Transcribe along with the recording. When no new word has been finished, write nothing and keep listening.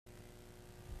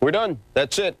We're done.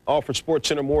 That's it. All for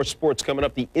SportsCenter. More sports coming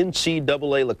up. The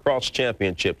NCAA Lacrosse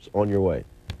Championships on your way.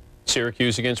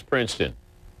 Syracuse against Princeton.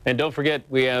 And don't forget,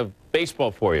 we have baseball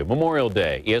for you. Memorial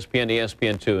Day, ESPN,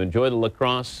 ESPN2. Enjoy the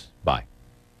lacrosse. Bye.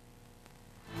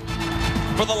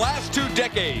 For the last 2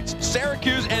 decades,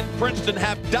 Syracuse and Princeton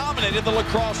have dominated the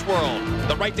lacrosse world.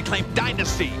 The right to claim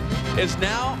dynasty is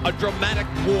now a dramatic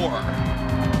war.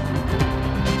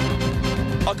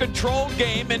 A controlled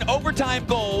game and overtime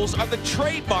goals are the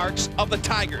trademarks of the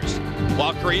Tigers,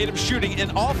 while creative shooting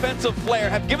and offensive flair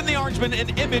have given the Orangemen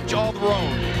an image all their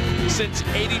own. Since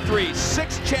 '83,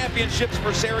 6 championships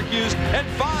for Syracuse and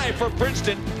 5 for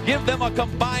Princeton give them a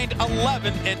combined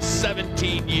 11 in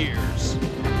 17 years.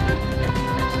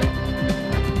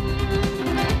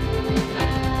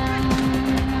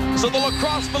 So the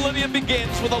lacrosse millennium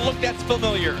begins with a look that's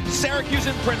familiar. Syracuse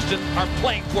and Princeton are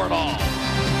playing for it all.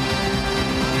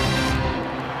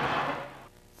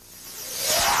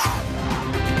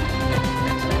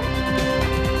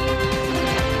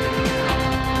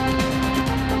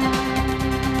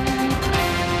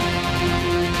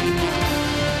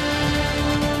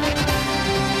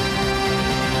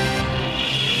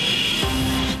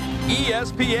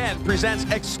 ESPN presents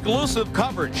exclusive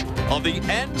coverage of the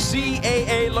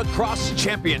NCAA Lacrosse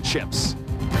Championships.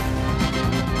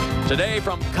 Today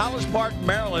from College Park,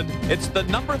 Maryland, it's the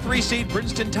 #3 seed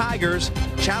Princeton Tigers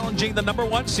challenging the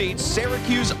 #1 seed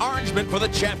Syracuse Orangemen for the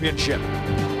championship.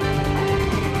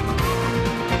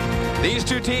 These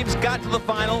 2 teams got to the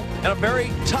final in a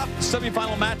very tough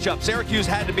semifinal matchup. Syracuse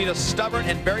had to beat a stubborn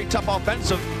and very tough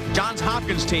offensive Johns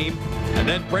Hopkins team. And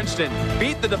then Princeton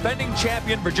beat the defending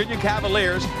champion Virginia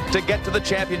Cavaliers to get to the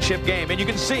championship game. And you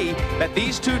can see that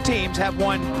these 2 teams have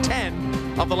won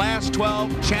 10 of the last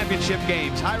 12 championship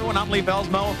games. Hi, everyone. I'm Lee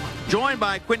Belsmo, joined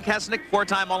by Quint Kesnick,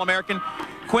 4-time All-American.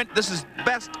 Quint, this is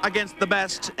best against the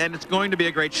best, and it's going to be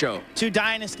a great show. 2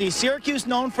 dynasties. Syracuse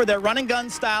known for their run-and-gun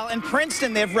style, and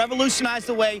Princeton, they've revolutionized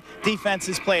the way defense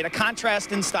is played, a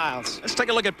contrast in styles. Let's take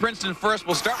a look at Princeton first.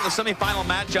 We'll start with the semifinal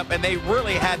matchup, and they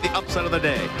really had the upset of the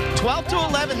day.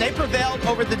 12-11, they prevailed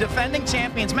over the defending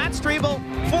champions. Matt Strebel,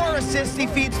 4 assists. He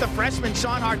feeds the freshman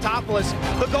Sean Hartopoulos.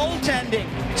 The goaltending,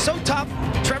 so tough.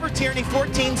 Trevor Tierney,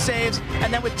 14 saves,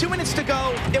 and then with 2 minutes to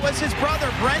go, it was his brother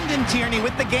Brendan Tierney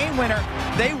with the game winner.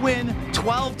 They win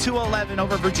 12-11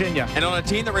 over Virginia. And on a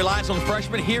team that relies on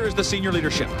freshmen, here is the senior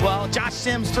leadership. Well, Josh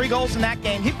Sims, 3 goals in that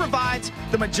game. He provides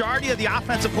the majority of the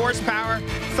offensive horsepower,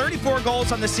 34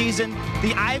 goals on the season,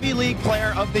 the Ivy League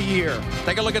Player of the Year.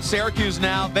 Take a look at Syracuse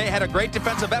now. They had a great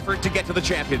defensive effort to get to the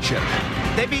championship.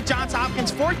 They beat Johns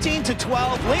Hopkins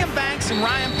 14-12. Liam Banks and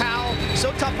Ryan Powell,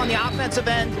 so tough on the offensive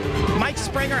end. Mike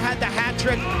Springer had the hat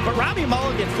trick, but Robbie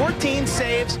Mulligan, 14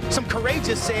 saves, some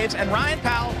courageous saves, and Ryan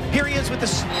Powell, here he is with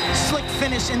the slick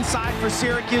finish inside for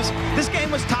Syracuse. This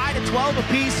game was tied at 12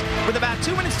 apiece with about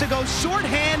 2 minutes to go,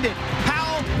 shorthanded.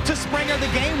 Powell to Springer, the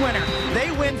game winner. They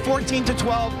win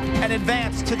 14-12 and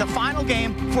advance to the final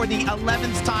game for the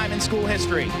 11th time in school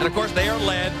history. And of course, they are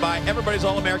led by everybody's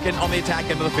All-American on the attack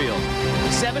end of the field.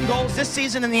 7 goals this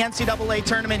season in the NCAA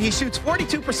tournament. He shoots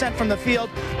 42% from the field.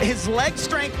 His leg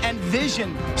strength and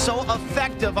vision so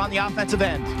effective on the offensive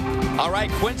end. All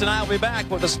right, Quint and I will be back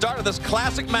with the start of this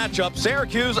classic matchup,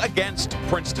 Syracuse against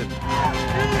Princeton.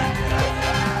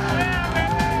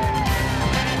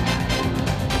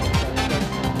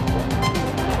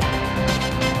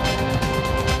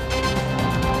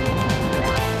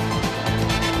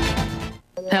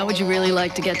 How would you really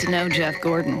like to get to know Jeff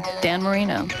Gordon, Dan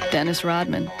Marino, Dennis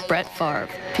Rodman, Brett Favre,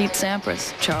 Pete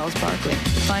Sampras, Charles Barkley?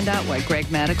 Find out why Greg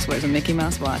Maddux wears a Mickey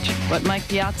Mouse watch, what Mike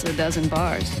Piazza does in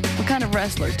bars, what kind of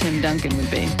wrestler Tim Duncan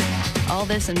would be. All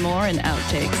this and more in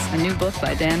Outtakes, a new book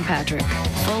by Dan Patrick.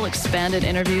 Full expanded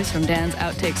interviews from Dan's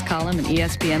Outtakes column in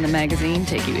ESPN the magazine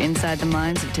take you inside the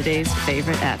minds of today's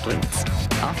favorite athletes.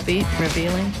 Offbeat,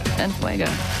 revealing, and fuego.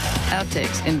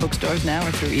 Outtakes in bookstores now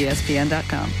or through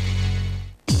ESPN.com.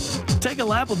 Take a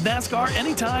lap with NASCAR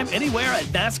anytime, anywhere at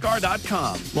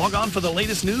NASCAR.com. Log on for the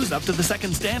latest news, up to the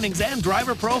second standings, and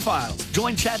driver profiles.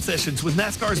 Join chat sessions with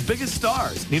NASCAR's biggest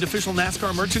stars. Need official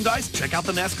NASCAR merchandise? Check out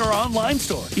the NASCAR online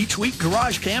store. Each week,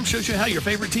 Garage Cam shows you how your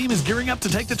favorite team is gearing up to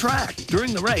take the track.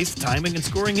 During the race, timing and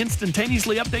scoring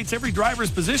instantaneously updates every driver's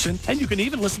position, and you can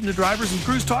even listen to drivers and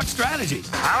crews talk strategy.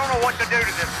 I don't know what to do to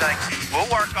this thing.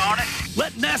 We'll work on it.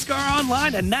 Let NASCAR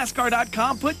Online and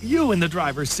NASCAR.com put you in the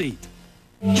driver's seat.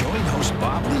 Join host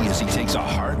Bob Lee as he takes a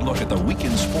hard look at the week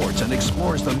in sports and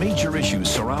explores the major issues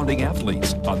surrounding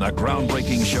athletes on the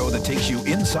groundbreaking show that takes you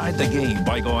inside the game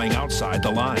by going outside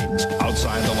the lines.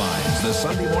 Outside the Lines, the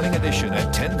Sunday morning edition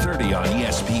at 10:30 on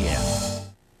ESPN.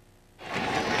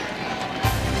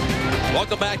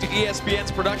 Welcome back to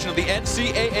ESPN's production of the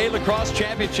NCAA Lacrosse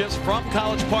Championships from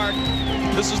College Park.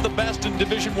 This is the best in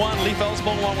Division I. Lee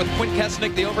Felsbo, along with Quinn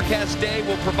Kesnick. The overcast day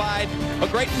will provide a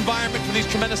great environment for these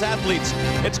tremendous athletes.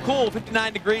 It's cool,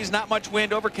 59 degrees, not much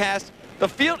wind, overcast. The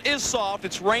field is soft.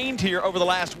 It's rained here over the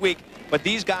last week, but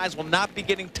these guys will not be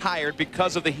getting tired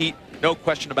because of the heat. No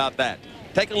question about that.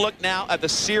 Take a look now at the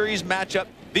series matchup.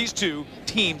 These two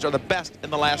teams are the best in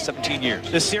the last 17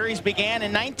 years. The series began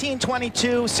in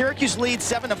 1922. Syracuse leads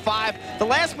 7-5. The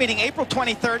last meeting, April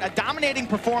 23rd, a dominating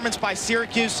performance by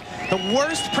Syracuse. The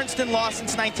worst Princeton loss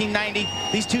since 1990.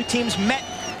 These two teams met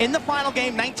in the final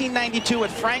game, 1992,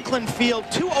 at Franklin Field.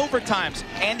 2 overtimes.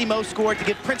 Andy Moe scored to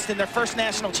give Princeton their first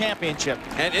national championship.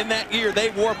 And in that year, they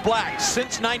wore black.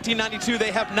 Since 1992,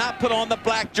 they have not put on the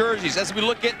black jerseys. As we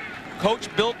look at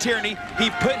Coach Bill Tierney, he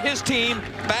put his team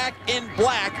back in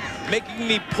black, making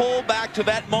me pull back to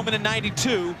that moment in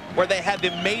 '92 where they had the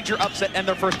major upset and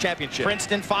their first championship.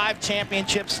 Princeton 5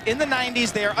 championships in the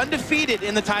 90s. They are undefeated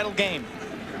in the title game.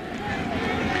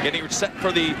 Getting set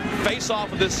for the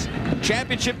face-off of this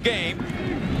championship game.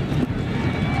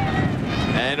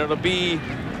 And it'll be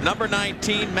number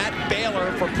 19, Matt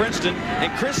Baylor for Princeton,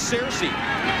 and Chris Searcy,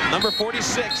 number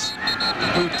 46,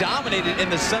 who dominated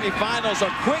in the semifinals. A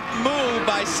quick move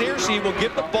by Searcy will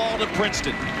give the ball to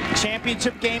Princeton.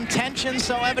 Championship game tension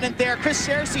so evident there. Chris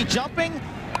Searcy jumping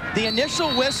the initial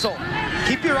whistle.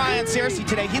 Keep your eye on Searcy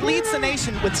today. He leads the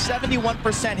nation with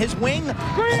 71%. His wing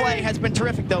play has been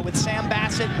terrific, though, with Sam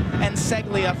Bassett and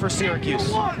Seglia for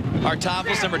Syracuse.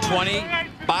 Hartopoulos, number 20,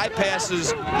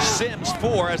 bypasses Sims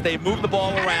 4 as they move the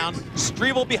ball around.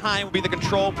 Strebel behind will be the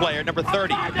control player, number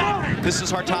 30. This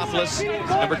is Hartopoulos,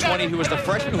 number 20, who was the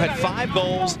freshman who had 5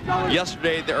 goals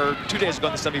yesterday, or 2 days ago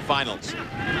in the semifinals.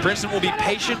 Princeton will be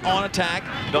patient on attack.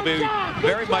 They'll be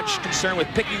very much concerned with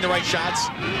picking the right shots.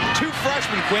 2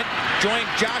 freshmen, Quint, join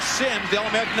Josh Sims, the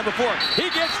All-American number 4. He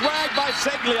gets ragged by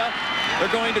Seglia.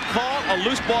 They're going to call a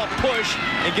loose ball push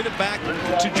and give it back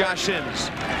to Josh Sims.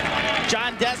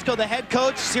 John Desko, the head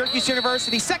coach, Syracuse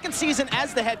University, 2nd season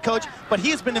as the head coach, but he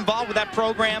has been involved with that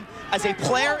program as a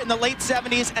player in the late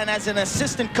 70s and as an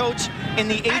assistant coach in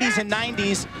the 80s and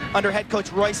 90s under head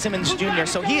coach Roy Simmons Jr.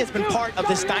 So he has been part of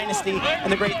this dynasty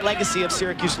and the great legacy of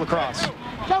Syracuse lacrosse.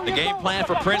 The game plan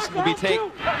for Princeton will be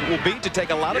to take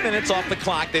a lot of minutes off the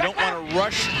clock. They don't want to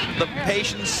rush the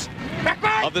patience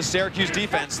of the Syracuse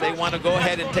defense. They want to go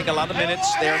ahead and take a lot of minutes.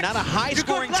 They are not a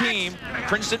high-scoring team.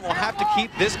 Princeton will have to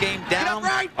keep this game down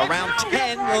around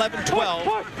 10, 11, 12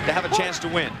 to have a chance to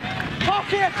win.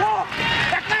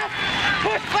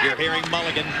 You're hearing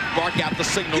Mulligan bark out the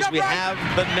signals. We have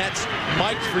the nets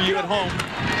mic'd for you at home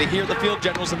to hear the field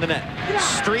generals in the net.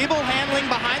 Strebel handling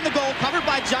behind the goal, covered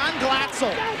by John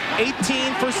Glatzel.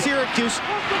 18 for Syracuse.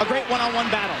 A great one-on-one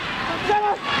battle.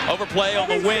 Overplay on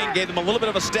the wing gave them a little bit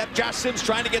of a step. Josh Sims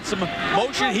trying to get some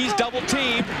motion. He's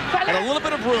double-teamed. Had a little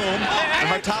bit of room. And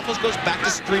Hartopoulos goes back to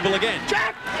Strebel again.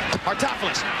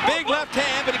 Hartopoulos, big left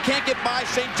hand, but he can't get by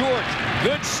St. George.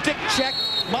 Good stick check.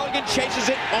 Mulligan chases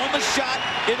it on the shot.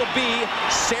 It'll be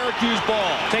Syracuse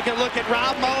ball. Take a look at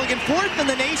Rob Mulligan, 4th in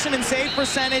the nation in save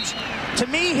percentage. To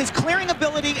me, his clearing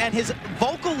ability and his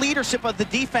vocal leadership of the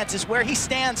defense is where he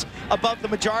stands above the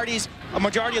majority of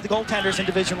the goaltenders in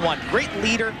Division I. Great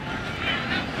leader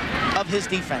of his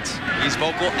defense. He's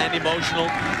vocal and emotional.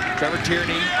 Trevor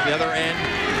Tierney on the other end,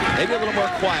 maybe a little more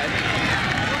quiet.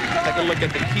 Take a look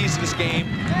at the keys to this game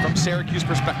from Syracuse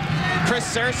perspective. Chris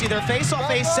Searcy, their face-off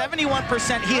ace,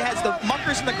 71%. He has the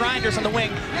muckers and the grinders on the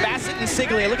wing. Bassett and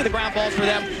Seglia, look at the ground balls for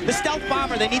them. The stealth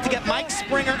bomber, they need to get Mike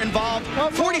Springer involved.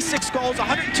 46 goals,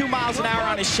 102 miles an hour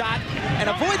on his shot. And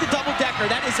avoid the double-decker.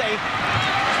 That is a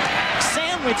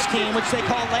sandwich team, which they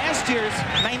called last year's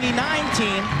 99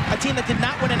 team, a team that did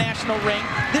not win a national ring.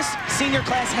 This senior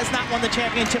class has not won the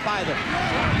championship either.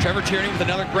 Trevor Tierney with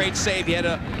another great save. He had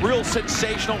a real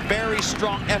sensational, very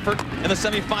strong effort in the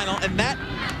semifinal, and that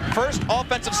first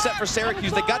offensive set for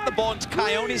Syracuse, they got the ball into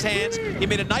Coyone's hands. He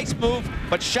made a nice move,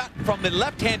 but shot from the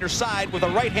left-hander side with a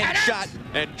right-handed shot,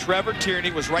 and Trevor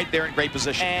Tierney was right there in great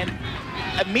position. And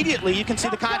immediately you can see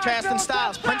the contrast in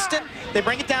styles. Princeton, they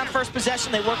bring it down first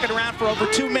possession, they work it around for over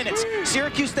 2 minutes.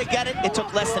 Syracuse, they get it. It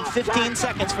took less than 15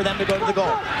 seconds for them to go to the goal.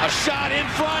 A shot in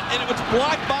front, and it was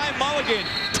blocked by Mulligan.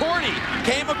 Torney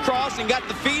came across and got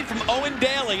the feed from Owen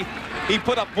Daly. He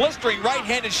put a blistering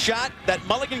right-handed shot that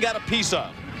Mulligan got a piece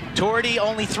of. Torney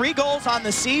only 3 goals on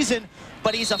the season,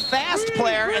 but he's a fast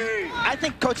player, and I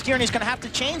think Coach Tierney's going to have to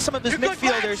change some of his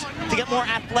midfielders to get more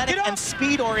athletic and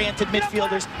speed-oriented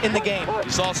midfielders in the game. You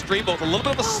saw Strebel with a little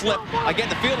bit of a slip. Again,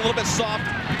 the field a little bit soft.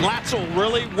 Glatzel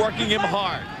really working him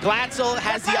hard. Glatzel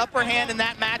has the upper hand in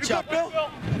that matchup.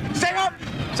 Stay up.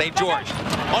 St. George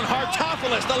on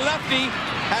Hartopoulos, the lefty,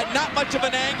 had not much of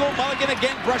an angle. Mulligan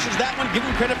again brushes that one. Give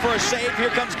him credit for a save.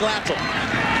 Here comes Glatzel.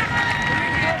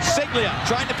 Siglia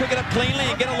trying to pick it up cleanly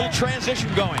and get a little transition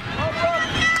going.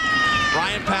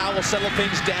 Ryan Powell will settle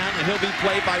things down, and he'll be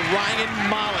played by Ryan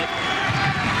Mollett,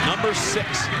 number 6.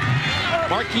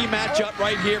 Marquee matchup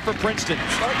right here for Princeton.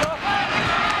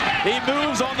 He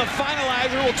moves on the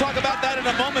finalizer. We'll talk about that in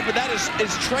a moment, but that is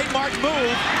his trademark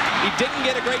move. He didn't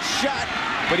get a great shot,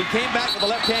 but he came back with a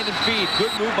left-handed feed. Good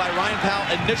move by Ryan Powell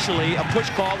initially. A push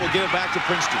call will give it back to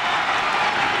Princeton.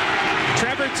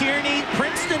 Trevor Tierney,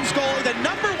 Princeton's goalie, the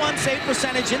 #1 save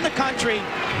percentage in the country.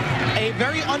 A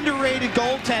very underrated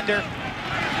goaltender.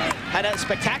 Had a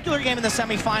spectacular game in the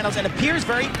semifinals and appears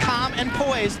very calm and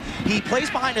poised. He plays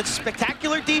behind a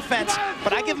spectacular defense,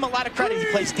 but I give him a lot of credit. He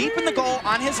plays deep in the goal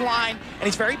on his line, and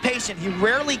he's very patient. He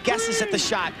rarely guesses at the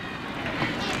shot.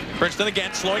 Princeton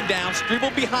again slowing down.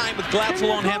 Strebel behind with Glatzel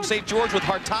on him. St. George with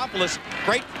Hartopoulos.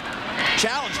 Great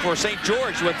challenge for St.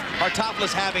 George with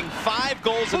Hartopoulos having 5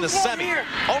 goals in the semi.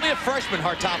 Only a freshman,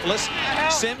 Hartopoulos.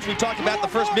 Sims, we talked about the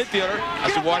first midfielder.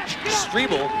 As we watch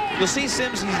Strebel, you'll see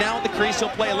Sims, he's now in the crease. He'll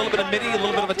play a little bit of midi, a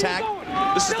little bit of attack.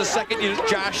 This is the second unit,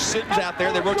 Josh Sims out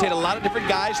there. They rotate a lot of different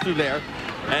guys through there.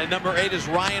 And number 8 is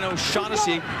Ryan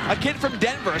O'Shaughnessy, a kid from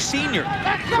Denver, a senior.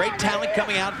 Great talent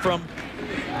coming out from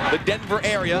the Denver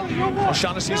area.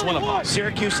 O'Shaughnessy is one of them.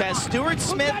 Syracuse has Stuart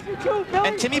Smith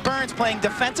and Timmy Burns playing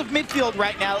defensive midfield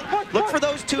right now. Look for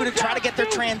those two to try to get their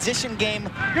transition game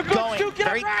going.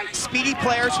 Very speedy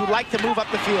players who like to move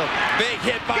up the field. Big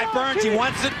hit by Burns. He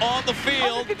wants it on the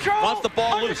field. Wants the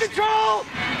ball loose.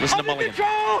 Listen to Mulligan.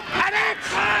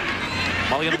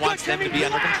 Mulligan wants them to be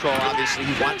under control, obviously.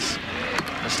 He wants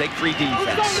mistake-free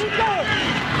defense.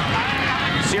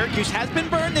 Syracuse has been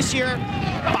burned this year.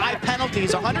 5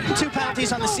 penalties, 102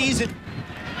 penalties on the season.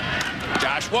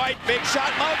 Josh White, big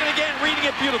shot. Mulligan again, reading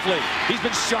it beautifully. He's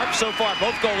been sharp so far.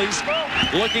 Both goalies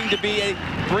looking to be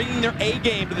bringing their A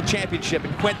game to the championship.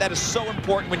 And Quint, that is so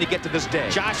important when you get to this day.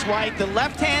 Josh White, the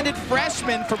left-handed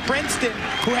freshman for Princeton,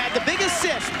 who had the big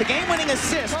assist, the game-winning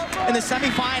assist in the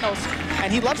semifinals.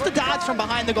 And he loves to dodge from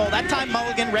behind the goal. That time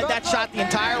Mulligan read that shot the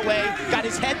entire way, got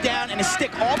his head down and his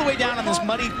stick all the way down on this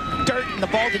muddy dirt, and the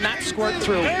ball did not squirt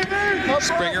through.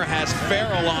 Springer has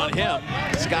Farrell on him.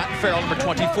 Scott Farrell, number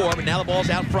 24, but now the ball's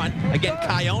out front. Again,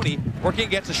 Coyote working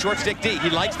against the short stick D. He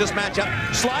likes this matchup.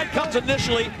 Slide comes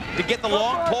initially to get the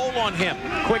long pole on him.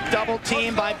 Quick double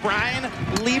team by Brian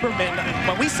Lieberman.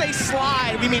 When we say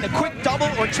slide, we mean a quick double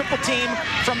or triple team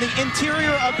from the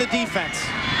interior of the defense.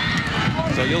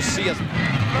 So you'll see a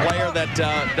player that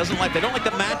they don't like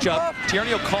the matchup.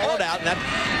 Tierney will call it out, and that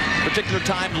particular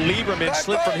time Lieberman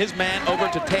slid from his man over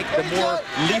to take the more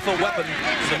lethal weapon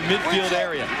to the midfield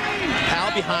area.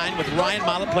 Powell behind with Ryan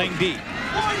Mollett playing D.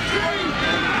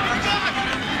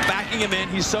 Backing him in,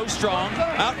 he's so strong.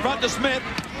 Out front to Smith.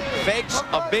 Fakes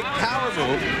a big power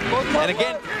move. And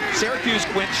again, Syracuse,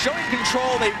 Quint, showing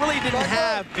control they really didn't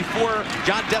have before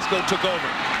John Desko took over.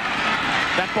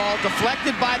 That ball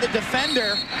deflected by the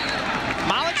defender.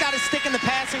 Mollett got his stick in the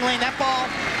passing lane. That ball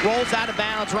rolls out of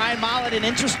bounds. Ryan Mollett, an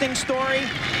interesting story.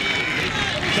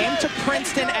 Came to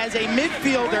Princeton as a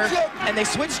midfielder, and they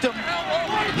switched him.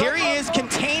 Here he is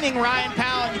containing Ryan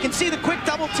Powell. You can see the quick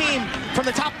double team from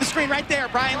the top of the screen right there.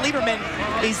 Brian Lieberman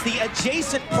is the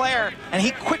adjacent player, and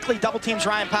he quickly double teams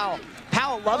Ryan Powell.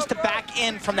 Powell loves to back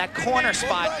in from that corner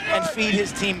spot and feed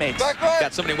his teammates.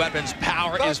 Got so many weapons.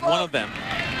 Power is one of them.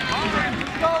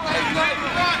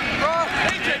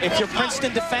 If you're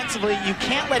Princeton defensively, you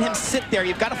can't let him sit there.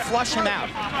 You've got to flush him out.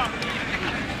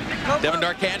 Devin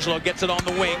D'Arcangelo gets it on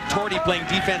the wing. Torty playing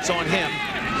defense on him.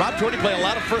 Rob Torty played a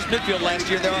lot of first midfield last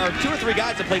year. There are 2 or 3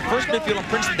 guys that played first midfield in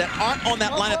Princeton that aren't on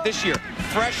that lineup this year.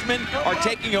 Freshmen are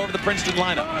taking over the Princeton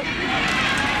lineup.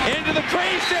 Into the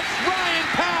crease, it's Ryan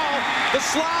Powell. The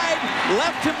slide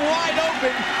left him wide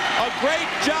open. A great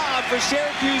job for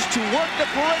Syracuse to work the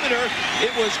perimeter.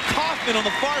 It was Kaufman on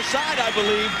the far side, I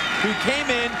believe, who came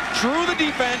in, drew the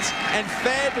defense, and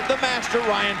fed the master,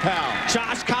 Ryan Powell.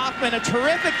 Josh Kaufman, a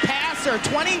terrific passer,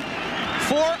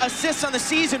 24 assists on the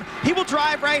season. He will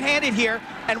drive right-handed here,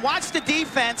 and watch the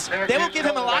defense. They will give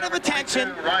him a lot of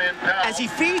attention as he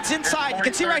feeds inside. You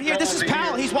can see right here, this is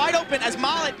Powell. He's wide open as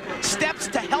Mollett steps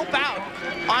to help out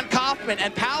on Kaufman,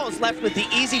 and Powell is left with the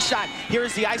easy shot.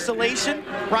 Here's the isolation.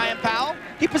 Ryan Powell,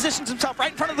 he positions himself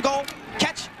right in front of the goal.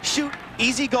 Catch, shoot,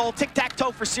 easy goal.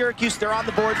 Tic-tac-toe for Syracuse. They're on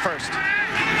the board first.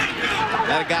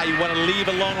 That a guy you want to leave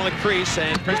alone on the crease,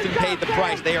 and Princeton paid the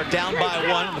price. They are down by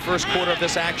 1 in the first quarter of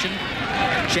this action.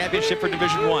 Championship for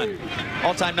Division I.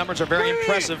 All-time numbers are very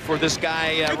impressive for this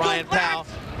guy, Ryan Powell.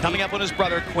 Coming up on his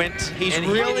brother, Quint. He'll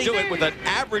do it with an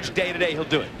average day today. He'll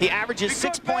do it. He averages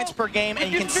 6 points per game,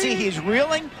 and you can see he's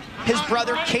reeling his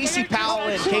brother, Casey Powell,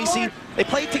 in. Casey, they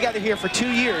played together here for 2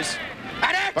 years,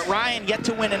 but Ryan yet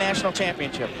to win a national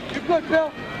championship. You're good,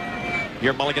 Bill.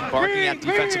 Here Mulligan barking at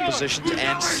defensive positions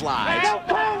and slides.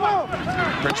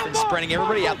 Princeton spreading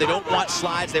everybody out. They don't want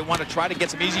slides. They want to try to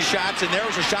get some easy shots, and there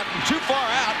was a shot from too far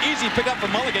out. Easy pickup for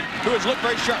Mulligan, who has looked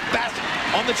very sharp. Bassett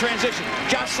on the transition.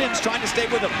 Josh Sims trying to stay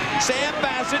with him. Sam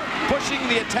Bassett pushing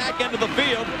the attack end of the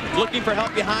field, looking for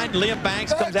help behind. Liam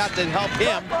Banks comes out to help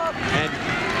him, and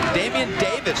Damian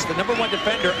Davis, the #1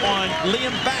 defender, on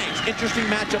Liam Banks. Interesting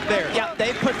matchup there. Yeah,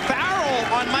 they put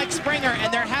Farrell on Mike Springer,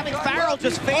 and they're having Farrell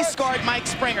just face guard Mike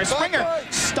Springer. Springer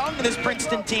stung this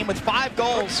Princeton team with 5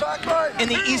 goals in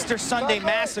the Easter Sunday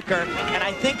massacre, and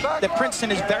I think that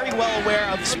Princeton is very well aware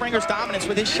of Springer's dominance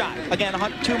with his shot. Again,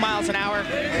 2 miles an hour.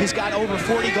 He's got over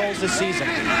 40 goals this season.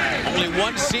 Only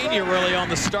one senior really on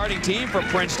the starting team for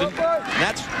Princeton.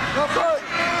 That's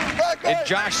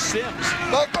Josh Sims.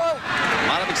 A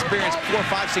lot of experience, 4 or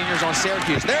 5 seniors on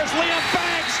Syracuse. There's Liam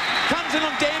Banks, comes in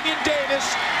on Damian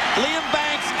Davis. Liam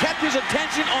Banks kept his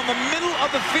attention on the middle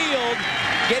of the field,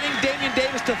 getting Damian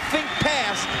Davis to think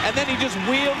pass, and then he just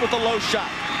wheeled with a low shot.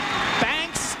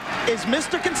 Banks is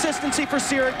Mr. Consistency for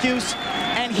Syracuse,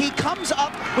 and he comes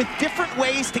up with different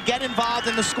ways to get involved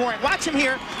in the scoring. Watch him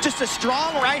here, just a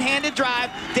strong right-handed drive.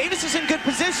 Davis is in good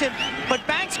position, but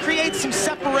Banks creates some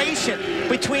separation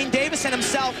between Davis and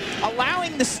himself,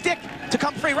 allowing the stick to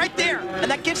come free right there,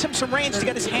 and that gives him some range to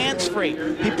get his hands free.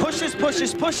 He pushes,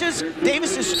 pushes, pushes.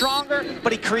 Davis is stronger,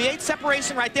 but he creates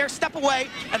separation right there. Step away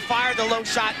and fire the low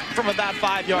shot from about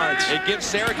 5 yards. It gives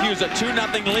Syracuse a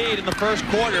 2-0 lead in the first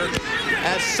quarter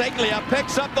as Seglia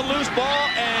picks up the loose ball,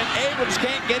 and Abrams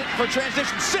can't get it for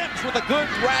transition. Sims with a good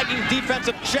dragging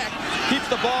defensive check keeps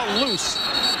the ball loose.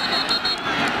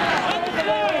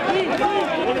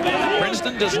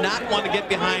 Princeton does not want to get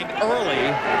behind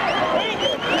early,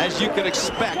 as you could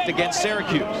expect against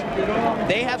Syracuse.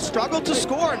 They have struggled to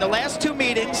score in the last 2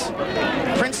 meetings.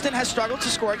 Princeton has struggled to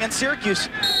score against Syracuse.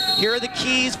 Here are the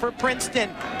keys for Princeton.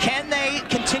 Can they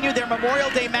continue their Memorial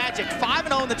Day magic?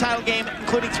 5-0 in the title game,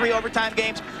 including 3 overtime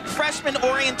games. Freshman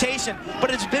orientation,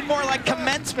 but it's been more like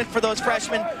commencement for those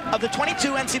freshmen. Of the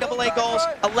 22 NCAA goals,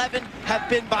 11 have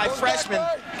been by freshmen.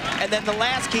 And then the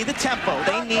last key, the tempo.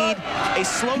 They need a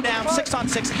slow-down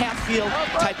 6-on-6 half-field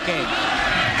type game.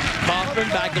 Kaufman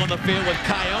back on the field with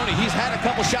Coyote. He's had a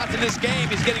couple shots in this game.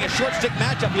 He's getting a short stick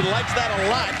matchup. He likes that a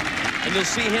lot. And you'll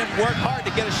see him work hard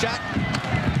to get a shot.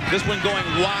 This one going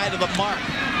wide of the mark.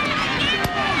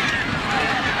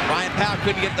 Ryan Powell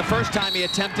couldn't get it the first time he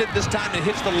attempted. This time it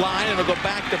hits the line, and it'll go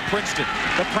back to Princeton.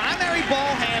 The primary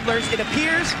ball handlers, it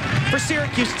appears, for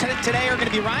Syracuse today are going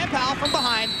to be Ryan Powell from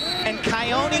behind and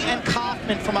Coyote and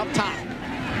Kaufman from up top.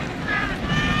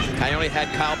 Coyote had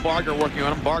Kyle Barger working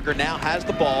on him. Barger now has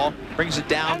the ball, brings it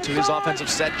down to his offensive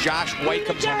set. Josh White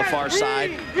comes on the far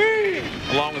side,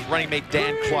 along with running mate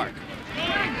Dan Clark.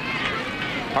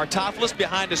 Artopoulos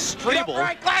behind a Strebel.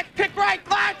 Pick right,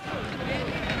 Glad!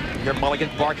 Here Mulligan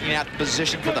barking out the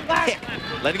position for the pick,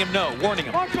 letting him know, warning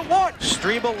him.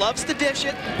 Strebel loves to dish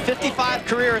it, 55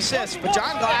 career assists, but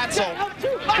John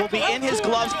Glatzel will be in his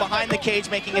gloves behind the cage,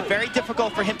 making it very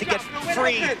difficult for him to get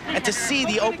free and to see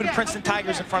the open Princeton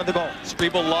Tigers in front of the goal.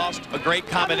 Strebel lost a great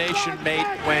combination mate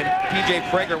when P.J.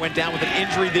 Prager went down with an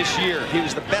injury this year. He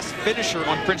was the best finisher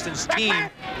on Princeton's team.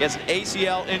 He has an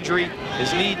ACL injury,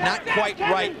 his knee not quite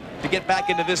right to get back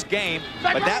into this game,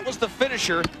 but that was the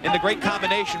finisher in the great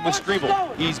combination with Strebel.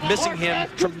 He's missing him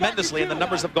tremendously, and the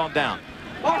numbers have gone down.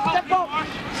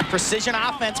 Precision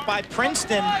offense by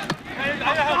Princeton.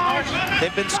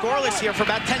 They've been scoreless here for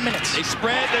about 10 minutes. They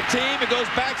spread their team. It goes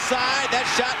backside. That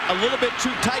shot a little bit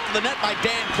too tight to the net by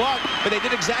Dan Clark, but they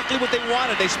did exactly what they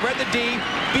wanted. They spread the D,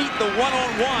 beat the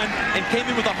one-on-one, and came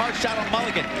in with a hard shot on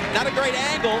Mulligan. Not a great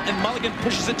angle, and Mulligan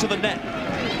pushes it to the net.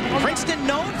 Princeton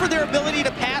known for their ability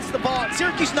to pass the ball.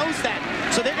 Syracuse knows that.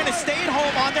 So they're going to stay at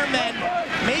home on their men,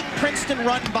 make Princeton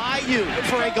run by you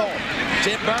for a goal.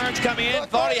 Tim Burns coming in,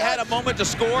 thought he had a moment to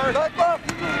score.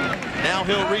 Now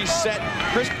he'll reset.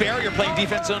 Chris Barrier playing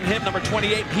defense on him, number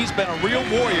 28. He's been a real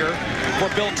warrior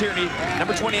for Bill Tierney.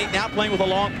 Number 28 now playing with a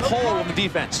long pole on the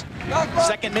defense.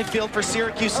 Second midfield for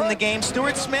Syracuse in the game.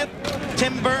 Stuart Smith,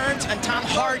 Tim Burns, and Tom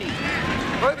Hardy.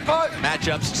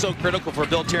 Matchups so critical for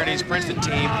Bill Tierney's Princeton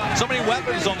team. So many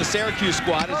weapons on the Syracuse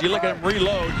squad as you look at them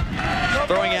reload.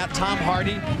 Throwing out Tom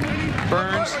Hardy,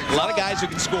 Burns, a lot of guys who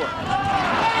can score.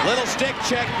 Little stick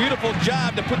check, beautiful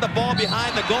job to put the ball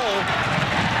behind the goal.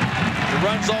 It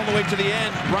runs all the way to the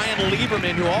end. Ryan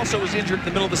Lieberman, who also was injured in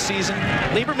the middle of the season.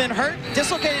 Lieberman hurt,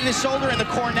 dislocated his shoulder in the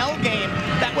Cornell game.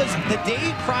 That was the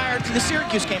day prior to the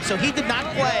Syracuse game, so he did not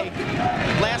play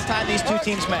last time these two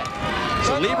teams met.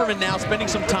 So Lieberman now spending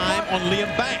some time on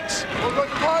Liam Banks.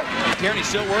 Tierney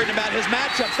still worried about his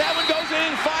matchups. That one goes in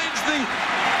and finds the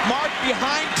mark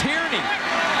behind Tierney.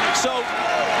 So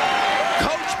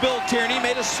Coach Bill Tierney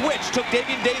made a switch, took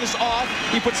Davian Davis off.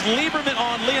 He puts Lieberman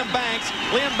on Liam Banks.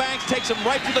 Liam Banks takes him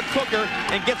right to the cooker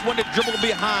and gets one to dribble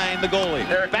behind the goalie.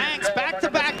 Banks,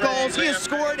 back-to-back goals. He has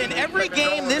scored in every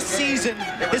game this season.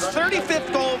 His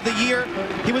 35th goal of the year.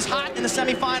 He was hot in the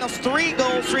semifinals. 3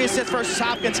 goals, 3 assists versus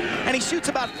Hopkins, and he shoots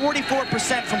about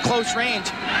 44% from close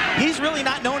range. He's really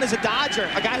not known as a dodger,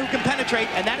 a guy who can penetrate,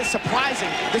 and that is surprising,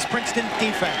 this Princeton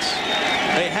defense.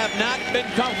 They have not been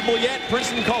comfortable yet.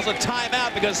 Princeton calls a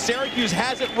timeout because Syracuse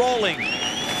has it rolling.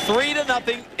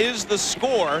 3-0 is the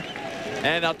score.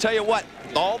 And I'll tell you what,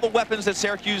 all the weapons that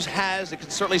Syracuse has, it can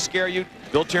certainly scare you.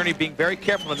 Bill Tierney being very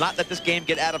careful to not let this game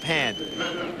get out of hand.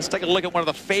 Let's take a look at one of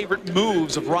the favorite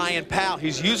moves of Ryan Powell.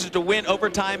 He's used it to win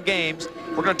overtime games.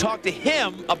 We're going to talk to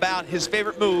him about his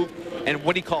favorite move and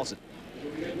what he calls it.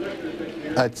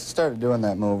 I started doing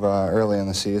that move early in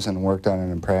the season and worked on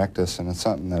it in practice, and it's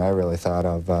something that I really thought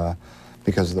of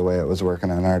because of the way it was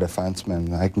working on our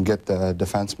defenseman. I can get the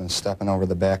defenseman stepping over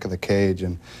the back of the cage,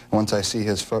 and once I see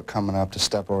his foot coming up to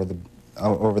step over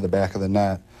the back of the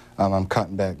net, I'm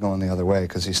cutting back going the other way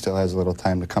because he still has a little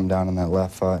time to come down on that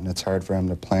left foot, and it's hard for him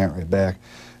to plant right back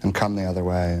and come the other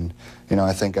way. And you know,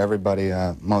 I think everybody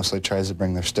mostly tries to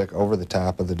bring their stick over the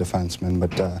top of the defenseman,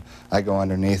 but I go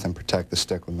underneath and protect the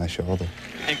stick with my shoulder.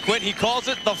 And Quint, he calls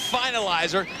it the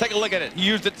finalizer. Take a look at it. He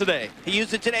used it today. He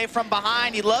used it today from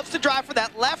behind. He loves to drive for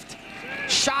that left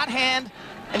shot hand.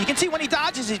 And you can see when he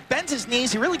dodges, he bends his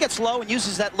knees, he really gets low and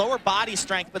uses that lower body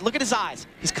strength. But look at his eyes.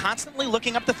 He's constantly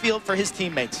looking up the field for his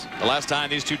teammates. The last time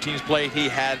these two teams played, he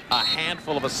had a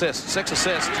handful of assists, 6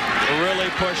 assists, to really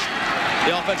push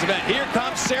the offensive end. Here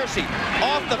comes Cersei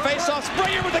off the faceoff.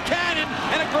 Springer with a cannon,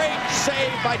 and a great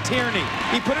save by Tierney.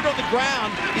 He put it on the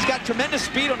ground. He's got tremendous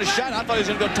speed on his shot. I thought he was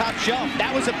going to go top shelf.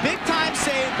 That was a big-time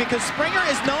save because Springer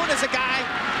is known as a guy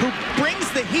who brings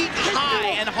the heat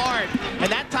high and hard.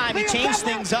 And that time he changed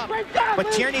things up.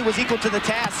 But Tierney was equal to the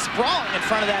task, sprawling in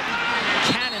front of that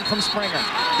cannon from Springer.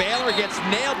 Baylor gets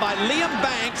nailed by Liam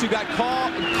Banks, who got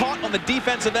caught on the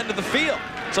defensive end of the field.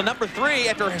 So number 3,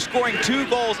 after scoring 2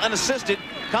 goals unassisted,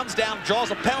 comes down,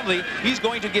 draws a penalty. He's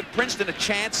going to give Princeton a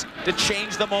chance to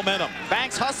change the momentum.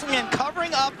 Banks hustling and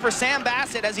covering up for Sam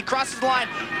Bassett as he crosses the line.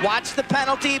 Watch the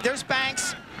penalty. There's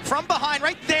Banks from behind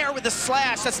right there with the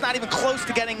slash. That's not even close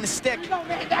to getting the stick.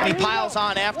 And he piles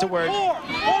on afterward.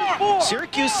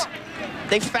 Syracuse,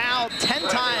 they fouled 10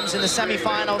 times in the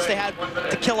semifinals. They had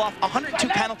to kill off 102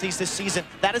 penalties this season.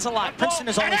 That is a lot. Princeton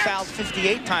has only fouled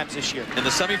 58 times this year. In the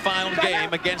semifinal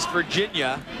game against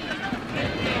Virginia,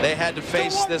 they had to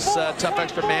face this tough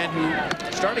extra man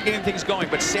who started getting things going.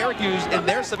 But Syracuse, in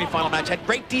their semifinal match, had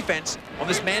great defense on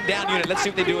this man-down unit. Let's see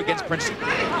what they do against Princeton.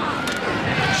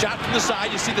 Shot from the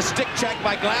side. You see the stick check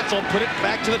by Glatzel. Put it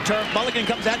back to the turf. Mulligan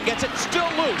comes out and gets it. Still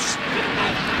loose.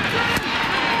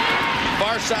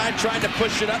 Far side trying to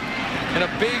push it up. And a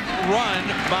big run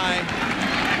by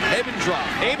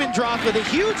Abendroth. Abendroth with a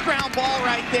huge ground ball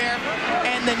right there.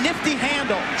 And the nifty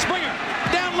handle. Springer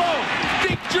down low.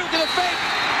 Big juke to the fake.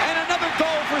 And another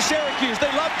goal for Syracuse. They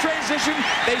love transition.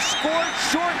 They scored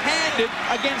short-handed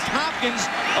against Hopkins.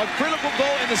 A critical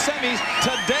goal in the semis.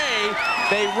 Today,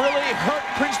 they really hurt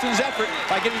Princeton's effort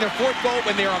by getting their 4th goal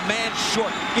when they are a man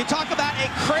short. You talk about a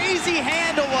crazy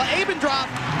handle. Well, Abendroth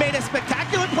made a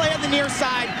spectacular play on the near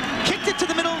side, kicked it to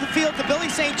the middle of the field to Billy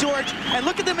St. George, and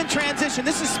look at them in transition.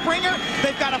 This is Springer.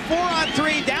 They've got a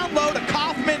 4-on-3 down low to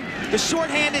Kaufman, the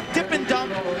short-handed dip and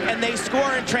dunk, and they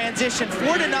score in transition.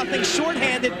 4-0,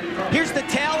 short-handed. Here's the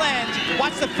tail end.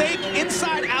 Watch the fake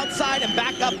inside, outside, and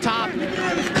back up top.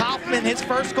 Kaufman, his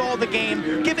first goal of the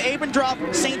game. Give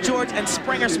Abendroth, St. George, and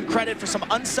Springer some credit for some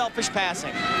unselfish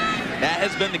passing. That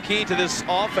has been the key to this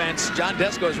offense. John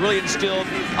Desko has really instilled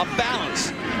a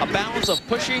balance of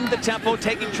pushing the tempo,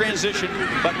 taking transition,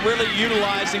 but really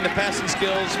utilizing the passing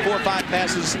skills. 4 or 5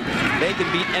 passes, they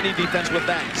can beat any defense with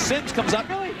that. Sims comes up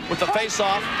with the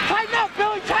face-off. Tighten up,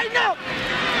 Billy, tighten up!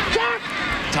 Jack!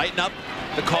 Tighten up.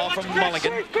 The call from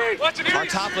Mulligan.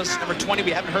 Hartopoulos, number 20,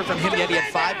 we haven't heard from him yet. He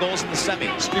had 5 goals in the semi.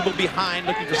 Striebel behind,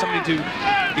 looking for somebody to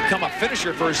become a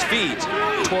finisher for his feeds.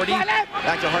 Torty,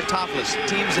 back to Hartopoulos.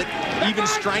 Teams at even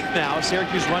strength now.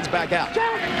 Syracuse runs back out.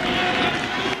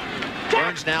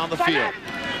 Burns now on the field.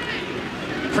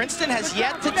 Princeton has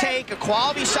yet to take a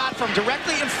quality shot from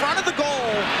directly in front of the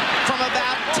goal from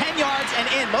about 10 yards and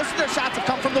in. Most of their shots have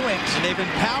come from the wings. And they've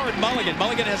empowered Mulligan.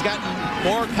 Mulligan has gotten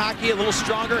more cocky, a little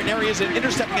stronger in areas of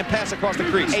intercepting and pass across the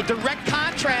crease. A direct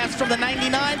contrast from the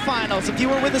 '99 finals. If you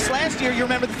were with us last year, you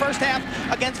remember the first half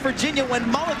against Virginia when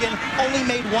Mulligan only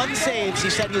made 1 save. He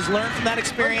said he has learned from that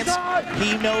experience.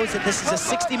 He knows that this is a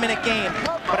 60-minute game.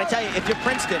 But I tell you, if you're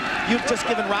Princeton, you've just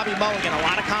given Robbie Mulligan a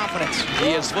lot of confidence.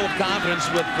 He is full of confidence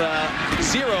with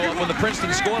 0 up on the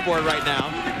Princeton scoreboard right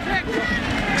now.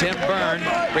 Tim Byrne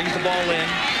brings the ball in.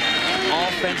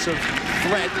 Offensive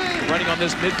threat running on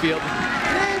this midfield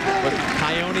with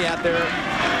Coyote out there.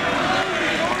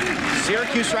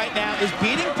 Syracuse right now is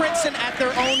beating Princeton at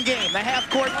their own game, the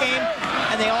half-court game,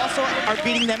 and they also are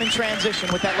beating them in transition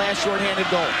with that last shorthanded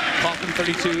goal. Kaufman,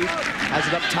 32, has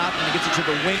it up top and he gets it to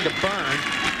the wing to Byrne.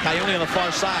 Coyote on the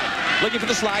far side. Looking for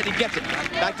the slide, he gets it.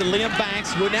 Back to Liam Banks,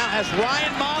 who now has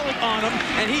Ryan Mollett on him,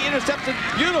 and he intercepts it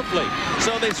beautifully.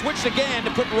 So they switched again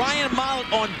to put Ryan Mollett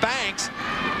on Banks.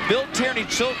 Bill Tierney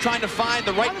still trying to find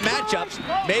the right matchups.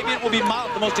 Maybe it will be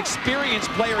Mollett, the most experienced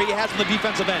player he has on the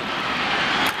defensive end.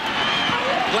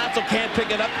 Glatzel can't pick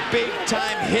it up. Big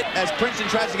time hit as Princeton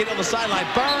tries to get on the sideline.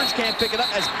 Burns can't pick it up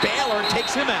as Baylor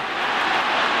takes him out.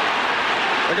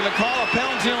 They're going to call a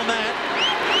penalty on that.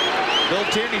 Bill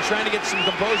Tierney trying to get some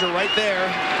composure right there.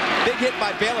 Big hit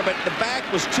by Baylor, but the back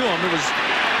was to him. It was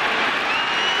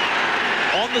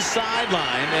on the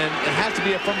sideline, and it has to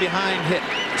be a from-behind hit.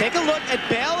 Take a look at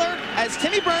Baylor as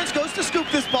Timmy Burns goes to scoop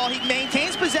this ball. He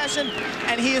maintains possession,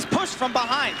 and he is pushed from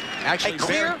behind. Actually, a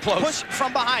clear push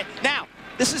from behind. Now,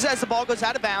 this is as the ball goes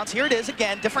out of bounds. Here it is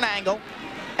again, different angle.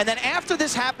 And then after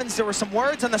this happens, there were some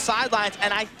words on the sidelines,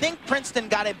 and I think Princeton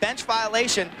got a bench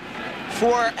violation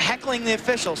for heckling the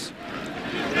officials.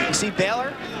 You see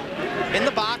Baylor in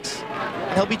the box,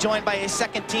 and he'll be joined by a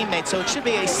second teammate. So it should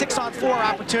be a 6-on-4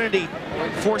 opportunity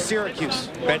for Syracuse.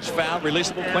 Bench foul,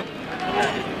 releasable, Quint?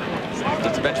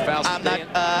 Does the bench foul stay in?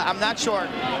 I'm not sure.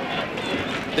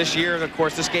 This year, of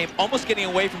course, this game almost getting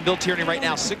away from Bill Tierney right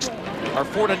now,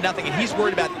 4-0, and he's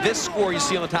worried about this score you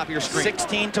see on the top of your screen.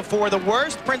 16-4, the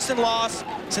worst Princeton loss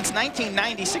since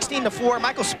 1990. 16-4.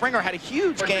 Michael Springer had a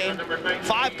huge game,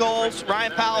 5 goals.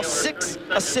 Ryan Powell 6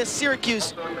 assists.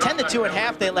 Syracuse 10-2 at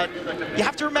half. They led. You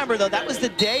have to remember though, that was the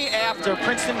day after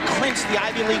Princeton clinched the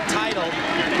Ivy League title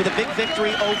with a big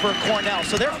victory over Cornell.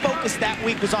 So their focus that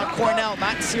week was on Cornell,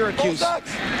 not Syracuse.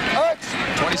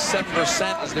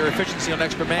 27% is their efficiency on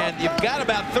extra man. You've got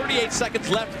about 38 seconds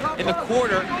left in the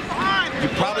quarter. You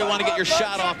probably want to get your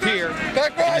shot off here,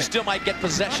 and you still might get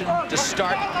possession to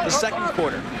start the second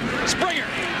quarter. Springer,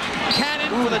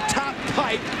 cannon with a top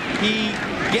pipe. He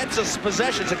gets us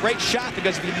possession. It's a great shot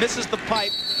because if he misses the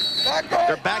pipe,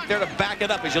 they're back there to back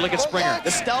it up as you look at Springer.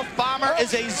 The stealth bomber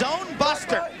is a zone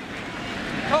buster.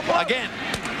 Again,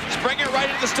 Springer right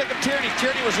into the stick of Tierney.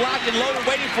 Tierney was locked and loaded,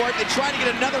 waiting for it. They try to get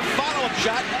another follow-up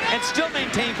shot and still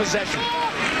maintain possession.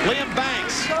 Liam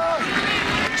Banks.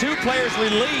 2 players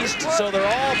released, so they're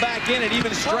all back in at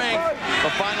even strength. The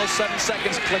final 7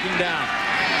 seconds clicking down.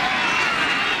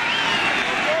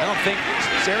 I don't think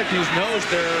Syracuse knows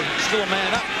they're still a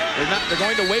man up. They're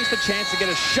going to waste a chance to get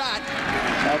a shot.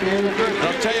 And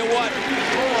I'll tell you what,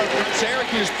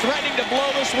 Syracuse threatening to blow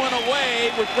this one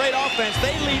away with great offense.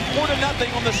 They lead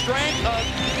 4-0 on the strength of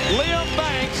Liam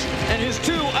Banks and his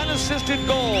 2 unassisted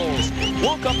goals.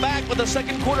 We'll come back with the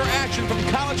second quarter action from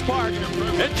College Park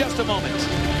in just a moment.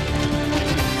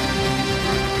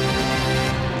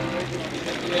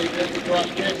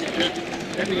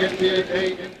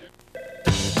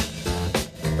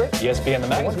 ESPN the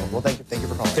magazine. Well, thank you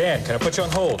for calling. Dan, can I put you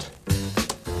on hold?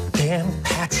 Dan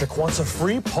Patrick wants a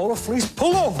free Polo Fleece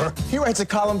pullover. He writes a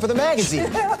column for the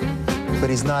magazine. But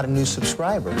he's not a new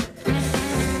subscriber.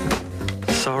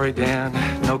 Sorry, Dan.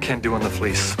 No can do on the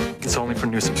fleece. It's only for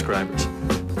new subscribers.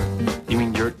 You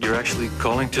mean you're actually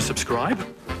calling to subscribe?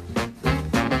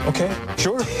 Okay,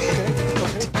 sure.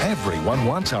 Okay. Everyone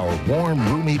wants our warm,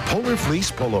 roomy Polar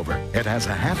Fleece pullover. It has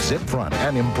a half-zip front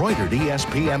and embroidered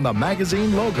ESPN the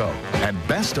magazine logo. And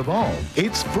best of all,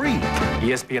 it's free.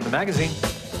 ESPN the magazine.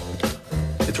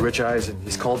 It's Rich Eisen.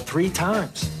 He's called 3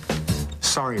 times.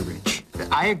 Sorry, Rich.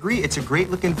 I agree, it's a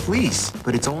great-looking fleece,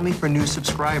 but it's only for new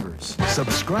subscribers.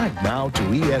 Subscribe now to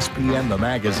ESPN the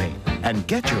magazine and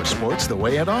get your sports the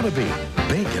way it ought to be.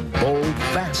 Big and bold,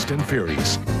 fast and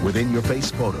furious. With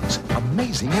in-your-face photos,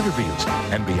 amazing interviews,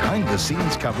 and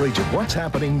behind-the-scenes coverage of what's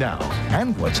happening now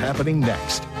and what's happening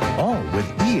next. All with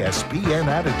ESPN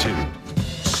attitude.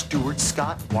 Stuart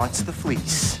Scott wants the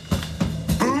fleece.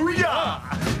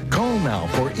 Booyah! Call now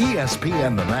for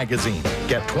ESPN the magazine.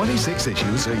 Get 26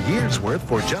 issues, a year's worth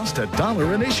for just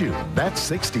 $1 an issue. That's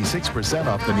 66%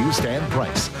 off the newsstand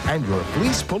price. And your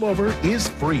fleece pullover is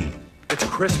free. It's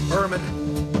Chris Berman.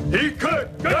 He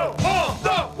could go all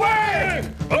the way!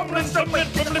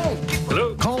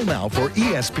 Call now for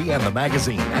ESPN the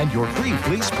magazine and your free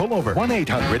fleece pullover.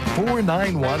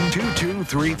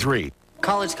 1-800-491-2233.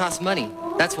 College costs money.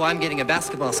 That's why I'm getting a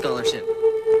basketball scholarship.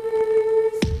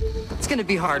 It's gonna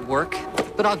be hard work,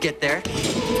 but I'll get there.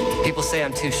 People say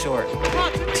I'm too short.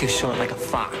 Too short like a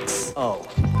fox. Oh,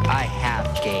 I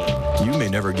have game. You may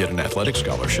never get an athletic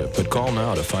scholarship, but call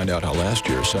now to find out how last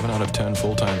year 7 out of 10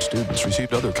 full-time students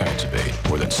received other kinds of aid,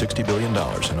 more than $60 billion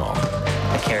in all.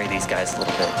 I carry these guys a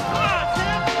little bit.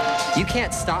 You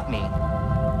can't stop me.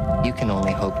 You can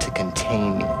only hope to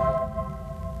contain me.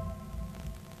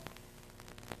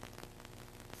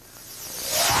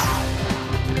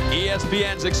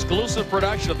 ESPN's exclusive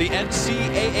production of the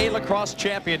NCAA Lacrosse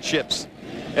Championships.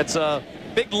 It's a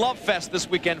big love fest this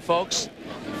weekend, folks,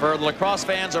 for the lacrosse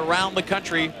fans around the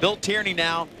country. Bill Tierney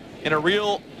now in a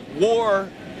real war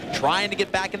trying to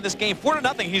get back in this game.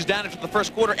 4-0, he's down after the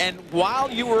first quarter. And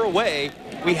while you were away,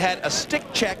 we had a stick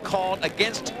check called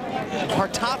against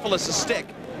Partopoulos' stick.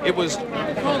 It was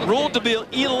ruled to be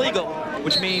illegal,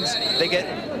 which means they get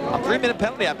a 3-minute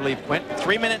penalty, I believe, Quint.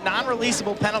 3-minute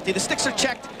non-releasable penalty. The sticks are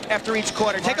checked after each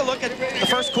quarter. Take a look at the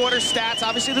first quarter stats.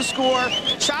 Obviously the score,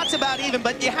 shots about even,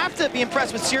 but you have to be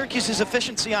impressed with Syracuse's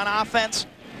efficiency on offense.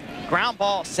 Ground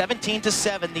ball,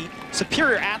 17-7. The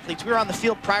superior athletes. We were on the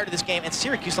field prior to this game, and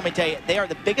Syracuse, let me tell you, they are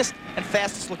the biggest and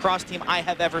fastest lacrosse team I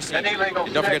have ever seen. And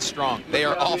don't forget strong. They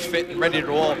are all fit and ready to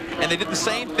roll. And they did the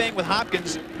same thing with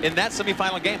Hopkins in that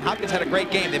semifinal game. Hopkins had a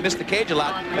great game. They missed the cage a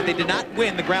lot, but they did not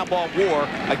win the ground ball war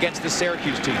against the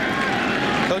Syracuse team.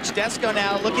 Coach Desko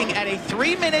now looking at a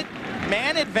 3-minute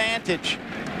man advantage.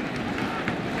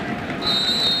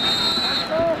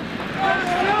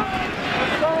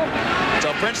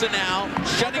 So Princeton now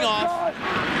shutting off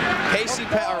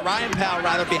Ryan Powell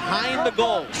rather behind the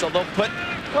goal. So they'll put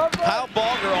Kyle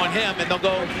Balger on him, and they'll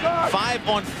go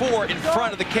 5-on-4 in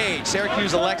front of the cage.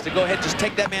 Syracuse elects to go ahead and just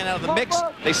take that man out of the mix.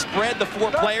 They spread the 4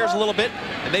 players a little bit,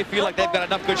 and they feel like they've got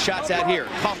enough good shots out here.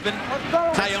 Kaufman,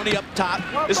 Coyote up top.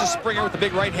 This is Springer with the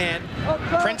big right hand.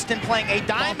 Princeton playing a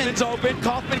diamond. Kaufman's open.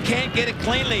 Kaufman can't get it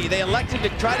cleanly. They elected to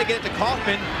try to get it to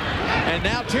Kaufman, and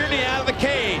now Tierney out of the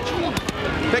cage.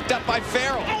 Picked up by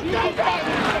Farrell.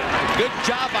 Good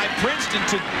job by Princeton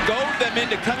to goad them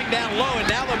into coming down low, and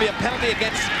now there'll be a penalty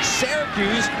against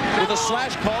Syracuse with a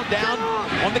slash called down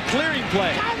on the clearing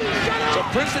play. So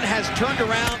Princeton has turned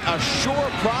around a sure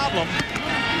problem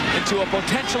into a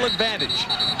potential advantage.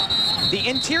 The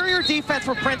interior defense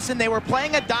for Princeton, they were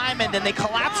playing a diamond and they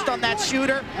collapsed on that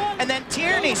shooter. And then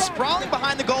Tierney sprawling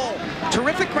behind the goal.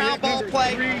 Terrific ground ball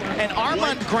play. And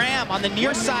Armand Graham on the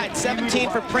near side, 17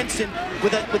 for Princeton,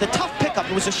 with a tough pickup.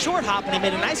 It was a short hop and he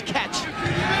made a nice catch.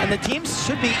 And the teams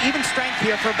should be even strength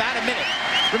here for about a minute.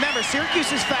 Remember,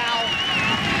 Syracuse's foul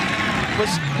was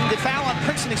the foul on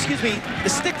Princeton, excuse me, the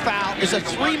stick foul is a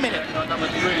 3-minute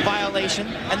violation,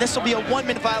 and this will be a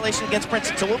 1-minute violation against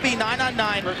Princeton. So we'll be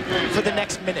 9-on-9 for the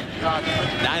next minute.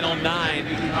 9-on-9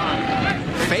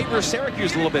 favors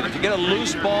Syracuse a little bit. If you get a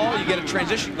loose ball, you get a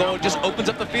transition goal, it just opens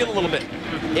up the field a little bit.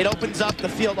 It opens up the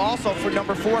field also for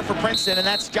number 4 for Princeton, and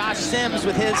that's Josh Sims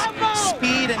with his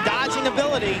speed and dodging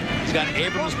ability. He's got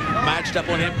Abrams matched up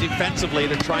on him defensively.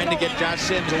 They're trying to get Josh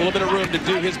Sims a little bit of room to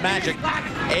do his magic.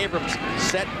 Abrams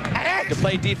set to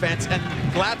play defense, and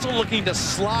Glatzel looking to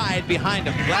slide behind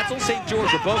him. Glatzel and St.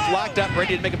 George are both locked up,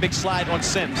 ready to make a big slide on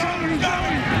Sims.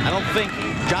 I don't think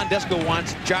John Desko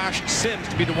wants Josh Sims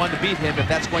to be the one to beat him. If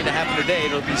that's going to happen today,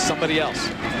 it'll be somebody else.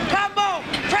 Combo!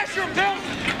 Pressure, Bill!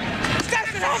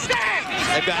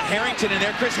 They've got Harrington in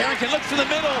there. Chris Harrington looks to the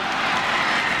middle.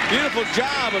 Beautiful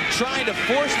job of trying to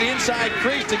force the inside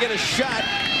crease to get a shot.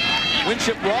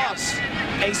 Winship Ross.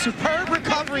 A superb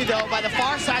recovery, though, by the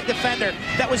far side defender.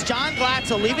 That was John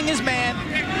Glatzel leaving his man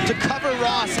to cover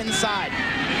Ross inside.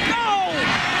 No!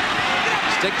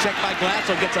 Stick check by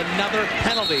Glatzel gets another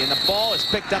penalty, and the ball is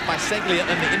picked up by Seglia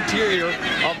in the interior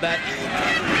of that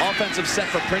offensive set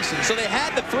for Princeton. So they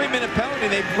had the 3-minute penalty.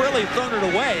 They've really thrown it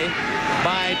away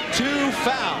by 2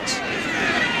 fouls.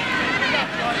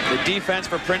 The defense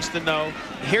for Princeton, though,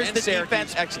 here's the Syracuse,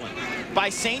 defense excellent. By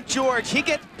St. George. He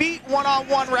gets beat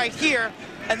one-on-one right here.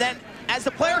 And then as the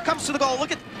player comes to the goal,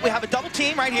 look at, we have a double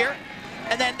team right here.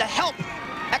 And then the help,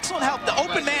 excellent help. The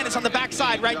open man is on the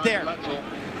backside right there.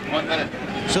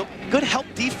 So good help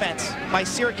defense by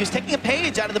Syracuse, taking a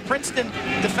page out of the Princeton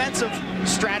defensive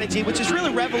strategy, which has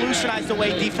really revolutionized the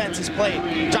way defense is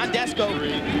played. John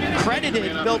Desko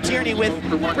credited Bill Tierney with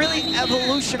really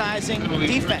evolutionizing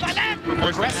defense.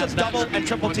 Aggressive double and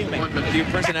triple teaming.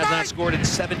 Princeton has not scored in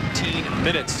 17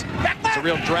 minutes. It's a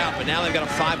real drought, but now they've got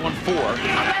a 5-1-4.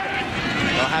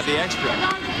 They'll have the extra.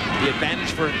 The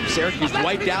advantage for Syracuse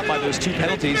wiped out by those 2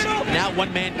 penalties. Now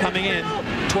one man coming in.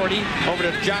 Torty over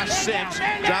to Josh Sims.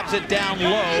 Drops it down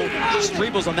low.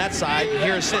 Streebles on that side.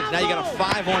 Here's Sims. Now you got a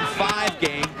 5-on-5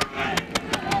 game.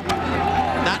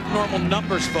 Not normal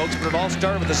numbers, folks, but it all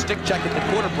started with a stick check at the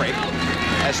quarter break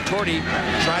as Torty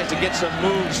tries to get some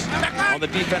moves on the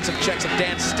defensive checks of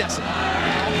Dan Stessen.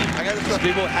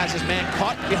 Streeble has his man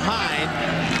caught behind.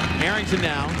 Harrington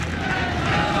now.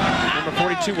 Number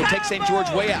 42 will take St. George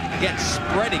way out. Again,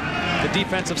 spreading the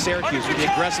defense of Syracuse with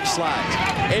the aggressive slides.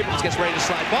 Abrams gets ready to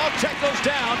slide. Ball check goes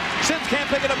down. Sims can't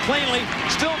pick it up cleanly.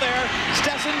 Still there.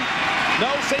 Stessen. No,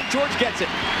 St. George gets it.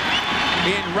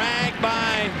 Being ragged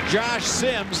by Josh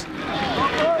Sims.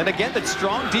 And again, the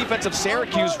strong defense of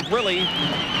Syracuse really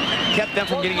kept them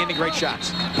from getting any great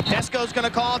shots. Desko's going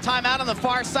to call a timeout on the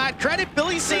far side. Credit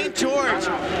Billy St. George,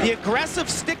 the aggressive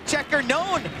stick checker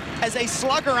known as a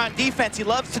slugger on defense. He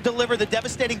loves to deliver the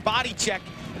devastating body check.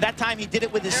 That time he did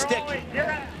it with his stick.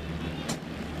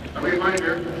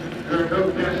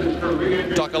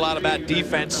 Talk a lot about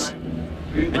defense.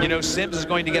 And you know Sims is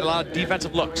going to get a lot of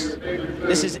defensive looks.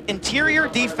 This is interior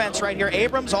defense right here.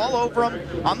 Abrams all over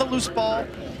him on the loose ball.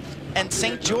 And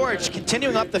St. George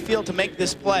continuing up the field to make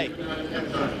this play.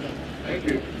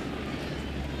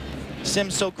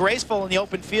 Sims so graceful in the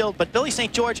open field, but Billy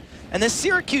St. George and this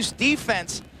Syracuse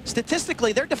defense,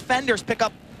 statistically, their defenders pick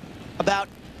up about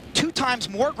 2 times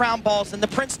more ground balls than the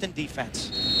Princeton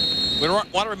defense. We want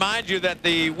to remind you that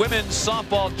the women's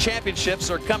softball championships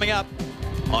are coming up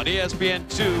on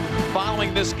ESPN2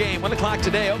 following this game. 1 o'clock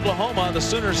today, Oklahoma, the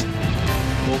Sooners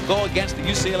will go against the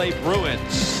UCLA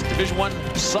Bruins. Division I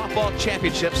softball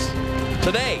championships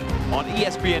today on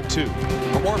ESPN2.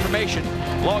 For more information,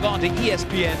 log on to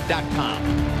ESPN.com.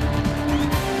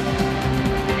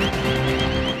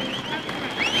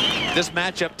 This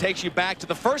matchup takes you back to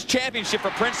the first championship for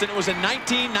Princeton. It was in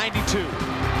 1992.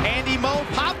 Andy Moe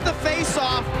popped the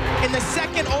face-off in the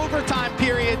second overtime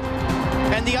period.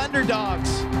 And the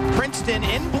underdogs, Princeton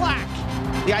in black,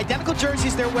 the identical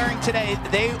jerseys they're wearing today,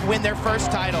 they win their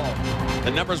first title.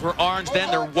 The numbers were orange then,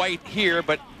 they're white here,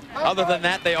 but other than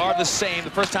that, they are the same.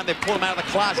 The first time they pulled them out of the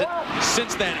closet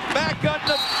since then. Back on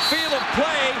the field of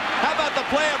play. How about the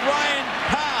play of Ryan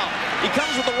Powell? He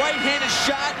comes with a right-handed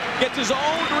shot, gets his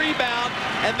own rebound,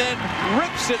 and then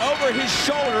rips it over his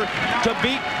shoulder to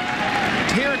beat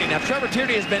Tierney. Now, Trevor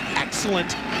Tierney has been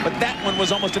excellent, but that one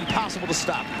was almost impossible to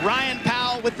stop. Ryan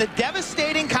Powell with the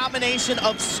devastating combination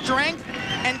of strength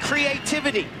and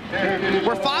creativity.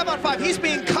 We're 5-on-5. He's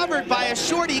being covered by a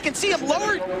shorty. You can see him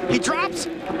lowered. He drops,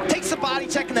 takes the body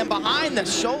check, and then behind the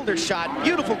shoulder shot.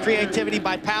 Beautiful creativity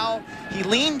by Powell. He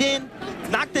leaned in,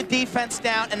 knocked the defense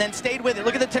down, and then stayed with it.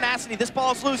 Look at the tenacity. This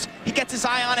ball's loose. He gets his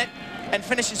eye on it and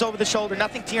finishes over the shoulder.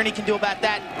 Nothing Tierney can do about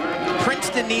that.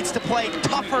 Princeton needs to play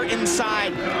tougher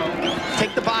inside.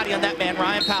 Take the body on that man,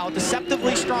 Ryan Powell.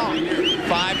 Deceptively strong.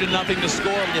 5-0 to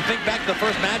score. When you think back to the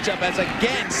first matchup, as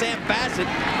again, Sam Bassett,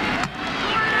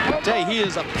 I'll tell you, he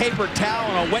is a paper towel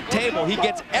on a wet table. He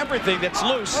gets everything that's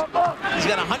loose. He's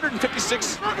got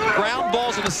 156 ground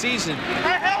balls in the season.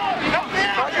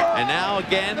 And now,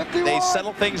 again, they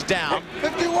settle things down.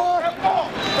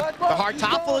 The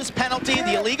Hartoffel penalty,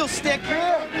 the illegal stick.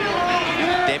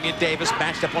 Damian Davis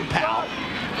matched up on Powell.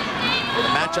 The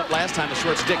matchup last time, the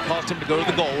short stick caused him to go to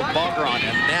the goal with Bogger on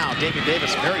him. Now, Damian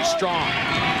Davis, very strong.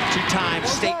 2-time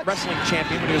state wrestling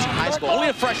champion when he was in high school. Only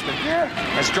a freshman.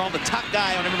 Has drawn the top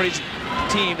guy on everybody's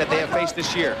team that they have faced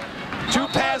this year. 2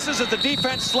 passes as the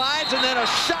defense slides, and then a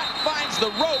shot finds the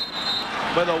rope,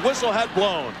 but the whistle had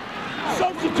blown.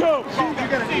 Substitute!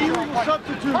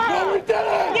 Substitute! Oh, we did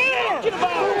it!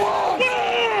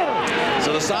 Yeah!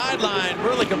 So the sideline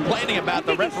really complaining about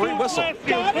the referee whistle.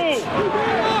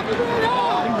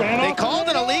 They called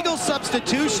an illegal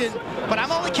substitution, but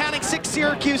I'm only counting 6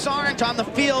 Syracuse Orange on the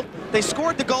field. They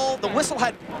scored the goal. The whistle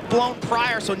had blown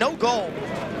prior, so no goal.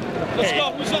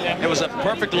 It was a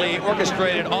perfectly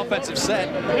orchestrated offensive set.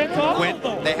 When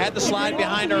they had the slide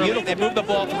behind early, they moved the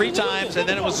ball 3 times, and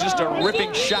then it was just a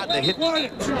ripping shot that hit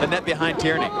the net behind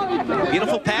Tierney.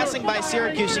 Beautiful passing by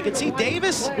Syracuse. You can see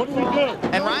Davis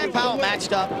and Ryan Powell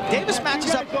matched up. Davis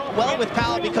matches up well with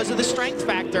Powell because of the strength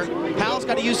factor. Powell's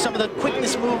got to use some of the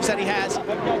quickness moves that he has.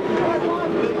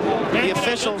 The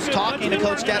officials talking to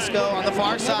Coach Desko on the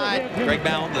far side. Greg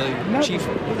Ballin, the chief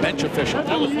bench official.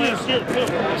 That was last year, too.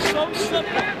 So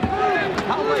simple.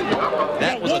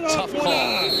 That was a tough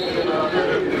call.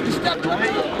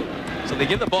 So they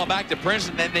give the ball back to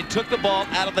Princeton, and they took the ball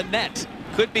out of the net.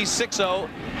 Could be 6-0.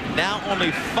 Now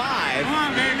only 5.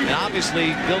 And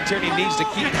obviously, Bill Tierney needs to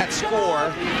keep that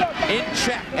score in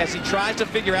check as he tries to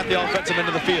figure out the offensive end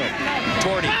of the field.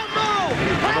 Torty.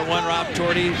 Number 1, Rob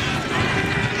Torty.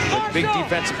 With big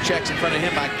defensive checks in front of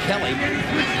him by Kelly.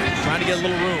 Trying to get a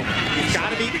little room.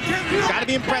 You've got to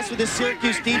be impressed with this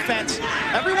Syracuse defense.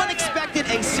 Everyone expected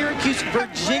a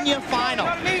Syracuse-Virginia final.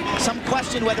 Some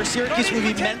question whether Syracuse would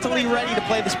be mentally ready to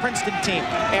play this Princeton team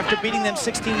after beating them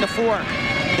 16-4.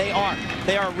 They are.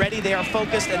 They are ready, they are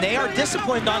focused, and they are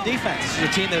disciplined on defense. This is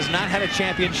a team that has not had a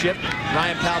championship.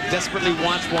 Ryan Powell desperately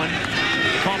wants one.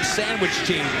 They call them sandwich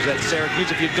teams at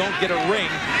Syracuse. If you don't get a ring,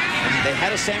 they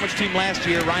had a sandwich team last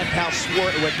year. Ryan Powell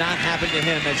swore it would not happen to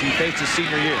him as he faced his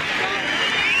senior year.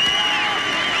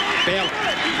 Baylor,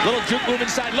 little juke move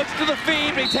inside, looks to the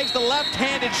feed, but he takes the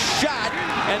left-handed shot,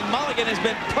 and Mulligan has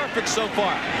been perfect so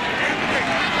far.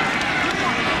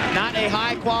 Not a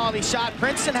high-quality shot.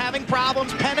 Princeton having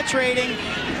problems penetrating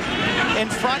in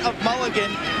front of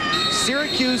Mulligan.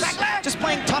 Syracuse just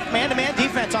playing tough man-to-man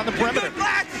defense on the perimeter.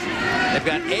 They've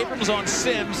got Abrams on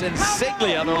Sims and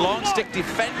Siglia, their long stick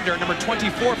defender, number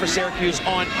 24 for Syracuse,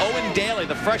 on Owen Daly,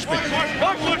 the freshman.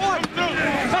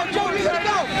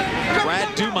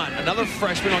 Brad Dumont, another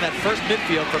freshman on that first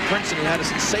midfield for Princeton, who had a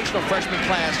sensational freshman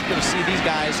class. You're going to see these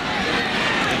guys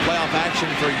in playoff action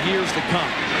for years to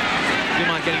come.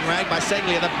 Dumont getting ragged by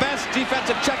Seglia, the best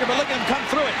defensive checker, but look at him come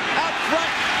through it. Out front,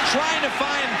 trying to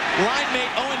find line mate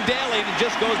Owen Daly, and it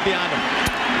just goes beyond him.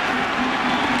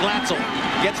 Glatzel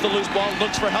gets the loose ball,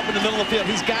 looks for help in the middle of the field.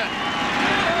 He's got it.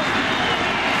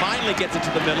 Finally gets it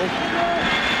to the middle.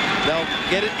 They'll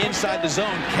get it inside the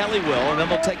zone, Kelly will, and then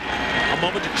they'll take a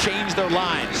moment to change their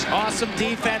lines. Awesome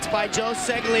defense by Joe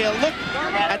Seglia. Look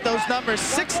at those numbers.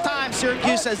 6 times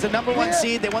Syracuse as the #1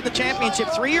 seed. They won the championship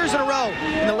 3 years in a row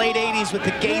in the late 80s with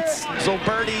the Gates,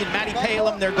 Zolberti, and Matty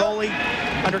Palem, their goalie,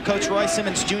 under Coach Roy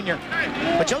Simmons Jr.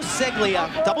 But Joe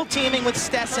Seglia, double teaming with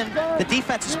Stetson. The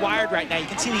defense is wired right now. You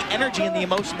can see the energy and the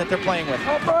emotion that they're playing with.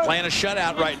 Playing a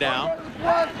shutout right now.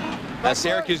 As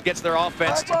Syracuse gets their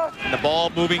offense, the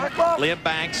ball moving, Liam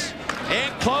Banks,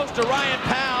 in close to Ryan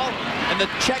Powell, and the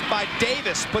check by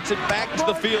Davis puts it back to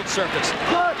the field surface.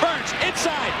 Burns,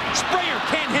 inside, Springer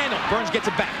can't handle. Burns gets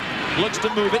it back, looks to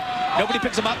move it, nobody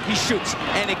picks him up, he shoots,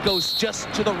 and it goes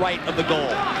just to the right of the goal.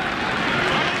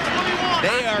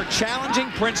 They are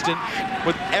challenging Princeton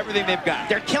with everything they've got.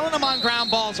 They're killing them on ground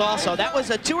balls also. That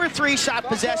was a 2 or 3 shot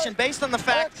possession based on the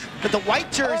fact that the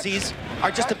white jerseys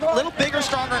are just a little bigger,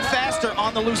 stronger, and faster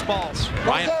on the loose balls.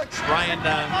 Ryan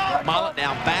Mollett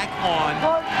now back on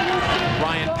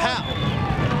Ryan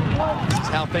Powell. This is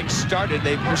how things started.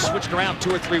 They were switched around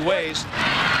 2 or 3 ways.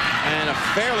 And a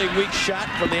fairly weak shot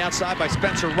from the outside by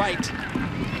Spencer Wright,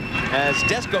 as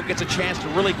Desko gets a chance to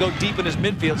really go deep in his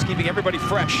midfield, keeping everybody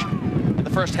fresh in the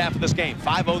first half of this game.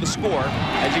 5-0 the score,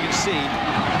 as you can see.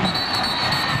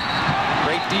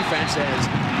 Great defense as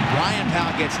Ryan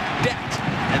Powell gets decked,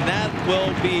 and that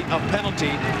will be a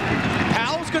penalty.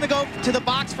 Powell's going to go to the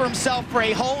box for himself for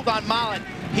a hold on Mollett.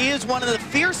 He is one of the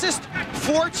fiercest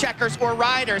forecheckers or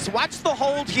riders. Watch the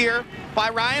hold here by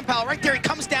Ryan Powell. Right there, he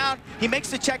comes down, he makes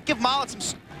the check. Give Mollett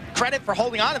some credit for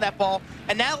holding on to that ball.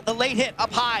 And now the late hit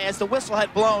up high as the whistle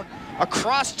had blown. A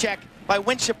cross check by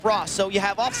Winship Ross. So you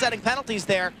have offsetting penalties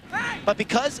there. But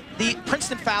because the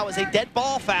Princeton foul is a dead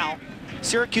ball foul,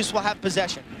 Syracuse will have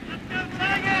possession.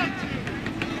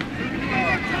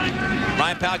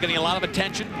 Ryan Powell getting a lot of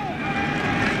attention.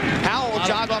 Powell will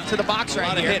jog off to the box right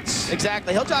here. A lot of hits.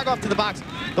 Exactly. He'll jog off to the box.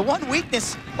 The one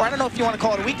weakness, or I don't know if you want to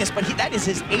call it a weakness, but that is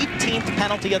his 18th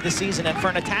penalty of the season. And for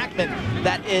an attackman,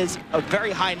 that is a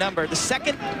very high number. The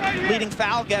second leading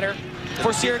foul getter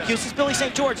for Syracuse is Billy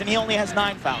St. George, and he only has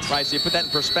 9 fouls. Right, so you put that in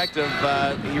perspective,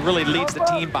 he really leads the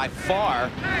team by far.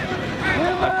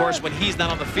 Of course, when he's not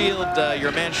on the field, you're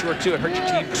a man short too. It hurts your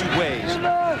team 2 ways.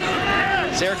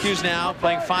 Syracuse now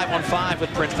playing 5-on-5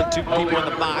 with Princeton, 2 people in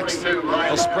the box.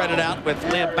 They'll spread it out with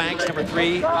Liam Banks, number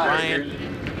 3, Ryan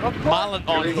Mollett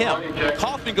on him.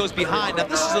 Kaufman goes behind. Now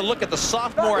this is a look at the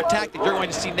sophomore attack that you're going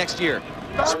to see next year.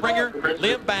 Springer,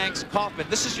 Liam Banks, Kaufman.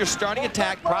 This is your starting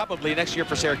attack probably next year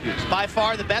for Syracuse. By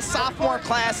far the best sophomore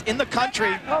class in the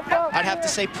country. I'd have to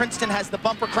say Princeton has the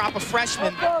bumper crop of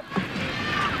freshmen.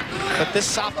 But this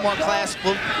sophomore class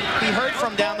will be heard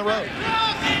from down the road.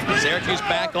 Syracuse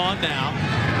back on now.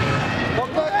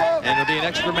 And it'll be an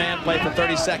extra man play for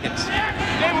 30 seconds.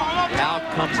 Cal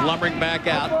comes lumbering back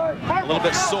out, a little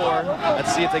bit sore.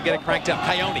 Let's see if they get it cranked up.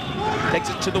 Coyote takes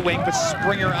it to the wing, but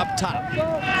Springer up top.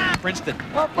 Princeton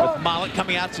with Mollett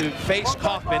coming out to face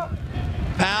Kaufman.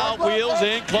 Powell wheels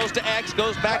in, close to X,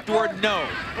 goes backdoor, no.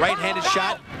 Right-handed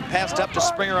shot, passed up to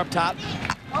Springer up top.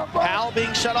 Powell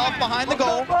being shut off behind the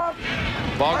goal.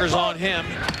 Bogger's on him.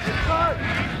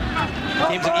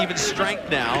 Team's at even strength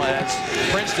now as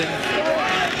Princeton,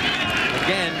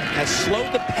 again, has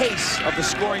slowed the pace of the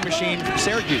scoring machine from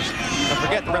Syracuse. Don't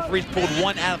forget, the referees pulled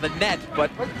one out of the net, but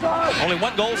only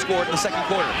one goal scored in the second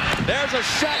quarter. There's a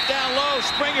shot down low.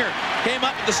 Springer came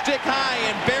up with the stick high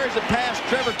and bears it past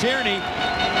Trevor Tierney.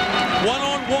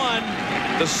 One-on-one,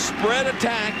 the spread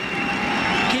attack,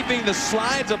 keeping the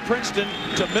slides of Princeton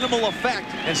to minimal effect,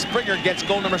 and Springer gets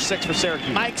goal number 6 for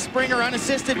Syracuse. Mike Springer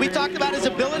unassisted. We talked about his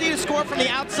ability to score from the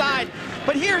outside,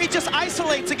 but here he just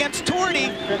isolates against Torty,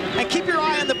 and keep your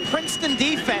eye on the Princeton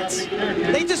defense.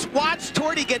 They just watch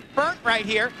Torty get burnt right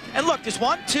here, and look, there's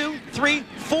 1, 2, 3,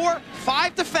 4,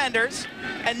 5 defenders,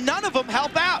 and none of them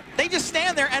help out. They just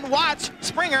stand there and watch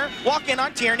Springer walk in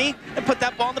on Tierney and put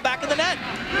that ball in the back of the net.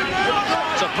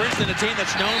 So Princeton, a team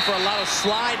that's known for a lot of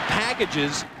slide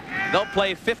packages. They'll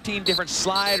play 15 different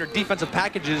slide or defensive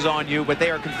packages on you, but they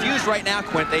are confused right now,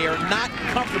 Quint. They are not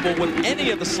comfortable with any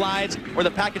of the slides or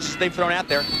the packages they've thrown out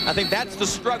there. I think that's the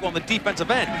struggle on the defensive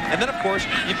end. And then, of course,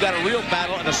 you've got a real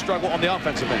battle and a struggle on the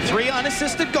offensive end. 3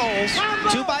 unassisted goals,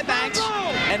 2 by Banks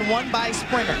and 1 by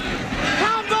Springer.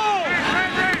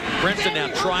 Princeton now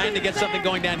trying to get something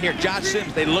going down here. Josh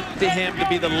Sims, they look to him to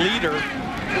be the leader.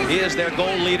 He is their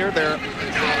goal leader. They're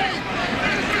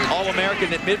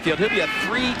All-American at midfield. He'll be a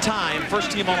 3-time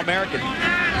first-team All-American.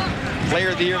 Player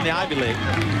of the Year in the Ivy League.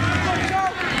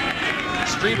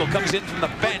 Strebel comes in from the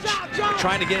bench,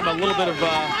 trying to get him a little bit of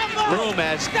room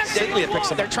as Siglia picks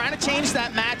him up. They're trying to change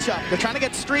that matchup. They're trying to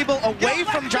get Strebel away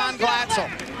from John Glatzel.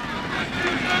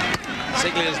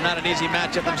 Siglia is not an easy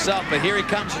matchup himself, but here he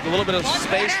comes with a little bit of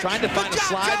space, trying to find a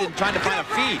slide and trying to find a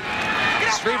feed.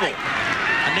 Strebel,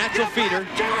 a natural feeder.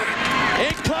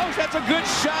 In close, that's a good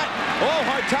shot. Oh,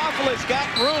 Hartopoulos got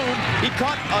room. He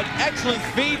caught an excellent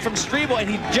feed from Strebel, and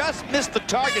he just missed the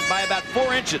target by about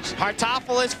 4 inches.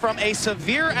 Hartopoulos from a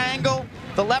severe angle.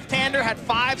 The left-hander had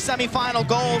 5 semifinal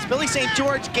goals. Billy St.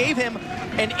 George gave him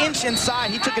an inch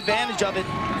inside. He took advantage of it,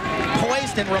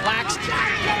 poised and relaxed.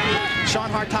 Sean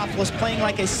Hartopoulos playing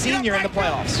like a senior in the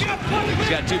playoffs. He's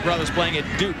got 2 brothers playing at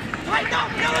Duke.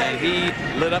 And he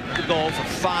lit up the goal for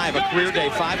 5, a career day,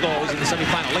 5 goals in the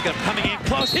semifinal. Look at him coming in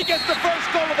close. He gets the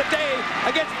first goal of the day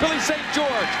against Billy St.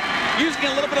 George. Using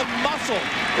a little bit of muscle.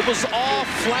 It was all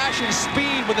flash and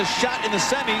speed with a shot in the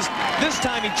semis. This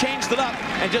time he changed it up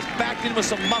and just backed in with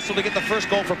some muscle to get the first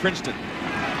goal for Princeton.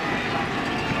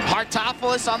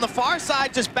 Hartopoulos on the far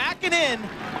side just backing in,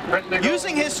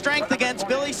 using his strength against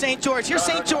Billy St. George. Here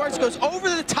St. George goes over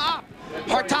the top.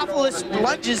 Hartopoulos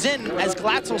lunges in as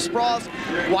Glatzel sprawls.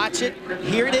 Watch it.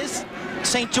 Here it is.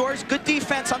 St. George, good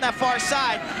defense on that far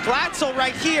side. Glatzel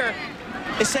right here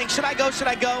is saying, should I go, should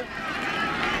I go?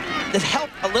 The help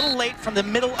a little late from the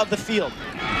middle of the field.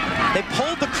 They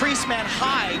pulled the crease man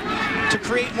high to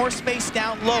create more space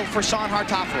down low for Sean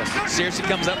Hartopoulos. Searcy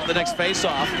comes up with the next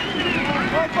face-off.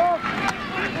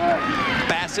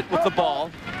 Bassett with the ball.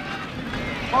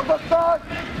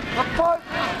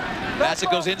 Bassett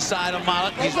goes inside on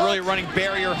Mollett. He's really running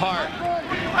barrier hard.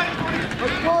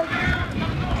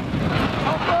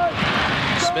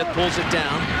 Smith pulls it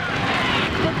down.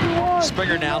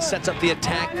 Springer now sets up the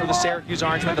attack for the Syracuse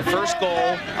Orangemen. The first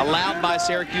goal allowed by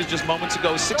Syracuse just moments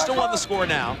ago. 6-1 the score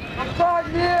now.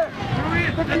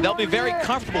 And they'll be very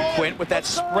comfortable, Quint, with that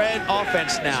spread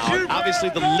offense now. Obviously,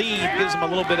 the lead gives them a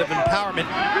little bit of empowerment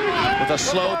with a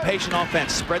slow, patient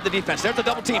offense. Spread the defense. There's the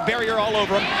double team, barrier all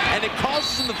over them, and it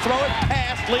causes them to throw it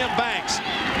past Liam Banks.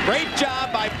 Great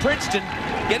job by Princeton,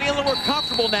 getting a little more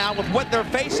comfortable now with what they're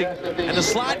facing, and the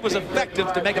slide was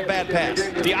effective to make a bad pass.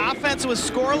 The offense was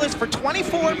scoreless for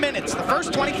 24 minutes, the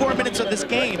first 24 minutes of this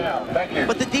game,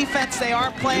 but the defense, they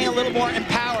are playing a little more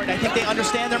empowered. I think they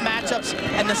understand their matchups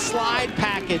and the slide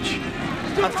package.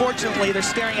 Unfortunately, they're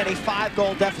staring at a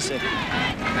 5-goal deficit.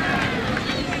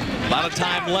 A lot of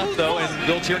time left, though, and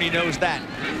Bill Tierney knows that.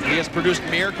 He has produced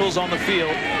miracles on the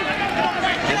field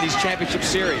in these championship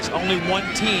series. Only one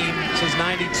team since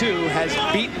 '92 has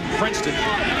beaten Princeton.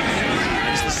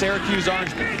 It's the Syracuse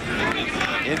Orangemen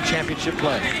in championship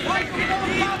play.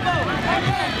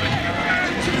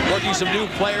 Working some new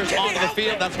players onto the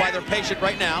field. That's why they're patient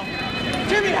right now.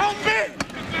 Jimmy, help me!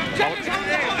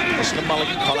 Listen to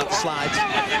Mulligan call out the slides.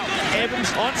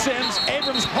 Abrams on Sims.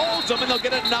 Abrams holds them, and they'll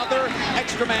get another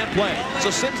extra man play.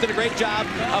 So Sims did a great job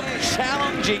of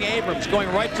challenging Abrams,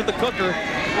 going right to the cooker,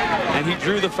 and he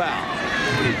drew the foul.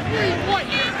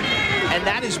 And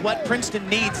that is what Princeton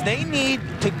needs. They need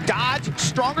to dodge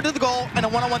stronger to the goal in a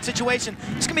one-on-one situation.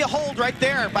 It's going to be a hold right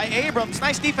there by Abrams.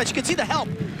 Nice defense. You can see the help.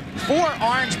 4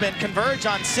 Orangemen converge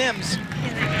on Sims.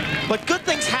 But good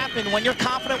things happen when you're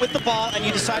confident with the ball and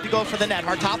you decide to go for the net.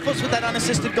 Hartopoulos with that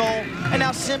unassisted goal, and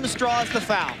now Sims draws the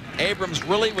foul. Abrams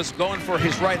really was going for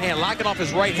his right hand, locking off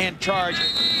his right-hand charge,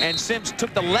 and Sims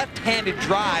took the left-handed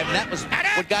drive, and that was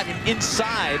what got him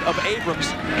inside of Abrams.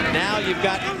 Now you've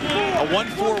got a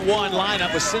 1-4-1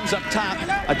 lineup with Sims up top,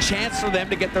 a chance for them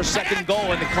to get their second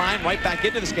goal and to climb right back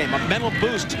into this game. A mental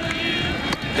boost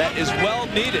that is well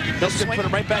needed. They'll put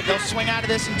him right back. They'll swing out of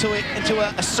this into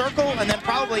a circle and then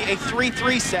probably a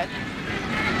 3-3 set.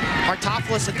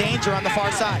 Hartopoulos a danger on the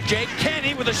far side. Jake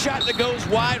Kenny with a shot that goes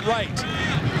wide right.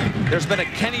 There's been a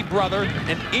Kenny brother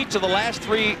in each of the last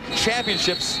 3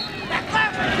 championships.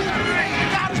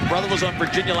 His brother was on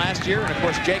Virginia last year, and of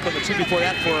course Jake on the 2 before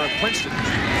that for Princeton.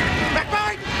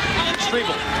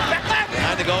 Striebel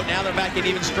behind the goal. Now they're back in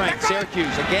even strength.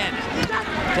 Syracuse again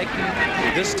taking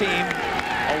this team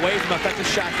away from effective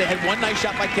shot. They had one nice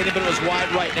shot by Kenny, but it was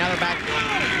wide right. Now they're back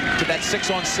to that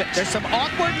 6-on-6. There's some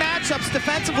awkward matchups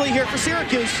defensively here for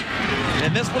Syracuse.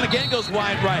 And this one again goes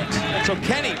wide right. So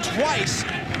Kenny twice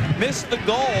missed the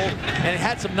goal and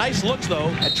had some nice looks, though,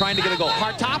 at trying to get a goal.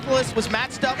 Hartopoulos was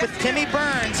matched up with Timmy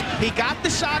Burns. He got the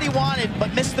shot he wanted,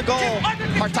 but missed the goal.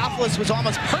 Hartopoulos was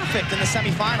almost perfect in the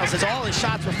semifinals as all his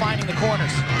shots were finding the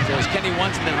corners. So it was Kenny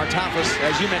once, and then Hartopoulos,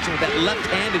 as you mentioned, with that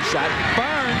left-handed shot.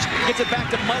 Burns gets it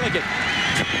back to Mulligan.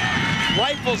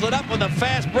 Rifles it up with a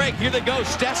fast break. Here they go,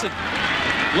 Stetson.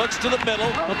 Looks to the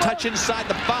middle. He'll touch inside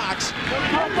the box.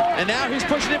 And now he's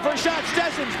pushing in for a shot.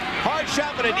 Stetson's hard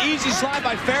shot, but an easy slide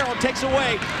by Farrell takes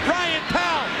away. Ryan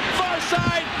Powell, far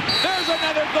side. There's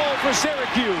another goal for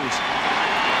Syracuse.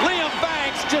 Liam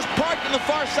Banks just parked on the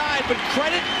far side, but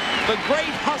credit the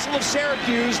great hustle of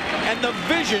Syracuse and the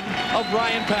vision of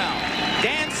Ryan Powell.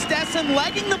 Dan Stetson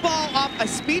legging the ball up, a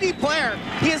speedy player.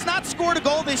 He has not scored a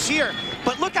goal this year,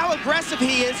 but look how aggressive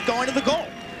he is going to the goal.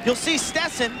 You'll see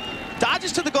Stetson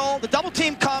dodges to the goal, the double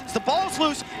team comes, the ball's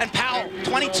loose, and Powell,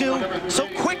 22, so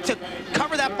quick to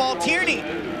cover that ball. Tierney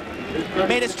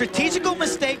made a strategical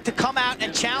mistake to come out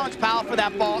and challenge Powell for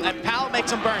that ball, and Powell makes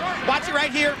him burn. Watch it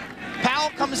right here. Powell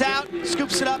comes out,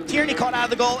 scoops it up. Tierney caught out of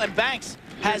the goal, and Banks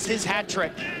has his hat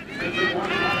trick.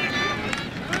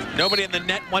 Nobody in the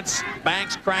net once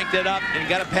Banks cranked it up and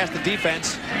got it past the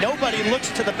defense. Nobody looks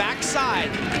to the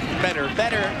backside better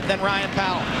than Ryan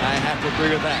Powell. I have to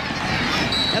agree with that.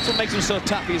 That's what makes him so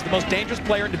tough. He's the most dangerous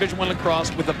player in Division I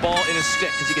lacrosse with the ball in his stick,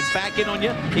 because he can back in on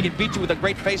you, he can beat you with a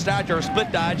great face dodge or a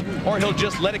split dodge, or he'll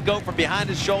just let it go from behind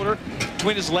his shoulder,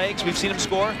 between his legs. We've seen him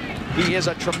score. He is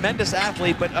a tremendous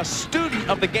athlete, but a student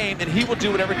of the game, and he will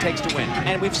do whatever it takes to win.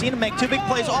 And we've seen him make 2 big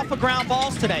plays off of ground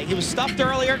balls today. He was stuffed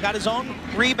earlier, got his own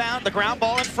rebound, the ground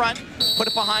ball in front, put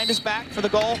it behind his back for the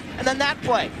goal, and then that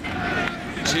play.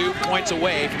 2 points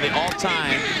away from the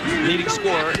all-time leading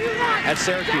scorer at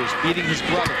Syracuse, beating his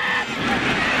brother.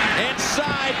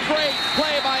 Inside, great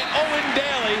play by Owen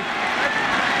Daly.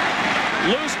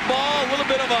 Loose ball, a little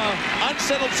bit of an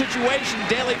unsettled situation.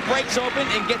 Daly breaks open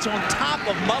and gets on top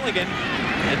of Mulligan.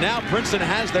 And now Princeton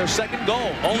has their second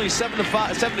goal. Only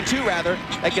 7-2 rather.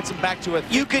 That gets them back to it.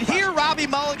 You could hear Robbie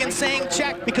Mulligan saying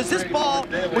check, because this ball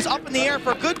was up in the air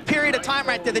for a good period of time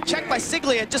right there. The check by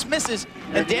Siglia just misses,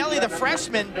 and Daly, the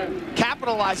freshman,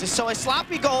 capitalizes. So a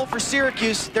sloppy goal for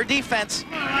Syracuse, their defense.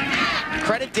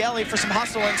 Credit Daly for some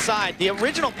hustle inside. The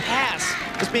original pass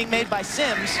was being made by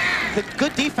Sims. The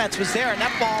good defense was there, and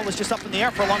that ball was just up in the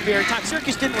air for a long period of time.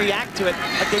 Syracuse didn't react to it,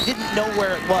 but they didn't know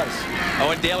where it was.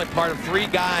 Owen Daly, part of 3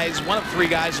 guys, one of 3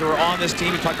 guys who are on this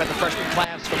team. We talked about the freshman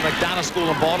class from McDonough School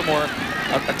in Baltimore,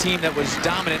 a team that was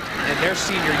dominant in their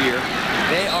senior year.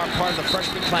 They are part of the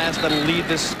freshman class that will lead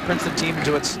this Princeton team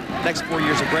into its next 4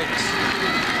 years of greatness.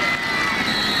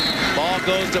 Ball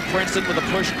goes to Princeton with a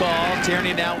push call.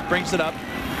 Tierney now brings it up.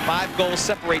 5 goals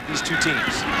separate these 2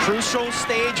 teams. Crucial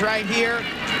stage right here.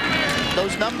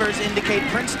 Those numbers indicate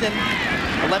Princeton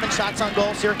 11 shots on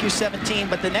goal, Syracuse 17.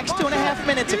 But the next 2.5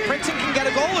 minutes, if Princeton can get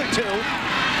a goal or 2.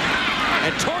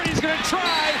 And Torney's going to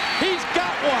try. He's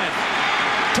got one.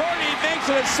 Torney makes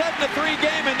makes it a 7-3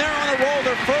 game, and they're on a roll.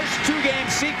 Their first two-game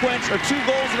sequence, or 2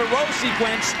 goals in a row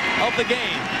sequence of the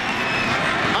game.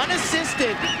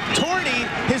 Unassisted, Torney,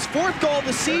 his 4th goal of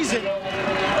the season.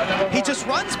 He just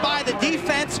runs by the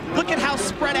defense. Look at how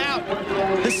spread out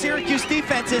the Syracuse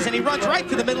defense is, and he runs right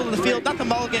to the middle of the field. Nothing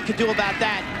Mulligan could do about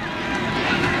that.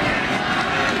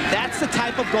 That's the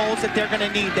type of goals that they're going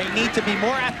to need. They need to be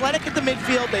more athletic at the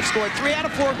midfield. They've scored 3 out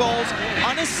of 4 goals,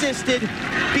 unassisted.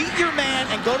 Beat your man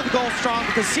and go to the goal strong,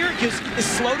 because Syracuse is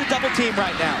slow to double team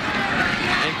right now.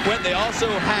 And Quint, they also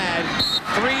had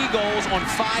 3 goals on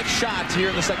 5 shots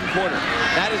here in the second quarter.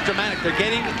 That is dramatic. They're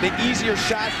getting the easier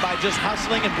shots by just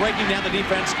hustling and breaking down the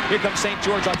defense. Here comes St.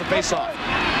 George off the faceoff.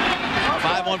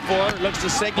 5-on-4, looks to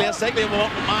Seglia. Seglia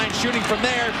won't mind shooting from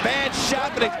there. Bad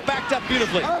shot, but it's backed up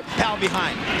beautifully. Powell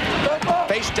behind.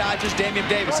 Face dodges Damian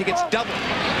Davis. He gets doubled.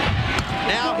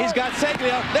 Now he's got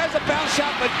Seglia. There's a bounce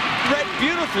shot, but read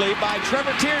beautifully by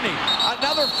Trevor Tierney.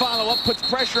 Another follow-up puts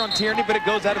pressure on Tierney, but it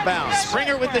goes out of bounds.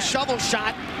 Springer with the shovel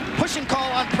shot. Pushing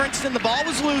call on Princeton. The ball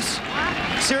was loose.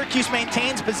 Syracuse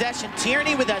maintains possession.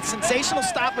 Tierney with that sensational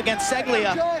stop against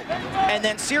Seglia. And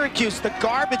then Syracuse, the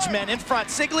garbage men in front.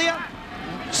 Seglia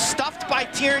stuffed by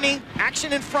Tierney.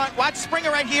 Action in front. Watch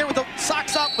Springer right here with the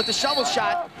socks up with the shovel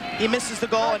shot. He misses the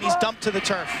goal, and he's dumped to the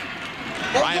turf.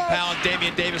 Ryan Powell and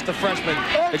Damian Davis, the freshman,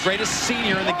 the greatest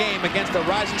senior in the game against the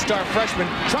rising star freshman,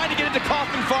 trying to get into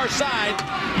Kaufman far side,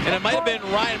 and it might have been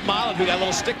Ryan Molland who got a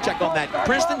little stick check on that.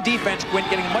 Princeton defense, Quinn,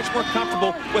 getting much more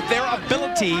comfortable with their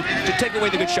ability to take away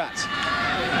the good shots.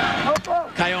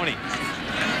 Coyote.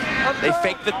 They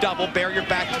fake the double, barrier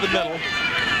back to the middle.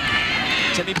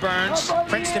 Timmy Burns.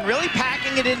 Princeton really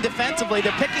packing it in defensively.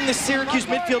 They're picking the Syracuse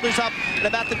midfielders up at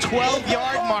about the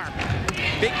 12-yard mark.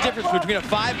 Big difference between a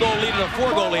 5-goal lead and a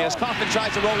 4-goal lead as Kaufman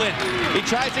tries to roll in. He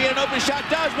tries to get an open shot,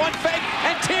 does one fake,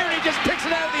 and Tierney just picks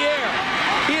it out of the air.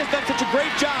 He has done such a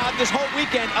great job this whole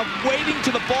weekend of waiting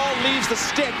till the ball leaves the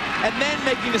stick and then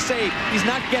making the save. He's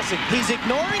not guessing. He's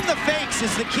ignoring the fakes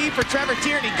is the key for Trevor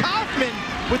Tierney. Kaufman,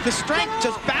 with the strength,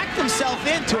 just backed himself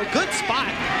into a good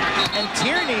spot. And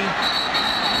Tierney,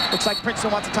 looks like Princeton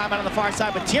wants a timeout on the far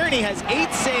side, but Tierney has 8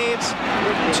 saves,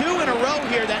 2 in a row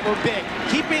here that were big,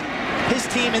 keeping his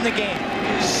team in the game.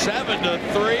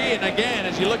 7-3, and again,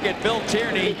 as you look at Bill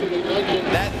Tierney,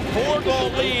 that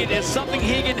 4-goal lead is something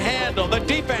he can handle. The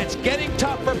defense getting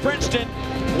tough for Princeton.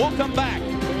 We'll come back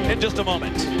in just a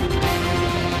moment.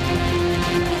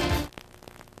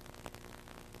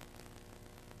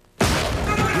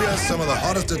 Some of the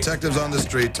hottest detectives on the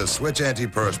street to switch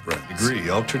antiperspirant. Degree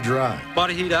Ultra Dry.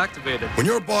 Body heat activated. When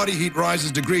your body heat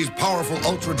rises, Degree's powerful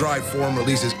Ultra Dry form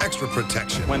releases extra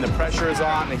protection. When the pressure is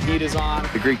on, the heat is on,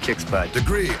 Degree kicks butt.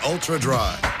 Degree Ultra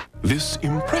Dry. This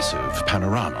impressive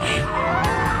panorama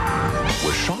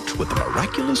was shot with the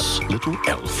miraculous little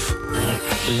ELF.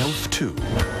 The ELF 2,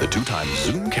 the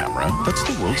 2x zoom camera that's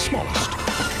the world's smallest.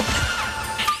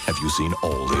 Have you seen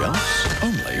all the ELFs?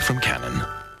 Only from Canon.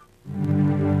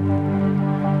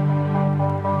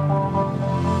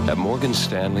 At Morgan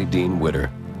Stanley Dean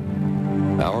Witter,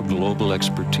 our global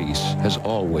expertise has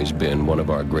always been one of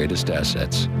our greatest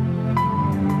assets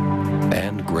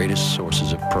and greatest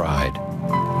sources of pride.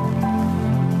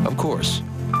 Of course,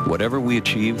 whatever we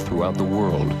achieve throughout the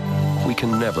world, we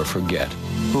can never forget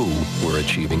who we're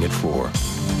achieving it for.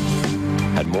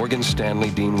 At Morgan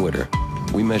Stanley Dean Witter,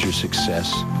 we measure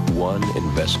success one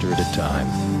investor at a time.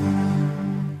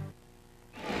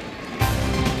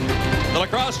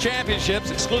 Lacrosse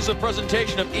Championships, exclusive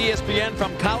presentation of ESPN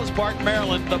from College Park,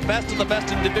 Maryland. The best of the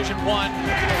best in Division I.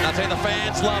 And I'll tell you, the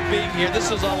fans love being here. This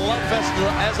is a love fest,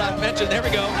 as I've mentioned. There we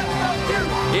go.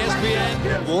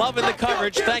 ESPN loving the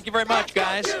coverage. Thank you very much,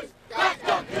 guys.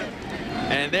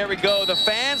 And there we go. The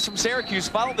fans from Syracuse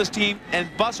follow this team and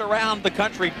bus around the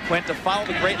country, Quint, to follow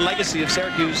the great legacy of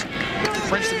Syracuse.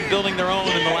 Princeton building their own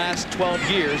in the last 12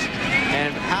 years.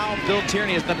 And how Bill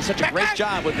Tierney has done such a great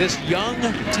job with this young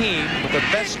team with their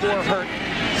best scorer hurt.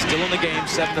 Still in the game,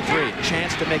 7-3.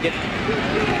 Chance to make it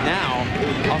now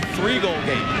a 3-goal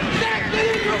game.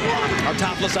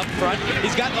 Artopolis up front.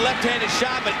 He's got the left-handed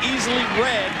shot, but easily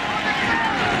read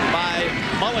by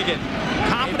Mulligan.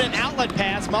 Confident outlet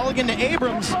pass, Mulligan to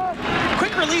Abrams.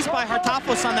 Quick release by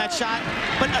Hartopoulos on that shot,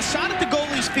 but a shot at the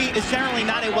goalie's feet is generally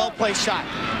not a well-placed shot.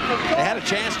 They had a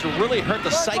chance to really hurt the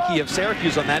psyche of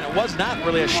Syracuse on that. It was not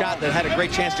really a shot that had a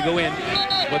great chance to go in.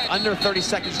 With under 30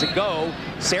 seconds to go,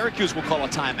 Syracuse will call a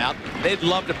timeout. They'd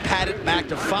love to pad it back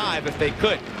to 5 if they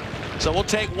could. So we'll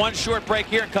take one short break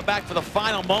here and come back for the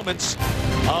final moments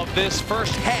of this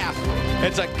first half.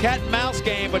 It's a cat and mouse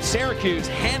game, but Syracuse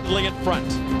handily in front.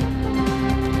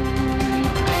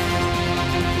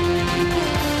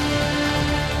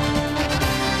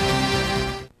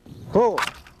 Pull.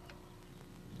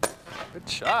 Good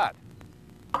shot.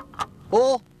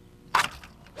 Pull.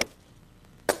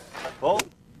 Pull.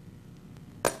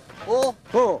 Pull.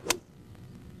 Pull.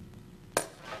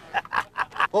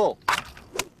 Pull.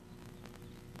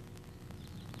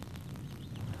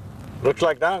 Looks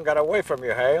like Don got away from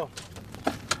you, Hale.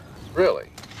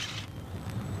 Really?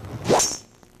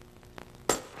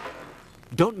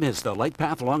 Don't miss the Lake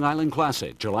Path Long Island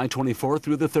Classic, July 24th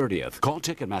through the 30th. Call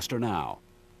Ticketmaster now.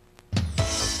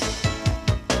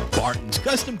 Barton's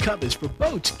custom covers for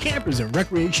boats, campers, and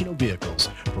recreational vehicles.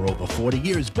 For over 40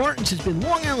 years, Barton's has been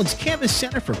Long Island's canvas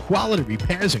center for quality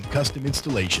repairs and custom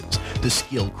installations. The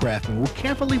skilled craftsman will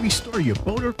carefully restore your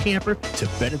boat or camper to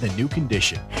better than new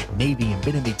condition. Navy and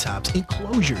Bimini tops,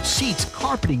 enclosures, seats,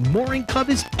 carpeting, mooring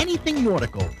covers, anything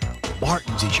nautical.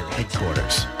 Barton's is your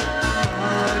headquarters.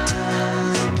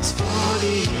 Barton's, 40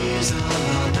 years on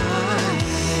Long Island.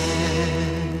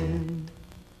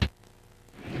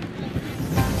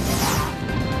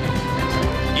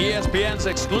 ESPN's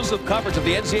exclusive coverage of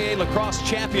the NCAA Lacrosse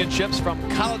Championships from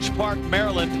College Park,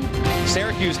 Maryland.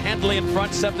 Syracuse handily in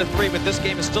front 7-3, but this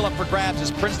game is still up for grabs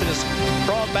as Princeton has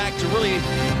crawled back to really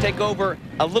take over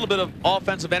a little bit of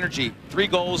offensive energy. 3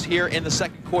 goals here in the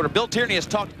second quarter. Bill Tierney has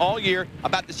talked all year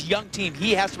about this young team.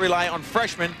 He has to rely on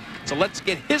freshmen, so let's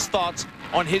get his thoughts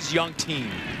on his young team.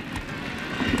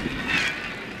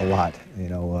 A lot. You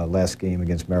know, last game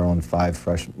against Maryland,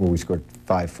 we scored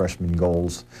 5 freshman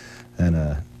goals and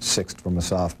a 6th from a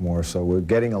sophomore. So we're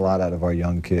getting a lot out of our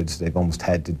young kids. They've almost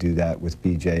had to do that with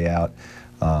BJ out.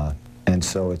 And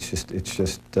so it's just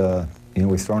you know,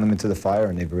 we've thrown them into the fire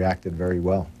and they've reacted very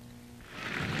well.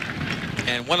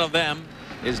 And one of them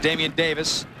is Damian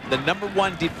Davis, the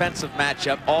 #1 defensive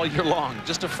matchup all year long.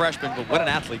 Just a freshman, but what an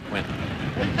athlete, Quinn.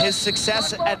 His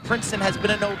success at Princeton has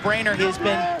been a no-brainer. He has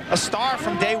been a star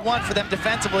from day one for them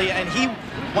defensively, and he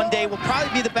one day will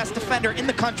probably be the best defender in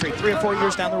the country 3 or 4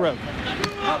 years down the road.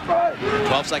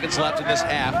 12 seconds left in this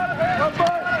half.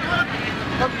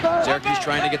 Syracuse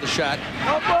trying to get the shot.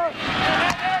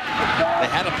 They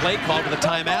had a play called with a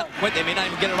timeout. Quit, they may not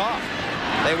even get it off.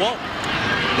 They won't.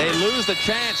 They lose the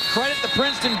chance. Credit the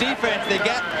Princeton defense. They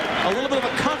got a little bit of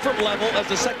a comfort level as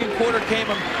the second quarter came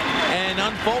and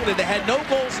unfolded. They had no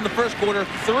goals in the first quarter,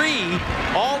 3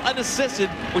 all unassisted,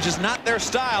 which is not their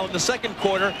style in the second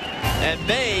quarter, and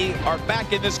they are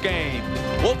back in this game.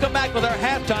 We'll come back with our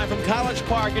halftime from College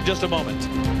Park in just a moment.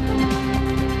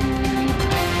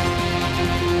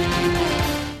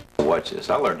 Watch this.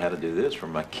 I learned how to do this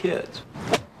from my kids.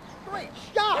 Great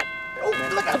shot! Oh,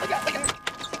 look at it.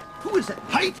 Who is it?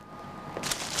 Height?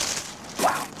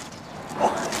 Wow.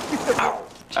 Oh.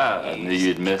 I knew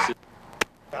you'd miss it.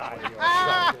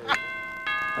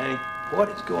 Hey, what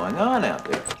is going on out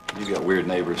there? You got weird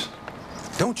neighbors.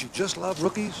 Don't you just love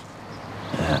rookies?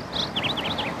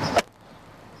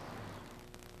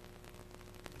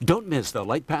 Don't miss the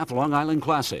Lake Path Long Island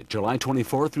Classic, July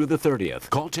 24th through the 30th.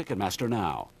 Call Ticketmaster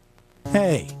now.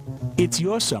 Hey, it's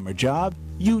your summer job.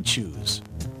 You choose.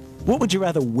 What would you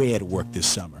rather wear to work this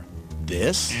summer?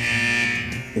 This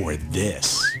or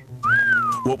this?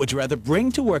 What would you rather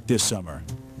bring to work this summer?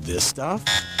 This stuff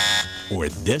or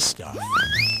this stuff?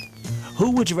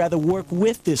 Who would you rather work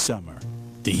with this summer?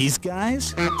 These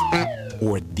guys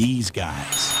or these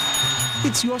guys?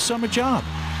 It's your summer job.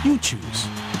 You choose.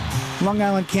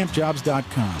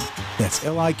 LongIslandCampJobs.com. That's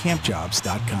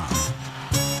LICampJobs.com.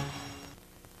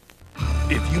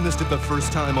 If you missed it the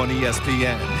first time on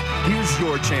ESPN, here's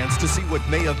your chance to see what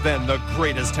may have been the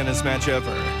greatest tennis match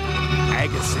ever.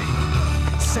 Agassi,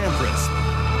 Sampras,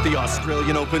 the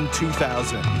Australian Open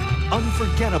 2000.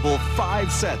 Unforgettable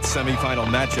 5-set semifinal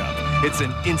matchup. It's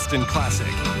an instant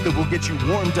classic that will get you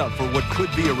warmed up for what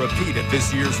could be a repeat at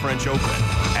this year's French Open.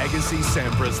 Agassi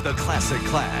Sampras, the Classic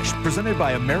Clash, presented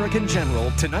by American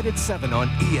General, tonight at 7 on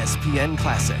ESPN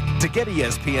Classic. To get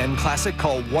ESPN Classic,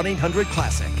 call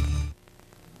 1-800-CLASSIC.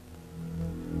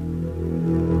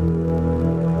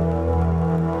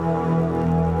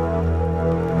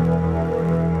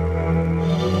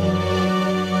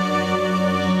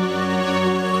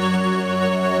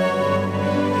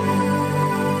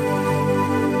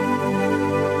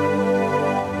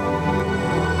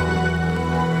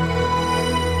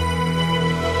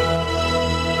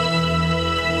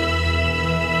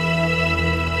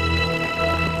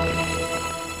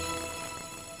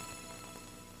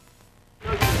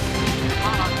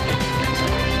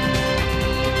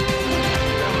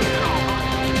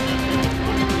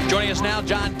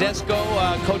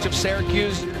 Coach of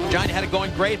Syracuse. John, you had it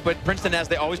going great, but Princeton, as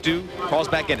they always do, crawls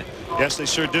back in it. Yes, they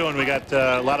sure do, and we got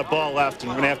a lot of ball left, and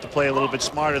we're going to have to play a little bit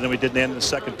smarter than we did in the end of the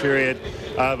second period.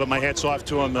 But my hat's off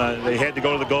to them. They had to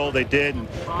go to the goal. They did, and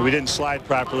we didn't slide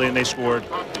properly, and they scored.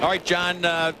 All right, John,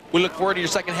 we look forward to your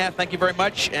second half. Thank you very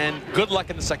much, and good luck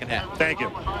in the second half. Thank you.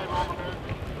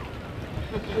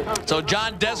 So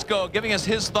John Desko giving us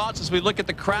his thoughts as we look at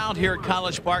the crowd here at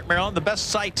College Park, Maryland. The best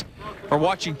site for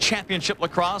watching championship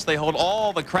lacrosse. They hold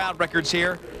all the crowd records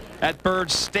here at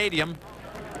Bird Stadium.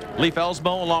 Leif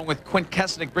Elsmo along with Quint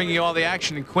Kesnick bringing you all the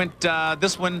action. And Quint,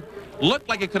 this one looked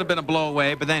like it could have been a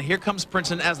blowaway, but then here comes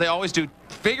Princeton, as they always do,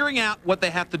 figuring out what they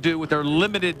have to do with their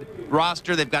limited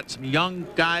roster. They've got some young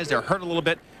guys. They're hurt a little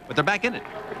bit, but they're back in it.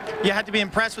 You had to be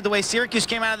impressed with the way Syracuse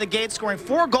came out of the gate, scoring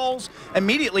 4 goals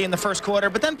immediately in the first quarter.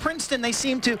 But then Princeton, they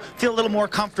seemed to feel a little more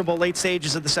comfortable late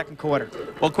stages of the second quarter.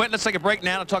 Well, Quentin, let's take a break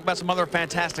now to talk about some other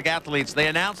fantastic athletes. They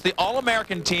announced the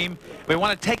All-American team. We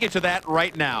want to take you to that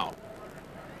right now.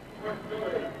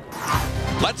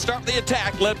 Let's start the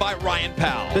attack, led by Ryan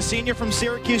Powell. The senior from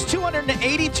Syracuse,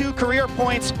 282 career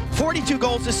points, 42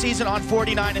 goals this season on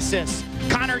 49 assists.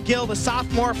 Connor Gill, the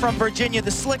sophomore from Virginia,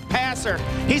 the slick passer.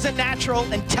 He's a natural,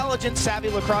 intelligent, savvy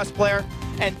lacrosse player.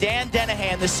 And Dan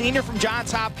Denahan, the senior from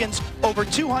Johns Hopkins, over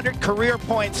 200 career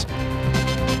points.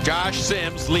 Josh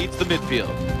Sims leads the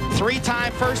midfield.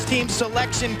 3-time first-team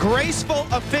selection, graceful,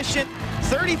 efficient,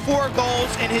 34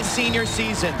 goals in his senior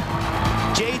season.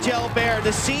 J.J. Albert,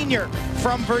 the senior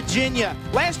from Virginia.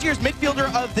 Last year's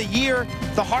midfielder of the year,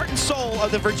 the heart and soul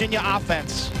of the Virginia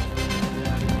offense.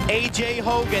 A.J.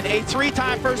 Hogan, a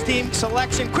 3-time first-team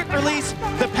selection, quick release,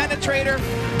 the penetrator,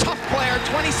 tough player,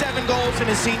 27 goals in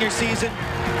his senior season.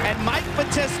 And Mike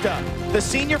Batista, the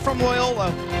senior from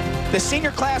Loyola. The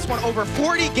senior class won over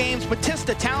 40 games.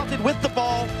 Batista talented with the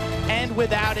ball and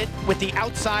without it, with the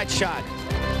outside shot.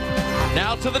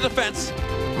 Now to the defense.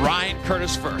 Ryan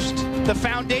Curtis first. The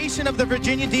foundation of the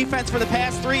Virginia defense for the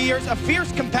past 3 years, a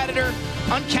fierce competitor,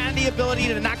 uncanny ability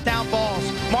to knock down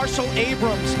balls. Marshall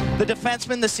Abrams, the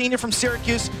defenseman, the senior from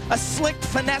Syracuse, a slick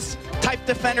finesse-type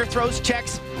defender, throws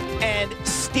checks. And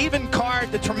Stephen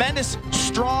Card, the tremendous,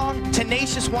 strong,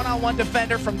 tenacious one-on-one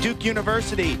defender from Duke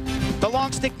University. The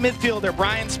long-stick midfielder,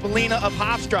 Brian Spalina of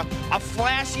Hofstra, a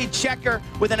flashy checker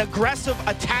with an aggressive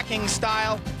attacking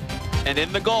style. And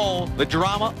in the goal, the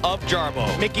drama of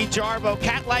Jarbo. Mickey Jarbo,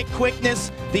 cat-like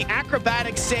quickness, the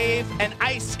acrobatic save, and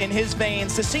ice in his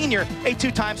veins. The senior, a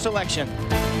 2-time selection.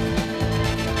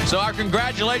 So our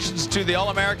congratulations to the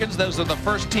All-Americans. Those are the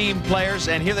first-team players,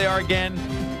 and here they are again,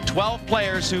 12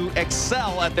 players who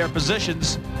excel at their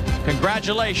positions.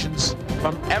 Congratulations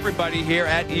from everybody here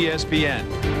at ESPN.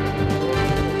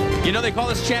 You know, they call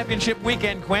this championship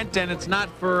weekend, Quint, and it's not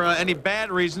for any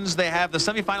bad reasons. They have the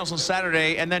semifinals on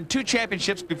Saturday and then 2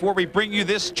 championships before we bring you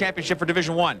this championship for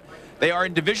Division I. They are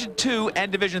in Division II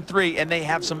and Division III, and they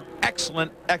have some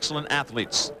excellent, excellent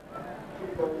athletes.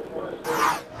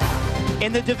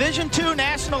 In the Division II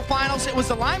National Finals, it was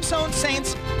the Limestone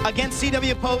Saints against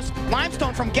CW Post.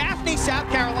 Limestone from Gaffney, South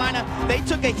Carolina. They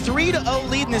took a 3-0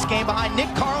 lead in this game behind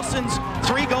Nick Carlson's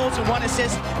 3 goals and 1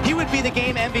 assist. He would be the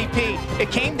game MVP.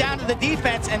 It came down to the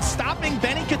defense and stopping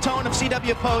Benny Catone of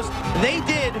CW Post. They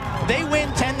did. They win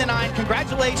 10-9.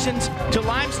 Congratulations to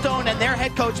Limestone and their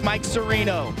head coach, Mike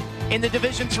Serino. In the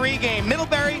Division III game,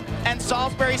 Middlebury and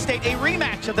Salisbury State, a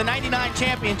rematch of the '99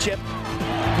 championship.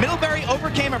 Middlebury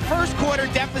overcame a first quarter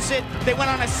deficit. They went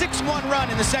on a 6-1 run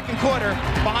in the second quarter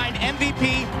behind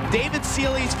MVP David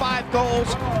Seeley's 5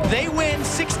 goals. They win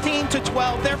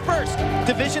 16-12, their first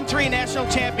Division III national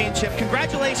championship.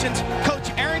 Congratulations, Coach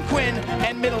Aaron Quinn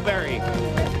and Middlebury.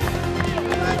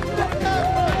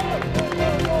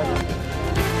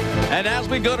 And as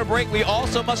we go to break, we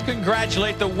also must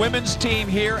congratulate the women's team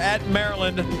here at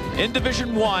Maryland in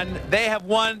Division I. They have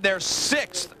won their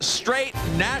 6th straight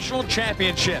national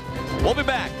championship. We'll be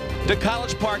back to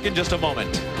College Park in just a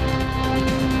moment.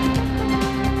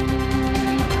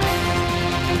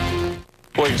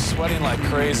 Boy, you're sweating like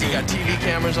crazy. You got TV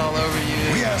cameras all over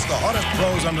you. We asked the hottest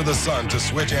pros under the sun to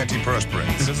switch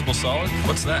antiperspirants. Invisible Solid?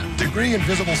 What's that? Degree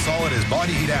Invisible Solid is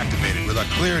body heat activated with a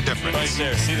clear difference. Right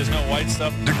there. See, there's no white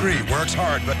stuff. Degree works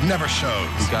hard but never shows.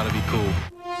 You gotta be cool.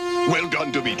 Well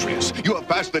done, Demetrius. You have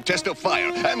passed the test of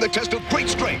fire and the test of great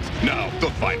strength. Now, the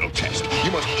final test.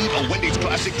 You must eat a Wendy's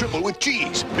Classic Triple with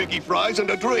cheese, biggie fries, and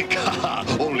a drink.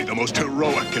 Only the most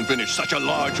heroic can finish such a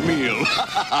large meal.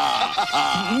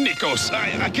 Nikos,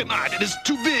 I cannot. It is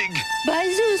too big.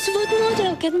 By Zeus, what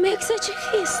mortal can make such a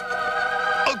feast?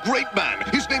 A great man.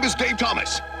 His name is Dave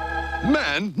Thomas.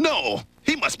 Man? No.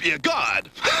 He must be a god.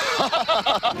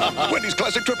 Wendy's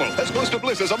Classic Triple, as close to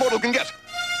bliss as a mortal can get.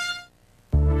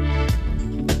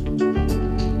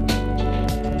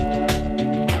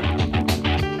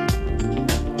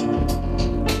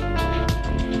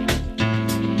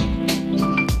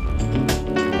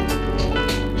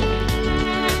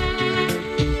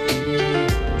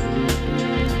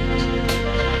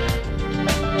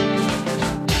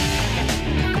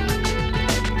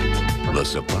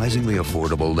 surprisingly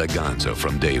affordable Leganza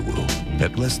from Daewoo.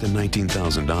 At less than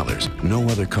 $19,000, no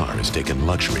other car has taken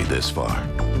luxury this far.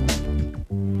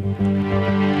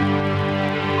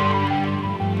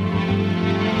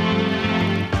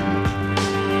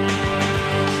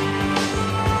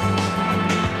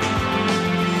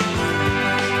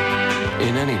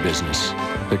 In any business,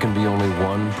 there can be only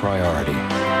one priority.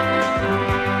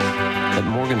 At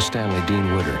Morgan Stanley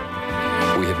Dean Witter,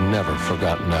 we have never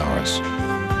forgotten ours.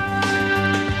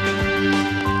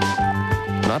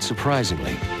 Not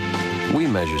surprisingly, we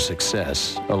measure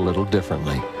success a little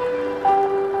differently.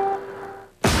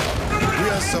 We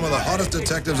asked some of the hottest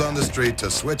detectives on the street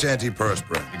to switch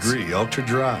antiperspirant. Degree Ultra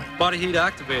Dry. Body heat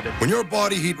activated. When your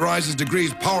body heat rises,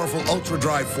 Degree's powerful Ultra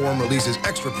Dry form releases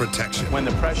extra protection. When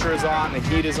the pressure is on, the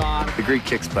heat is on. Degree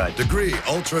kicks butt. Degree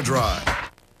Ultra Dry.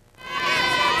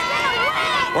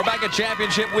 We're back at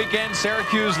championship weekend.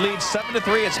 Syracuse leads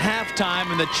 7-3. It's halftime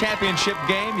in the championship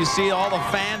game. You see all the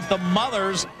fans, the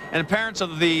mothers, and parents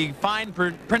of the fine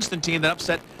Princeton team that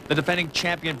upset the defending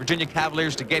champion Virginia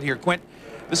Cavaliers to get here. Quint,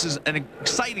 this is an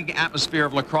exciting atmosphere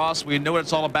of lacrosse. We know what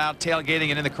it's all about,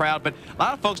 tailgating and in the crowd, but a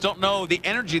lot of folks don't know the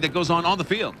energy that goes on the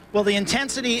field. Well, the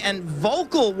intensity and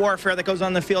vocal warfare that goes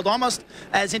on the field, almost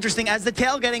as interesting as the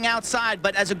tailgating outside.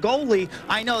 But as a goalie,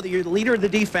 I know that you're the leader of the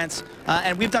defense,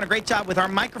 and we've done a great job with our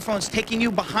microphones taking you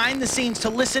behind the scenes to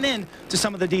listen in to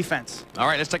some of the defense. All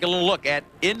right, let's take a little look at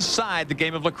inside the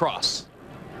game of lacrosse.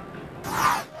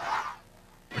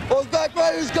 Ball's back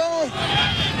right, who's going?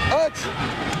 Hutch.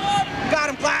 Got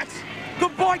him, Blacks.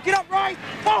 Good boy, get up right.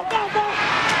 Go, go, go.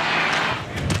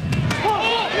 Go,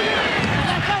 go,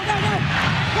 go, go,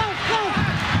 go, go.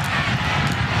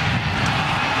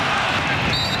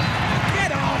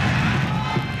 Get off.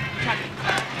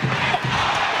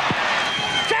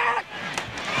 Jack.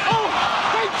 Oh,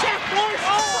 great check, Morris.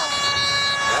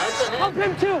 Help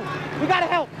him too. We gotta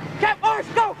help. Get Morris,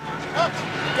 go.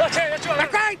 That's right.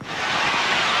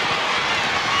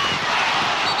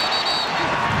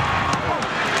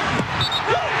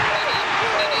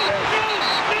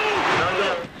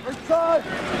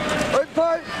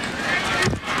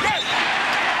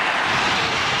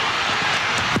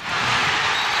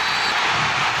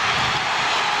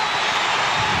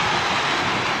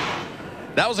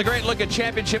 That was a great look at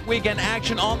championship weekend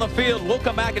action on the field. We'll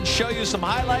come back and show you some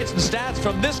highlights and stats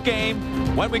from this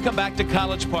game when we come back to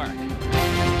College Park.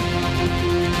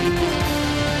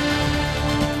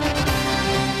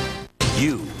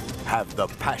 You have the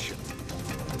passion.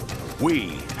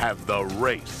 We have the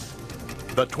race.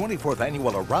 The 24th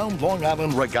annual Around Long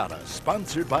Island Regatta,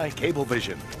 sponsored by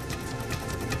Cablevision.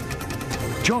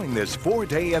 Join this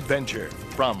 4-day adventure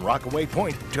from Rockaway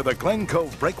Point to the Glen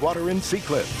Cove Breakwater in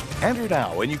Seacliff. Enter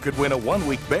now and you could win a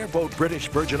 1-week bareboat British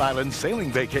Virgin Islands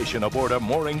sailing vacation aboard a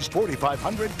Moorings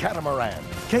 4500 catamaran.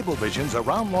 Cablevision's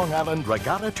Around Long Island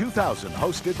Regatta 2000,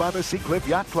 hosted by the Seacliff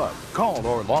Yacht Club. Call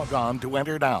or log on to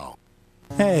enter now.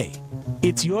 Hey,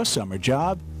 it's your summer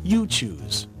job. You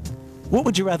choose. What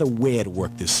would you rather wear to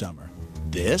work this summer?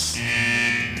 This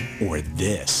or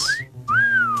this?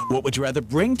 What would you rather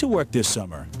bring to work this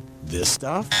summer? This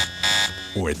stuff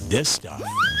or this stuff?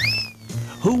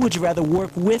 Who would you rather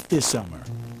work with this summer?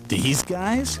 These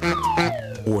guys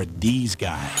or these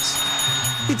guys?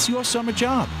 It's your summer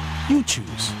job. You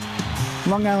choose.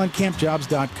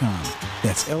 LongIslandCampJobs.com.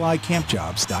 That's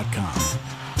LICampJobs.com.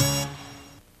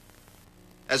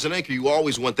 As an anchor, you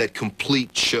always want that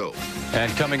complete show.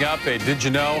 And coming up, a Did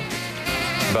You Know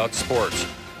about sports.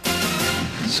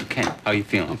 So, Ken, how you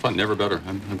feeling? I'm fine, never better.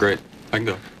 I'm great. I can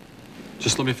go.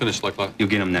 Just let me finish like that. You'll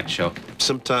get him next show.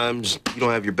 Sometimes you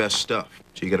don't have your best stuff,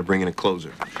 so you got to bring in a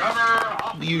closer.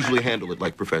 We usually handle it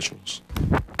like professionals.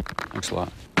 Thanks a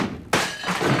lot.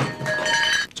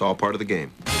 It's all part of the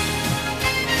game.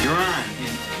 You're on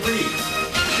in 3,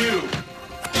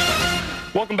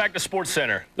 2. Welcome back to Sports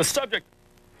Center. The subject...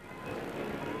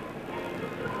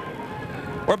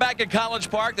 We're back at College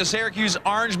Park. The Syracuse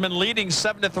Orangemen leading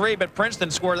 7-3, but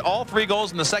Princeton scored all 3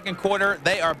 goals in the second quarter.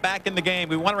 They are back in the game.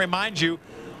 We want to remind you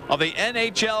of the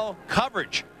NHL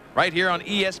coverage right here on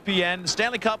ESPN.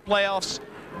 Stanley Cup playoffs,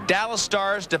 Dallas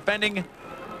Stars defending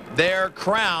their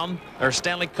crown, their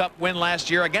Stanley Cup win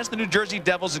last year against the New Jersey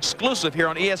Devils, exclusive here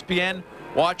on ESPN.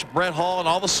 Watch Brett Hall and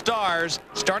all the Stars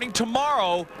starting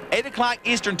tomorrow, 8 o'clock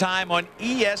Eastern Time on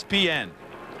ESPN.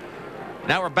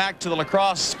 Now we're back to the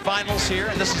lacrosse finals here,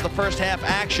 and this is the first half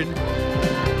action.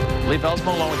 Lee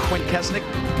Belsmo along with Quinn Kesnick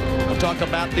We'll talk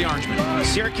about the Orangemen.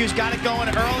 Syracuse got it going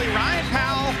early. Ryan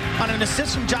Powell on an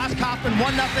assist from Josh Kaufman,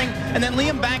 1-0, and then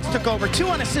Liam Banks took over. 2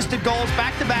 unassisted goals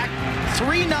back-to-back,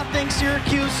 3-0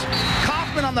 Syracuse.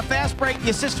 Kaufman on the fast break, the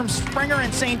assist from Springer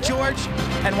and St. George,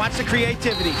 and watch the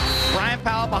creativity. Ryan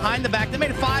Powell behind the back. They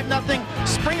made it 5-0.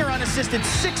 Springer unassisted,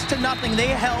 6-0. They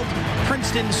held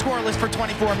Princeton scoreless for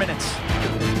 24 minutes.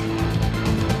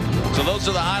 So those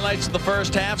are the highlights of the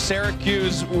first half.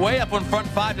 Syracuse way up in front,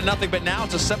 5-0, but now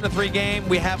it's a 7-3 game.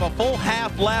 We have a full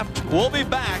half left. We'll be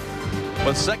back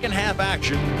with second half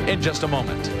action in just a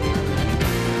moment.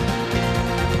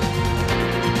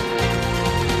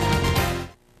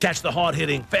 Catch the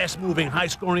hard-hitting, fast-moving,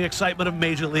 high-scoring excitement of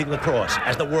Major League Lacrosse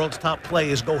as the world's top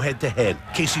players go head-to-head.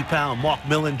 Casey Powell, Mark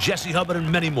Millen, Jesse Hubbard,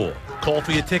 and many more. Call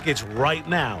for your tickets right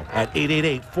now at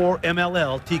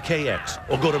 888-4MLL-TKX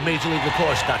or go to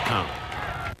MajorLeagueLacrosse.com.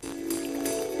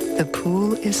 The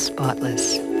pool is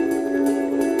spotless.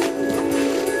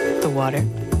 The water,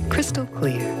 crystal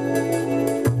clear.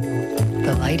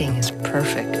 The lighting is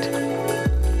perfect.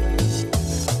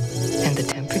 And the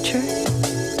temperature?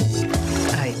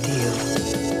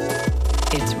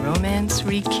 It's romance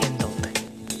rekindled.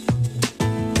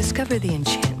 Discover the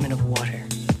enchantment of water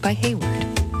by Hayward.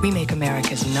 We make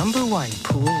America's #1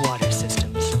 pool water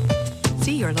systems.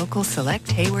 See your local select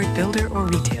Hayward builder or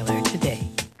retailer today.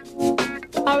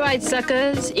 All right,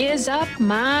 suckers, ears up,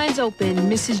 minds open.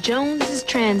 Mrs. Jones is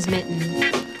transmitting.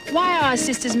 Why are our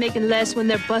sisters making less when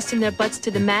they're busting their butts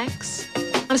to the max?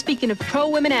 I'm speaking of pro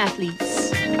women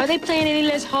athletes. Are they playing any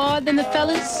less hard than the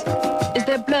fellas? Is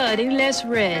their blood any less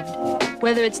red?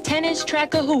 Whether it's tennis,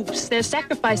 track, or hoops, their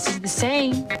sacrifice is the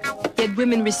same. Yet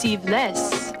women receive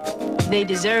less. They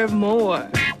deserve more.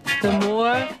 The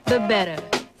more, the better.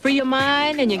 Free your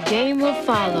mind and your game will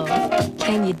follow.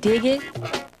 Can you dig it?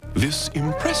 This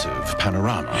impressive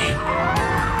panorama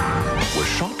was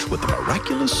shot with the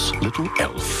miraculous little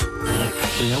elf.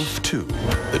 The Elf 2,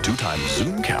 the 2x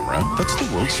zoom camera that's the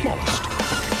world's smallest.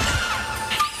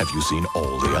 Have you seen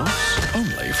all the elves?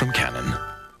 Only from Canon.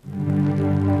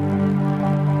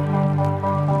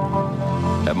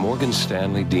 At Morgan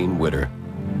Stanley Dean Witter,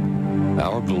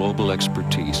 our global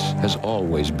expertise has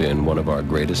always been one of our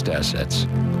greatest assets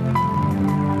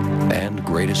and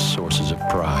greatest sources of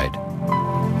pride.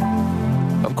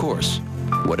 Of course,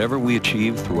 whatever we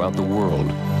achieve throughout the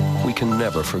world, we can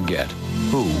never forget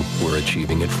who we're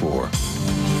achieving it for.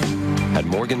 At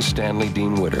Morgan Stanley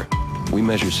Dean Witter, we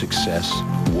measure success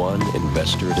one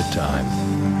investor at a time.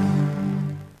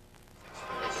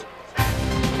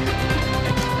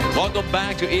 Welcome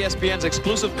back to ESPN's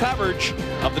exclusive coverage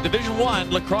of the Division I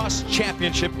Lacrosse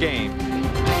Championship game.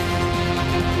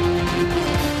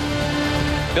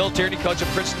 Bill Tierney, coach of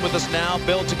Princeton, with us now.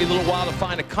 Bill, took you a little while to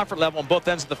find a comfort level on both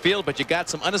ends of the field, but you got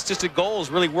some unassisted goals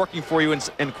really working for you in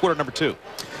quarter number 2.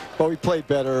 Well, we played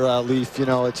better, Leaf. You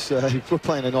know, it's we're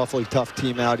playing an awfully tough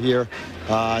team out here.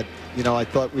 You know, I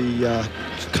thought we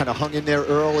kind of hung in there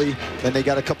early. Then they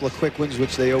got a couple of quick wins,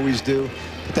 which they always do.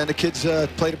 But then the kids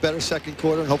played a better second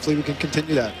quarter, and hopefully we can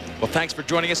continue that. Well, thanks for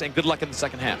joining us, and good luck in the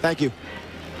second half. Thank you.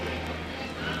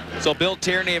 So Bill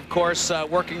Tierney, of course,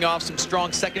 working off some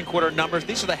strong second quarter numbers.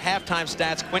 These are the halftime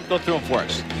stats. Quint, go through them for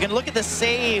us. You can look at the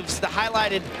saves, the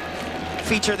highlighted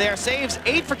feature there. Saves,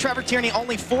 8 for Trevor Tierney,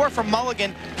 only 4 for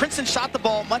Mulligan. Princeton shot the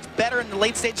ball much better in the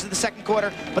late stages of the second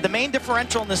quarter, but the main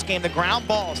differential in this game, the ground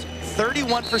balls,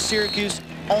 31 for Syracuse,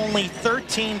 only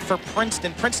 13 for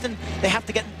Princeton. Princeton, they have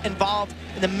to get involved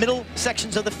in the middle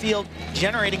sections of the field,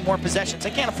 generating more possessions.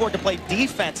 They can't afford to play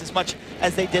defense as much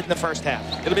as they did in the first half.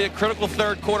 It'll be a critical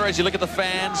third quarter as you look at the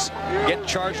fans get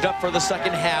charged up for the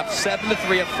second half.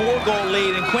 7-3, a 4-goal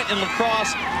lead. And Quint, in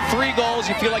lacrosse, 3 goals,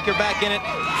 you feel like you're back in it.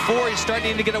 4, you're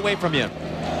starting to get away from you.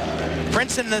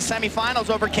 Princeton in the semifinals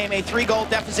overcame a 3-goal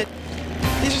deficit.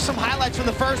 These are some highlights from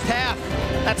the first half.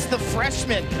 That's the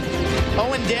freshman.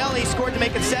 Owen Daly scored to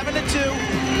make it 7-2.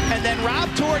 And then Rob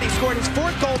Torrey scored his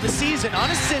 4th goal of the season,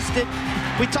 unassisted.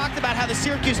 We talked about how the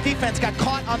Syracuse defense got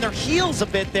caught on their heels a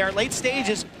bit there, late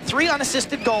stages. 3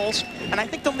 unassisted goals, and I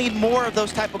think they'll need more of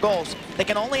those type of goals. They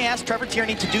can only ask Trevor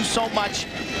Tierney to do so much.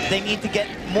 They need to get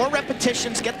more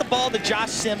repetitions, get the ball to Josh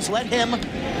Sims, let him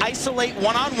isolate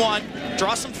one-on-one,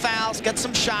 draw some fouls, get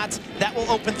some shots. That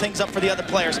will open things up for the other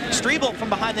players. Strebel from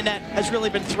behind the net has really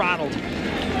been throttled.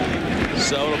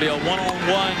 So it'll be a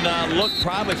one-on-one look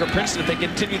probably for Princeton if they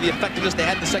continue the effectiveness they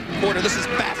had in the second quarter. This is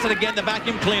Bassett again, the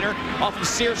vacuum cleaner, off of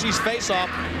Syracuse's face-off.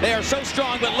 They are so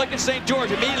strong, but look at St. George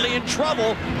immediately in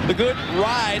trouble. The good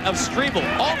ride of Strebel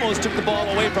almost took the ball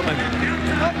away from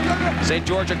him. St.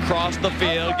 George across the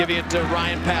field, giving it to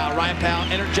Ryan Powell. Ryan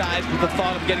Powell energized with the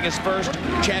thought of getting his first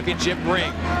championship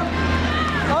ring.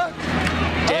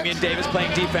 in Davis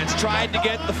playing defense. Tried to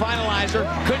get the finalizer.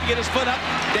 Couldn't get his foot up.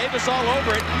 Davis all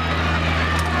over it.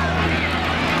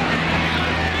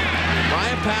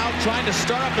 Ryan Powell trying to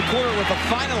start up the quarter with a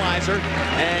finalizer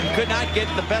and could not get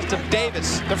the best of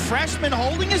Davis. The freshman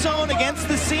holding his own against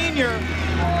the senior.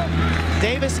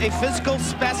 Davis, a physical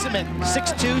specimen,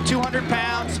 6'2", 200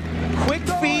 pounds, quick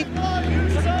feet,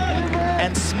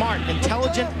 and smart,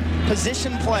 intelligent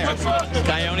position player.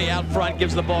 Coyote out front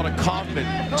gives the ball to Kaufman.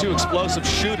 Two explosive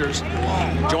shooters,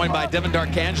 joined by Devin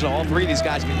Darkangelo. All three of these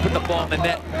guys can put the ball in the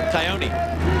net. Coyote.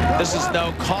 This is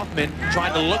though Kaufman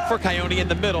trying to look for Coyote in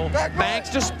the middle. Banks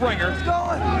to Springer.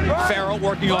 Farrell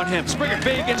working on him. Springer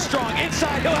big and strong.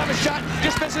 Inside, he'll have a shot.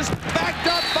 Just misses. Backed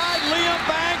up by Liam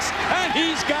Banks, and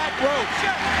he's got rope.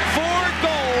 4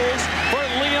 goals for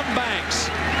Liam Banks.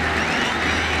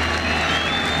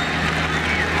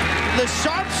 The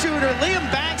sharpshooter,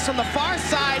 Liam Banks, on the far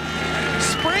side.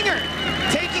 Springer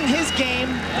taking his game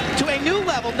to a new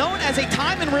level, known as a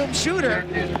time and room shooter.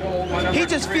 He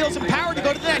just feels empowered to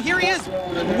go to the net. Here he is,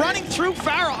 running through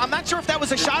Farrell. I'm not sure if that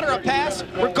was a shot or a pass.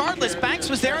 Regardless, Banks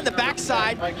was there on the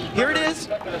backside. Here it is.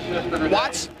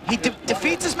 Watch, he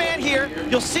defeats his man here.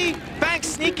 You'll see Banks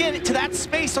sneak into that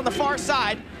space on the far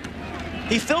side.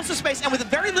 He fills the space, and with a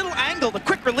very little angle, the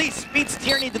quick release beats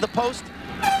Tierney to the post.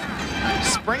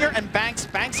 Springer and Banks.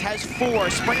 Banks has 4.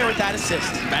 Springer with that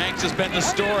assist. Banks has been the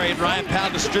story, and Ryan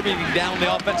Powell distributing down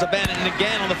the offensive end. And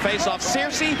again on the faceoff,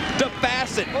 Searcy to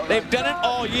Bassett. They've done it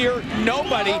all year.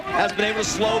 Nobody has been able to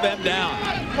slow them down.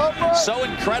 So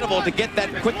incredible to get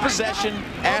that quick possession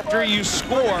after you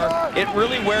score. It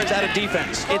really wears out a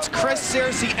defense. It's Chris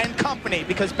Searcy and company,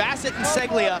 because Bassett and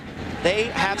Seglia, they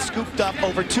have scooped up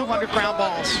over 200 ground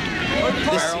balls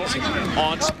this season.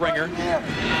 On Springer.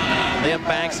 Liam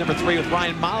Banks, number 3, with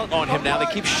Ryan Mollett on him now. They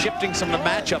keep shifting some of the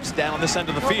matchups down on this end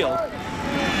of the field.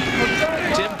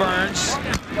 Tim Burns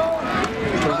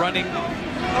to running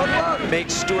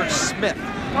makes Stuart Smith.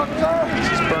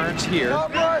 This is Burns here.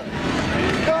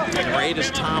 Number 8 is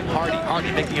Tom Hardy.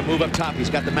 Hardy making a move up top. He's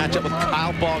got the matchup with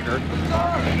Kyle Balger.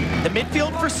 The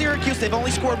midfield for Syracuse, they've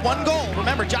only scored 1 goal.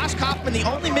 Remember, Josh Kaufman, the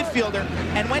only midfielder,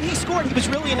 and when he scored, he was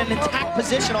really in an attack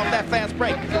position off that fast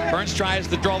break. Burns tries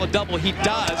to draw the double. He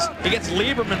does. He gets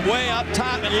Lieberman way up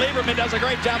top, and Lieberman does a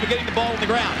great job of getting the ball on the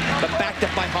ground, but backed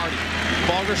up by Hardy.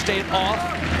 Balger stayed off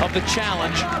of the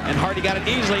challenge, and Hardy got it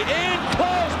easily. In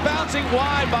close, bouncing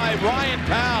wide by Ryan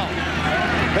Powell.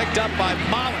 Picked up by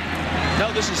Mollett.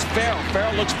 No, this is Farrell.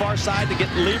 Farrell looks far side to get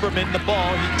Lieberman the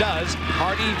ball. He does.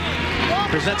 Hardy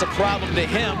presents a problem to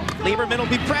him. Lieberman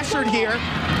will be pressured here.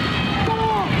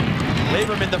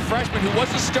 Lieberman, the freshman who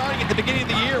wasn't starting at the beginning of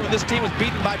the year when this team was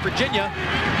beaten by Virginia.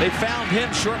 They found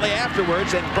him shortly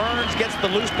afterwards, and Burns gets the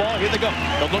loose ball. Here they go.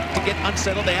 They'll look to get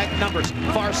unsettled. They add numbers.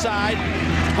 Far side.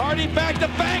 Hardy back to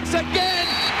Banks again.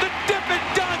 The dip and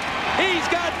dunk. He's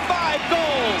got 5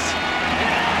 goals.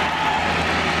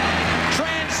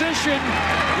 Transition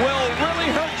will really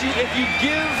hurt you if you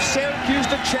give Syracuse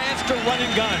the chance to run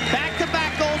and gun.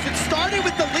 Back-to-back goals. It started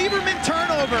with the Lieberman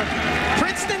turnover.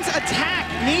 Princeton's attack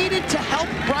needed to help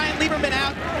Brian Lieberman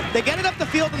out. They get it up the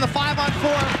field in the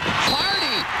 5-on-4.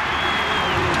 Hardy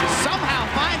somehow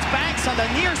finds Banks on the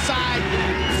near side.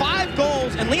 5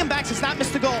 goals, and Liam Banks has not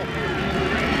missed a goal.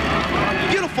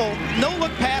 Beautiful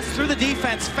no-look pass through the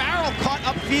defense. Farrell caught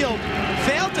upfield.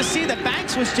 Failed to see that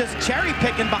Banks was just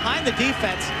cherry-picking behind the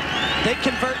defense. They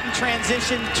convert in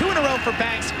transition. 2 in a row for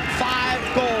Banks.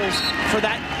 5 goals for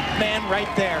that man right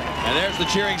there. And there's the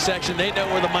cheering section. They know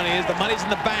where the money is. The money's in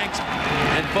the banks.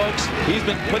 And folks, he's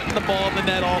been putting the ball in the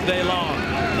net all day long.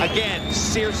 Again,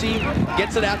 Searcy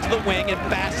gets it out to the wing, and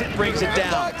Bassett brings it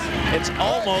down. It's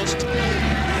almost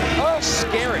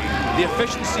scary, the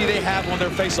efficiency they have on their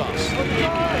face-offs.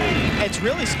 It's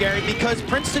really scary because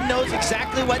Princeton knows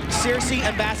exactly what Searcy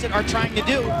and Bassett are trying to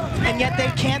do, and yet they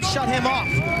can't shut him off.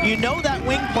 You know that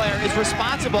wing player is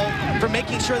responsible for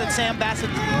making sure that Sam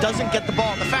Bassett doesn't get the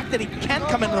ball. The fact that he can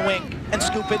come into the wing and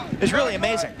scoop it is really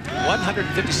amazing.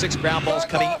 156 ground balls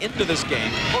coming into this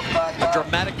game. A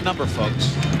dramatic number,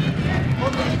 folks.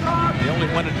 They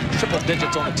only won in triple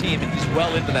digits on the team, and he's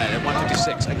well into that at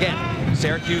 156. Again,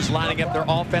 Syracuse lining up their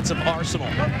offensive arsenal.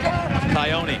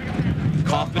 Coyote,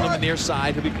 Kaufman on the near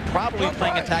side. He'll be probably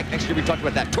playing attack next year. We talked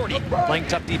about that. Torney playing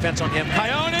tough defense on him.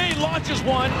 Coyote launches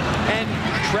one, and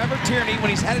Trevor Tierney,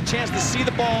 when he's had a chance to see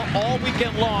the ball all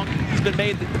weekend long,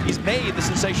 he's made the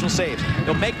sensational saves.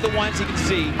 He'll make the ones he can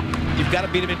see. You've got to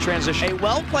beat him in transition. A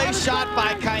well-placed shot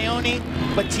by Coyote,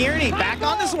 but Tierney back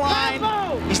on his line.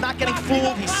 He's not getting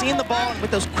fooled. He's seeing the ball, and with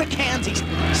those quick hands, he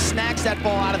snags that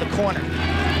ball out of the corner.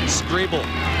 Strebel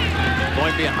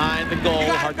Going behind the goal,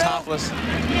 Hartopolis.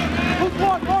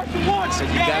 Said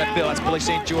you got it, Bill. That's Billy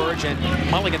St. George and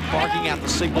Mulligan barking out the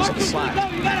signals of the slap.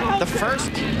 The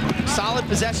first solid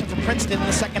possession for Princeton in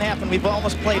the second half, and we've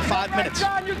almost played 5 minutes.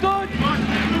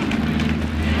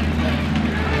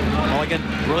 Mulligan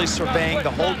really surveying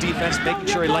the whole defense, making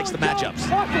sure he likes the matchups.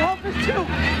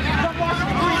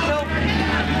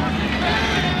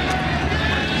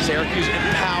 Syracuse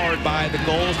empowered by the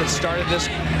goals that started this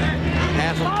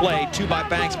half of play. 2 by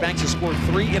Banks. Banks has scored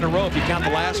 3 in a row if you count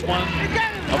the last one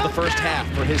of the first half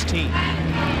for his team.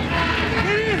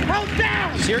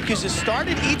 Syracuse has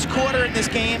started each quarter in this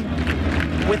game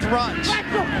with runs.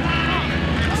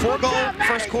 4-goal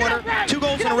first quarter, 2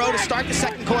 goals in a row to start the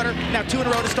second quarter, now 2 in a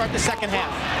row to start the second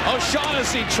half.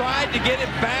 O'Shaughnessy tried to get it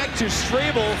back to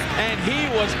Strebel, and he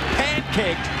was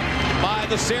pancaked by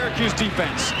the Syracuse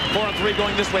defense. 4-on-3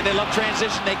 going this way. They love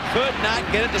transition. They could not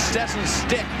get it to Stesson's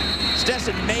stick.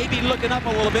 Stetson may be looking up a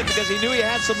little bit because he knew he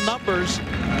had some numbers.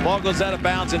 Ball goes out of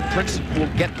bounds, and Princeton will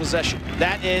get possession.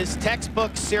 That is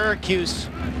textbook Syracuse.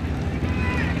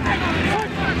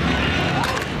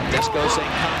 Desco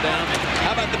saying calm down.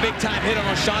 How about the big time hit on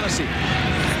O'Shaughnessy?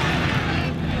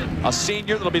 A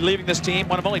senior that'll be leaving this team.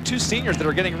 One of only 2 seniors that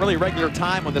are getting really regular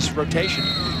time on this rotation.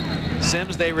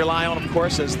 Sims they rely on, of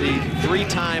course, as the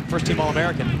 3-time first-team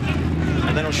All-American.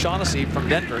 And then O'Shaughnessy from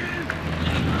Denver.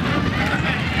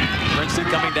 Princeton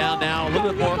coming down now. A little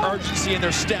bit more urgency in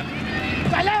their step.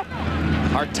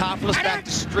 Hartopolis back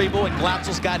to Strebel, and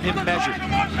Glautzel's got him measured.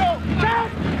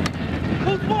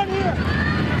 Who's one here?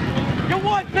 You're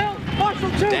one, Bill.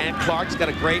 Marshall, 2. Dan Clark's got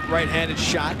a great right-handed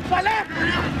shot.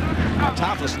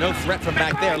 Hartopolis, no threat from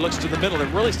back there. Looks to the middle. They're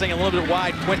really staying a little bit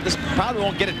wide. Quint, this probably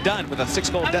won't get it done with a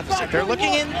 6-goal deficit. They're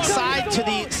looking inside to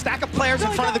the stack of players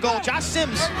in front of the goal. Josh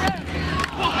Sims.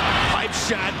 Pipe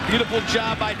shot. Beautiful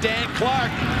job by Dan Clark.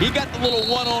 He got the little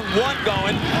one-on-one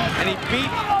going, and he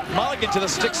beat Mulligan to the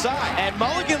stick side. And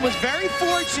Mulligan was very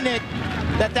fortunate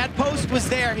that that post was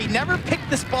there. He never picked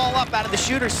this ball up out of the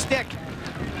shooter's stick.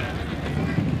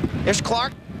 There's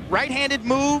Clark, right-handed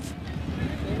move.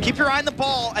 Keep your eye on the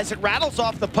ball as it rattles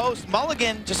off the post.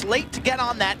 Mulligan just late to get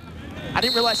on that. I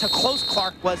didn't realize how close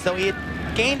Clark was, though. He had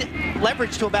gained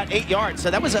leverage to about 8 yards.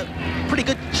 So that was a pretty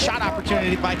good shot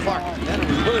opportunity by Clark. That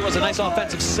really was a nice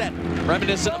offensive set.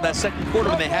 Reminiscent of that second quarter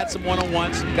when they had some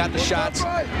one-on-ones, got the shots.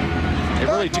 They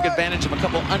really took advantage of a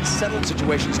couple unsettled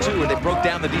situations, too, where they broke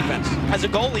down the defense. As a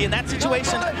goalie, in that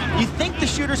situation, you think the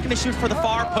shooter's going to shoot for the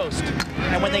far post.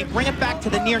 And when they bring it back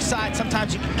to the near side,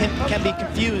 sometimes you can be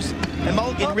confused. And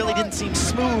Mulligan really didn't seem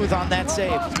smooth on that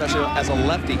save. Especially as a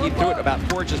lefty, he threw it about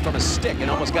 4 inches from his stick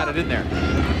and almost got it in there.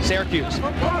 Syracuse.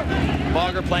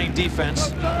 Bogger playing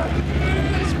defense.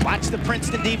 Watch the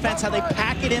Princeton defense, how they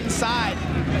pack it inside.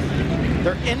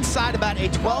 They're inside about a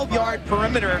 12-yard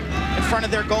perimeter in front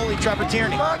of their goalie, Trevor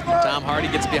Tierney. Tom Hardy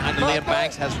gets behind Liam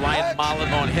Banks, has Ryan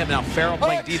Mullen on him. Now Farrell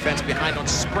playing defense behind on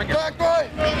Springer.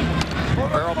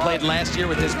 Farrell played last year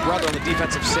with his brother on the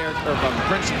defense of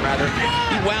Princeton, rather.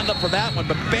 He wound up for that one,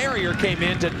 but Barrier came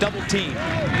in to double team.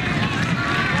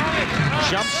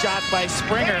 Jump shot by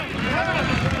Springer.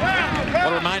 I want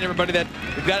to remind everybody that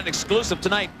we've got an exclusive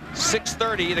tonight,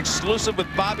 6:30, an exclusive with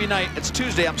Bobby Knight. It's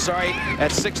Tuesday, I'm sorry,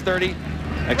 at 6:30.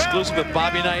 Exclusive with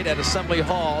Bobby Knight at Assembly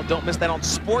Hall. Don't miss that on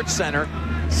Sports Center.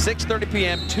 6:30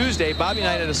 p.m. Tuesday, Bobby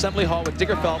Knight at Assembly Hall with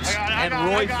Digger Phelps and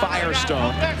Roy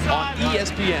Firestone on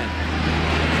ESPN.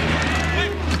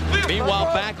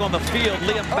 Meanwhile, back on the field,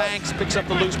 Liam Banks picks up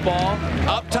the loose ball.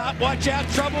 Up top, watch out,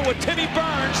 trouble with Timmy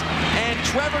Burns. And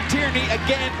Trevor Tierney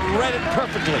again read it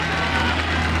perfectly.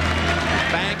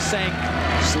 Banks saying,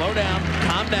 slow down,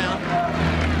 calm down.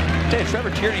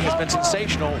 Trevor Tierney has been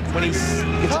sensational when he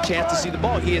gets a chance to see the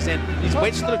ball. He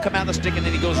waits for it to come out of the stick, and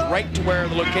then he goes right to where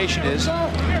the location is.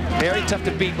 Very tough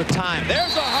to beat with time.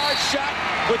 There's a hard shot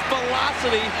with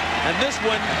velocity, and this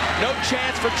one, no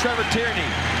chance for Trevor Tierney.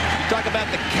 You talk about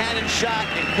the cannon shot,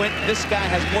 and Quint, this guy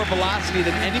has more velocity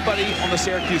than anybody on the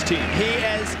Syracuse team. He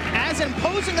is as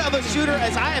imposing of a shooter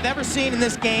as I have ever seen in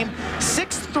this game.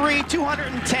 6'3",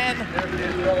 210.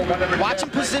 Watch him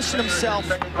position himself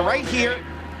right here.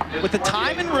 With the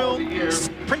time and room,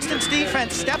 Princeton's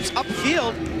defense steps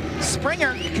upfield.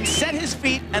 Springer can set his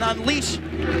feet and unleash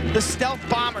the stealth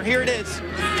bomber. Here it is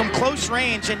from close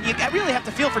range. And you really have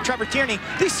to feel for Trevor Tierney.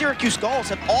 These Syracuse goals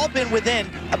have all been within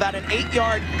about an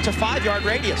 8-yard to 5-yard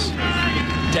radius.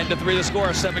 10-3 the score, a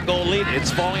 7-goal lead. It's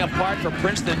falling apart for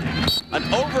Princeton, an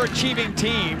overachieving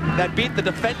team that beat the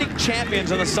defending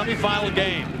champions in the semifinal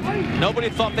game. Nobody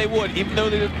thought they would, even though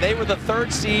they were the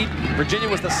 3rd seed. Virginia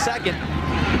was the 2nd.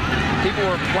 People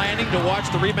were planning to watch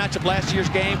the rematch of last year's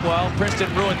game. Well, Princeton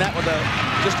ruined that with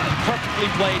just a perfectly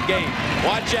played game.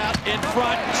 Watch out in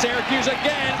front. Syracuse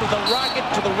again with a rocket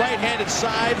to the right-handed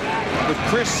side with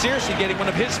Chris Searcy getting one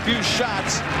of his few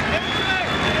shots.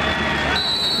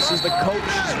 This is the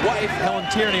coach's wife, Helen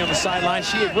Tierney, on the sideline.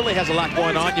 She really has a lot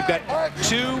going on. You've got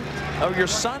two of your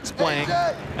sons playing,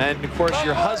 and of course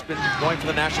your husband going for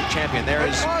the national champion. There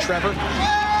is Trevor,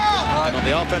 and on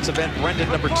the offensive end, Brendan,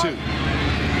 number 2. 40,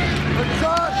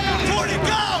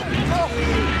 go!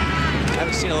 I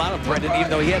haven't seen a lot of Brendan, even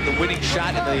though he had the winning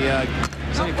shot in the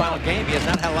semifinal game. He has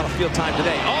not had a lot of field time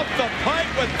today. Off the pipe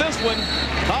with this one.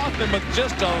 Kaufman with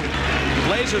just a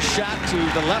laser shot to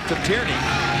the left of Tierney.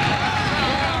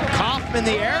 Kaufman,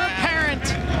 the heir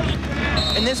apparent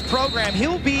in this program.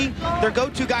 He'll be their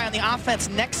go-to guy on the offense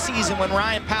next season when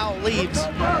Ryan Powell leaves.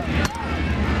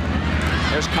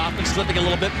 There's Kaufman slipping a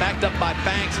little bit, backed up by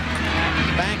Banks.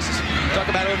 Banks, talk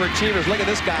about overachievers. Look at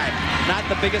this guy. Not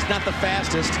the biggest, not the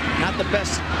fastest, not the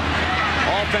best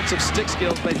offensive stick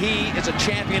skills, but he is a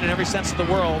champion in every sense of the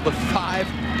world with 5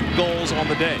 goals on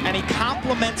the day. And he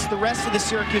complements the rest of the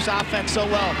Syracuse offense so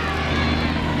well.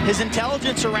 His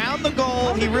intelligence around the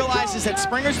goal, he realizes that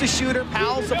Springer's the shooter,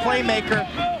 Powell's the playmaker.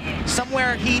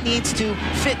 Somewhere he needs to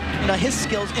fit his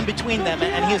skills in between them,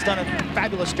 and he has done a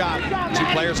fabulous job. 2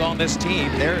 players on this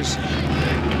team. There's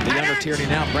the younger Tierney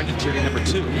now, Brendan Tierney, number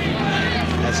 2.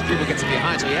 As Striebel gets him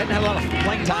behind, so he hadn't had a lot of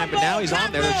playing time, but now he's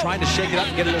on there. They're trying to shake it up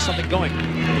and get a little something going.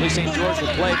 Lee St. George will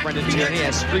play Brendan Tierney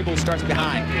as Striebel starts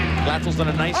behind. Glatzel's done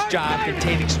a nice job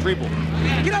containing Striebel.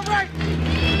 Get up right!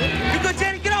 Good, good,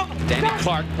 Danny, get up! Danny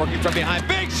Clark working from behind.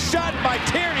 Big shot by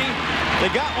Tierney. They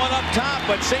got one up top,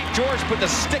 but St. George put the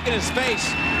stick in his face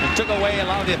and took away a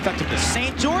lot of the effectiveness.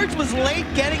 St. George was late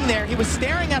getting there. He was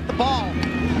staring at the ball.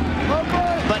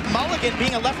 But Mulligan,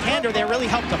 being a left-hander there, really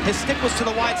helped him. His stick was to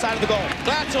the wide side of the goal.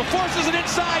 Glatzel forces it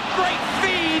inside. Great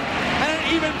feed, and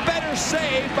an even better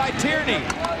save by Tierney.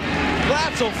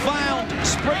 Glatzel found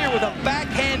Springer with a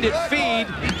backhanded feed,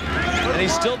 and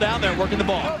he's still down there working the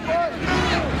ball.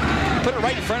 Put it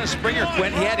right in front of Springer,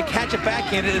 Quinn. He had to catch it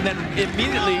backhanded and then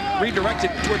immediately redirect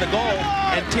it toward the goal,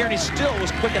 and Tierney still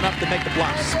was quick enough to make the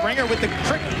block. Springer with the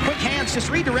quick hands just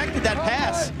redirected that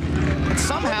pass. And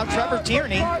somehow Trevor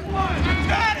Tierney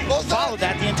followed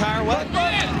that the entire way.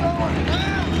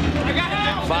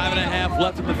 5.5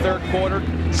 left in the third quarter.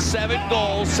 7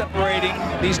 goals separating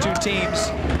these two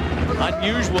teams.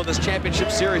 Unusual in this championship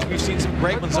series. We've seen some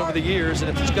great ones over the years, and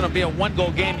if it's going to be a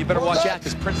 1-goal game, you better watch out,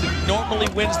 because Princeton normally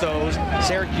wins those.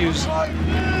 Syracuse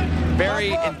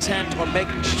very intent on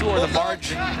making sure the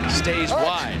margin stays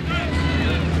wide.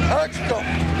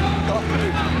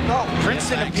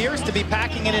 Princeton appears to be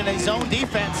packing it in a zone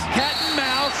defense. Cat and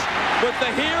mouse with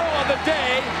the hero of the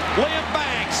day, Liam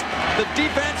Banks. The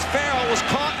defense, Farrell, was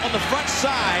caught on the front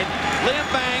side. Liam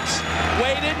Banks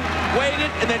waited,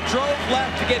 and then drove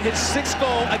left to get his 6th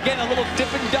goal. Again, a little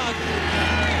dip and dunk.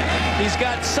 He's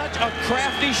got such a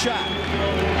crafty shot.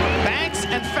 Banks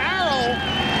and Farrell,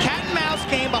 cat and mouse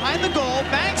game behind the goal.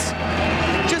 Banks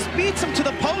just beats him to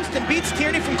the post and beats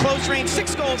Tierney from close range.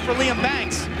 6 goals for Liam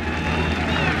Banks.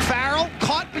 Farrell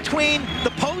caught between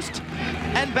the post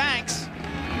and Banks.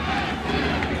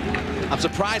 I'm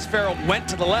surprised Farrell went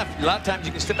to the left. A lot of times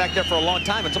you can sit back there for a long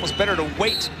time. It's almost better to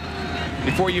wait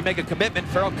before you make a commitment.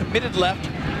 Farrell committed left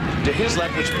to his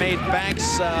left, which made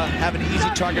Banks have an easy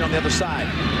target on the other side.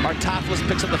 Artopoulos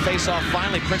picks up the face-off.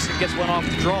 Finally, Princeton gets one off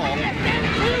the draw.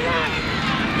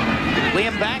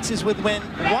 Liam Banks is within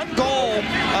 1 goal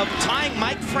of tying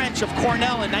Mike French of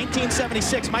Cornell in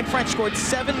 1976. Mike French scored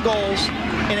 7 goals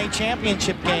in a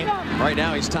championship game. Right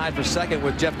now, he's tied for 2nd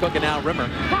with Jeff Cook and Al Rimmer.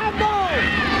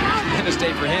 Tremendous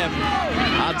day for him.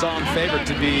 Odds-on favorite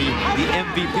to be the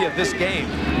MVP of this game.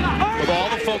 With all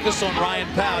the focus on Ryan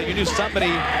Powell, you knew somebody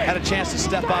had a chance to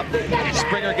step up.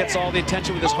 Springer gets all the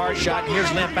attention with his hard shot. And here's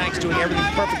Liam Banks doing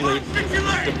everything perfectly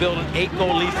to build an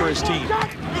 8-goal lead for his team.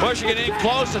 Pushing it in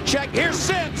close, a check. Here's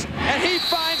Sims, and he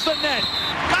finds the net.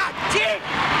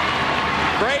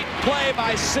 Great play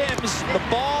by Sims. The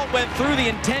ball went through the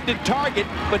intended target,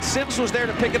 but Sims was there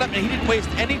to pick it up, and he didn't waste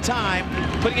any time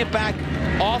putting it back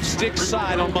off stick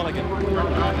side on Mulligan.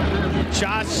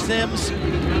 Josh Sims.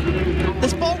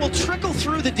 This ball will trickle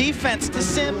through the defense to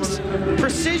Sims.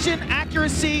 Precision,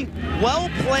 accuracy, well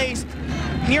placed.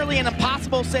 Nearly an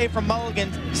impossible save from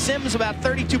Mulligan. Sims about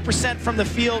 32% from the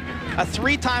field. A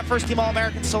 3-time first-team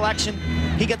All-American selection.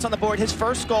 He gets on the board, his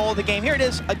 1st goal of the game. Here it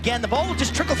is again. The ball will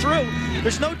just trickle through.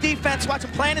 There's no defense. Watch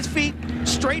him plant his feet.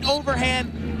 Straight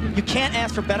overhand. You can't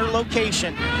ask for better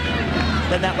location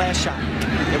than that last shot.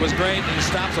 It was great, and he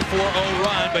stops a 4-0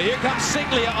 run. But here comes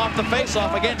Siglia off the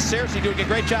faceoff. Again, Syracuse doing a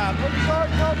great job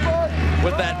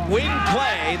with that wing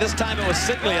play. This time it was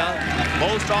Siglia.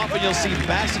 Most often you'll see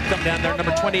Bassett come down there,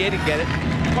 number 28, and get it.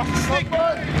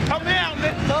 Come down,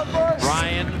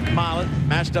 Ryan Mollett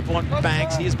matched up on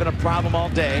Banks. He has been a problem all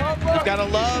day. You've got to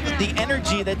love the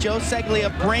energy that Joe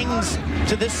Seglia brings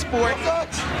to this sport.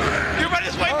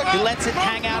 He lets it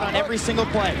hang out on every single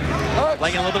play.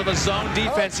 Playing a little bit of a zone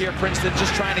defense here, Princeton,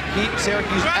 just trying to keep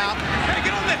Syracuse out.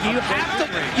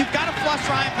 You've got to flush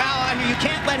Ryan Powell out here. You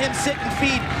can't let him sit and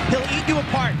feed. He'll eat you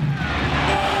apart.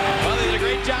 Well, they did a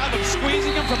great job of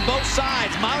squeezing him from both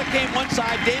sides. Mollett came one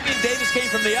side, Damian Davis came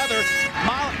from the other.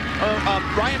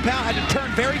 Ryan Powell had to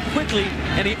turn very quickly,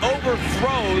 and he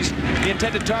overthrows the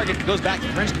intended target. Goes back to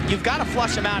Princeton. You've got to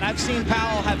flush him out. I've seen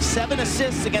Powell have 7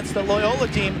 assists against the Loyola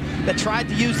team that tried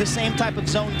to use the same type of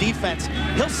zone defense.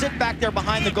 He'll sit back there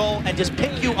behind the goal and just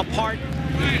pick you apart.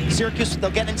 Syracuse, they'll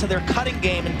get into their cutting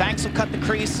game, and Banks will cut the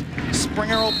crease.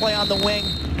 Springer will play on the wing.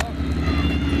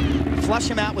 Flush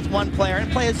him out with one player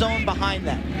and play a zone behind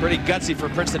that. Pretty gutsy for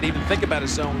Princeton to even think about a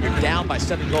zone when you're down by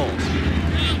 7 goals.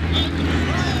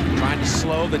 Trying to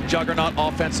slow the juggernaut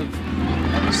offensive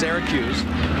Syracuse.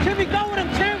 Timmy, go with him,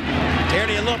 Tim.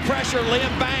 Tierney, a little pressure.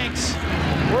 Liam Banks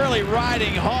really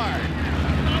riding hard.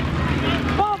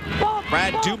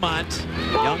 Brad Dumont,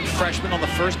 young freshman on the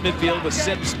first midfield with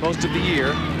Sims most of the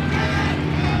year.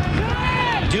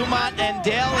 Dumont and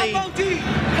Daly.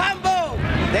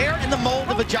 They're in the mold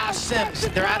of a Josh Sims.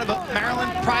 They're out of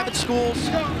Maryland private schools.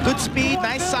 Good speed,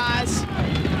 nice size.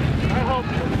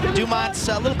 Dumont's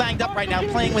a little banged up right now,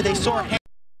 playing with a sore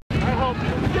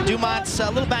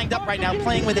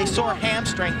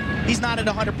hamstring. He's not at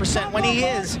 100%. When he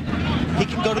is, he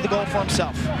can go to the goal for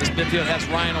himself. This midfield has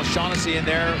Ryan O'Shaughnessy in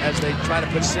there as they try to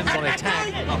put Sims on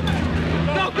attack.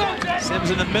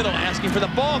 Sims in the middle asking for the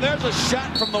ball. There's a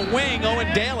shot from the wing.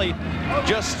 Owen Daly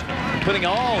just putting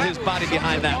all his body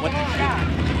behind that one.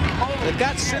 They've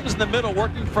got Sims in the middle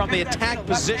working from the attack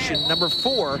position, number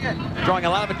 4, drawing a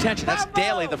lot of attention. That's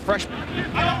Daly, the freshman.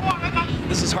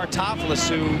 This is Hartopoulos,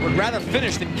 who would rather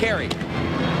finish than carry.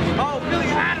 Oh, really?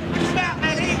 Stop,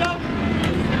 man. Here you go.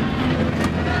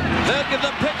 Look at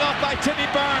the pickoff by Timmy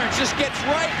Burns. Just gets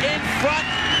right in front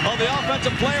of the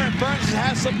offensive player, and Burns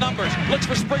has some numbers. Looks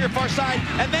for Springer far side,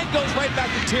 and then goes right back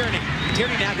to Tierney.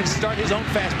 Tierney now can start his own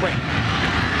fast break.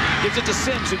 Gives it to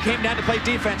Sims, who came down to play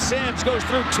defense. Sims goes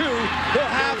through 2.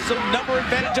 He'll have some number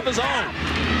advantage of his own.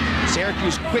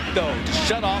 Syracuse quick, though, to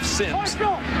shut off Sims.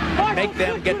 Make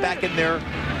them get back in their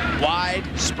wide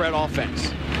spread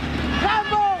offense.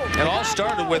 It all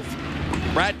started with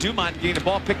Brad Dumont getting the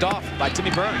ball picked off by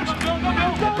Timmy Burns.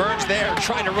 And Burns there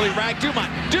trying to really rag Dumont.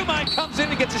 Dumont comes in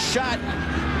and gets a shot.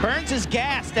 Burns is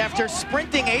gassed after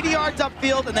sprinting 80 yards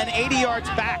upfield and then 80 yards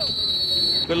back.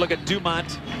 Good look at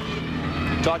Dumont.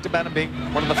 Talked about him being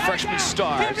one of the freshman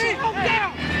stars.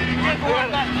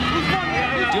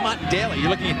 Dumont and Daly,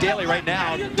 you're looking at Daly right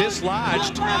now,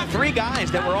 dislodged 3 guys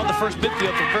that were on the first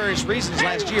midfield for various reasons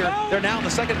last year. They're now in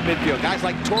the second midfield. Guys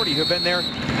like Torty, who've been there,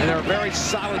 and they're very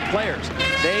solid players.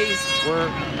 They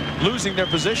were losing their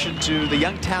position to the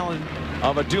young talent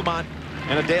of a Dumont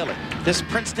and a Daly. This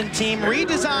Princeton team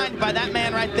redesigned by that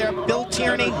man right there, Bill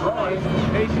Tierney.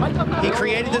 He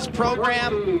created this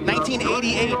program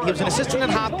 1988. He was an assistant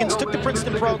at Hopkins, took the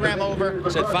Princeton program over.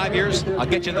 Said 5 years, I'll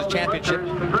get you to the championship.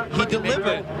 He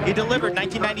delivered. He delivered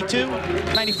 1992,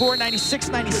 94, 96,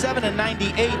 97, and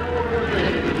 98.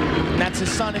 And that's his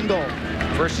son in goal.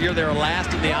 First year they were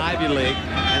last in the Ivy League,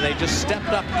 and they just stepped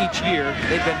up each year.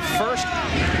 They've been first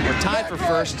or tied for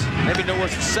first, maybe no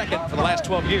worse than second for the last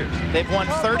 12 years. They've won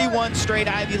 31 straight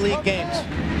Ivy League games.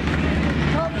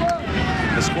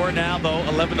 The score now, though,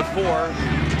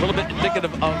 11-4, a little bit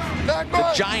indicative of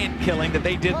the giant killing that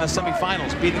they did in the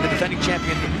semifinals, beating the defending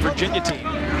champion Virginia team.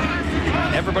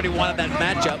 Everybody wanted that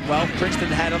matchup. Well, Princeton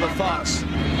had other thoughts.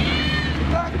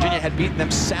 Virginia had beaten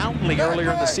them soundly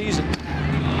earlier in the season.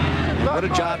 What a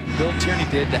job Bill Tierney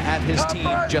did to have his team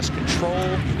just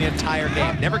control the entire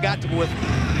game. Never got to with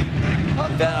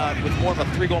more of a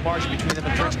 3-goal margin between them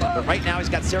and Princeton. But right now he's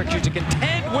got Syracuse to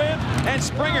contend with, and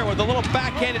Springer with a little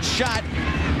backhanded shot.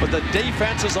 But the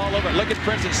defense is all over it. Look at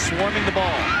Princeton swarming the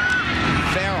ball.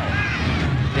 Farrell,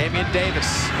 Damian Davis,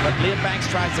 but Liam Banks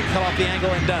tries to cut off the angle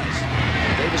and does.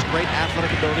 Davis, great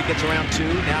athletic ability, gets around 2.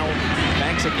 Now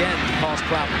Banks again causes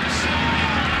problems.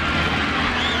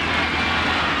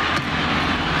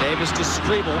 Davis to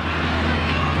Strebel.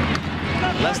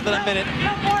 Less than a minute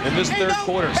in this third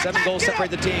quarter. 7 goals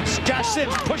separate the teams. Josh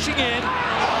Sims pushing in,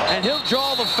 and he'll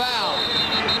draw the foul.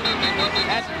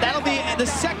 That'll be the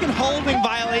second holding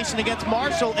violation against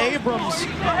Marshall Abrams.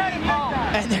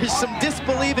 And there's some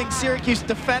disbelieving Syracuse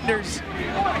defenders,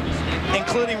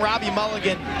 including Robbie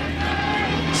Mulligan.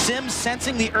 Sims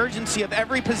sensing the urgency of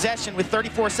every possession with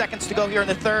 34 seconds to go here in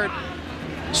the third.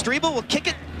 Strebel will kick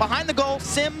it behind the goal.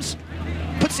 Sims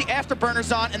puts the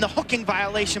afterburners on, and the hooking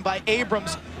violation by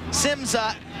Abrams. Sims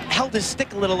held his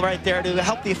stick a little right there to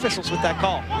help the officials with that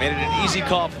call. Made it an easy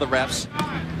call for the refs.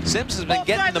 Sims has been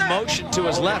getting the motion to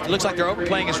his left. It looks like they're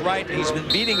overplaying his right. He's been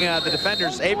beating the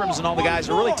defenders. Abrams and all the guys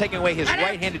are really taking away his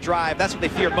right-handed drive. That's what they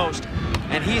fear most.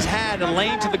 And he's had a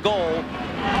lane to the goal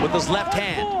with his left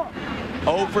hand.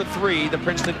 0 for 3, the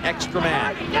Princeton extra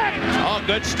man. Oh,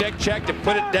 good stick check to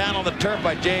put it down on the turf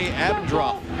by Jay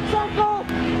Abendroth.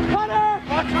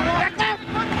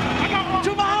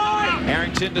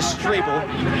 Harrington to Strebel.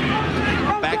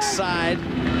 Backside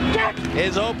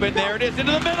is open. There it is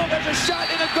into the middle. There's a shot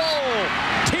and a goal.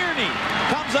 Tierney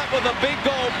comes up with a big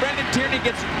goal. Brendan Tierney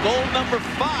gets goal number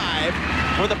 5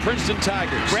 for the Princeton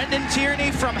Tigers. Brendan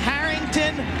Tierney from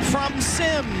Harrington from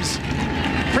Sims.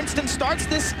 Princeton starts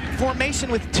this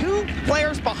formation with 2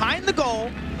 players behind the goal.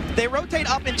 They rotate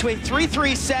up into a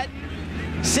 3-3 set.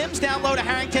 Sims down low to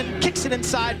Harrington, kicks it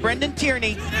inside. Brendan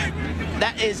Tierney.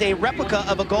 That is a replica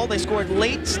of a goal they scored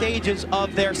late stages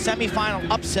of their semifinal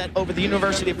upset over the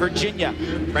University of Virginia.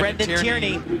 Brendan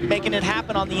Tierney making it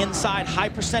happen on the inside, high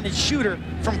percentage shooter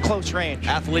from close range.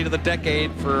 Athlete of the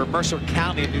decade for Mercer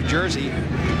County in New Jersey.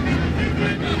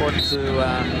 According to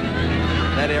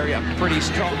that area, pretty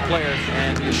strong player,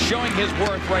 and he's showing his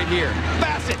worth right here.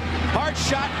 Bassett, hard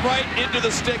shot right into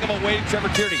the stick of a waiting Trevor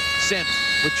Tierney. Sims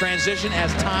with transition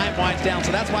as time winds down.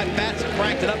 So that's why Bassett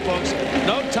cranked it up, folks.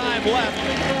 No time left,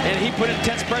 and he put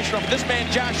intense pressure on this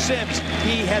man, Josh Sims.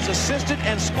 He has assisted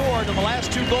and scored in the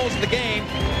last 2 goals of the game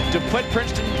to put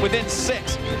Princeton within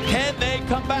 6. Can they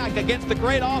come back against the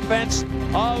great offense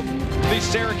of the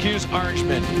Syracuse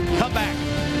Orangemen? Come back,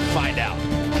 find out.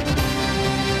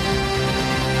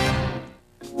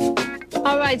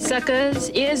 All right, suckers,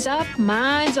 ears up,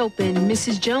 minds open.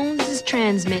 Mrs. Jones is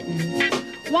transmitting.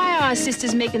 Why are our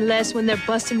sisters making less when they're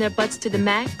busting their butts to the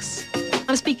max?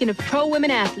 I'm speaking of pro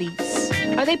women athletes.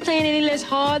 Are they playing any less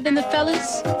hard than the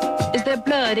fellas? Is their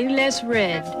blood any less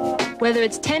red? Whether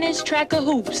it's tennis, track, or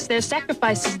hoops, their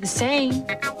sacrifice is the same.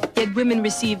 Yet women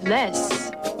receive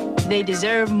less. They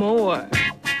deserve more.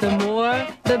 The more,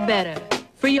 the better.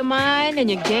 Free your mind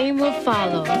and your game will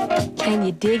follow. Can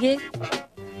you dig it?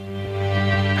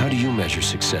 How do you measure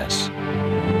success?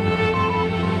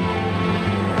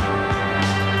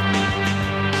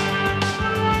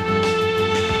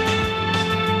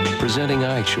 Presenting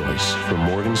iChoice from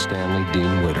Morgan Stanley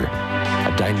Dean Witter,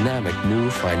 a dynamic new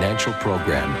financial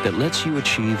program that lets you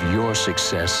achieve your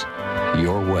success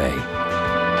your way.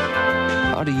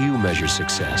 How do you measure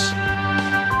success?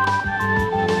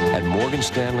 At Morgan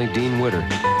Stanley Dean Witter,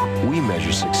 we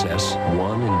measure success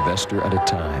one investor at a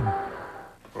time.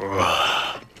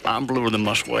 I'm bluer than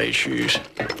my suede shoes.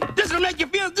 This'll make you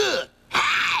feel good.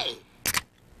 Hey!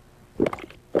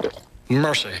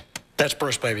 Mercy. That's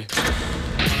Bruce, baby.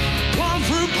 One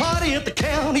fruit party at the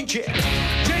county jail.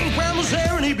 James Brown was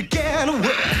there and he began to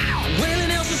whip. Willie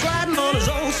Nelson sliding on his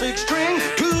own 6-string.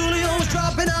 Coolio was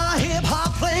dropping our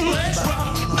hip-hop thing. Let's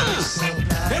run.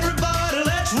 Everybody,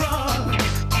 let's run.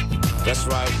 That's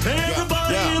right.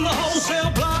 Everybody in the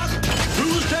wholesale block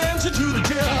who's dancing to the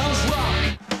jailhouse rock.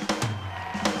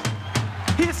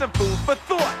 Here's some food for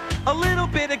thought. A little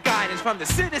bit of guidance from the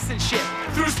citizenship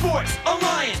through Sports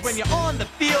Alliance. When you're on the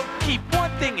field, keep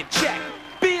one thing in check.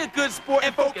 Be a good sport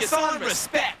and focus on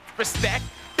respect. Respect?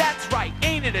 That's right,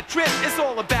 ain't it a trip? It's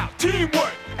all about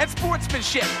teamwork and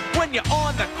sportsmanship. When you're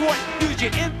on the court, use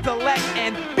your intellect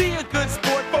and be a good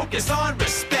sport. Focus on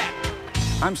respect.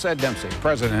 I'm Sid Dempsey,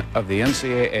 president of the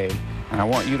NCAA, and I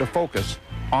want you to focus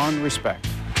on respect.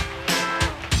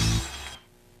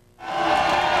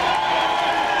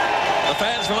 The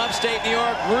fans from upstate New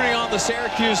York rooting on the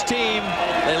Syracuse team.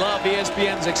 They love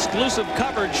ESPN's exclusive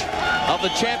coverage of the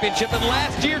championship. And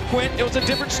last year, Quint, it was a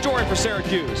different story for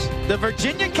Syracuse. The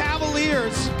Virginia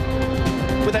Cavaliers,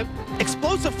 with an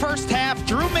explosive first half,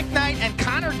 Drew McKnight and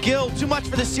Connor Gill, too much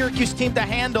for the Syracuse team to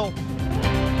handle.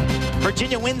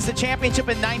 Virginia wins the championship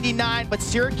in '99, but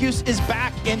Syracuse is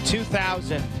back in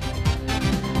 2000.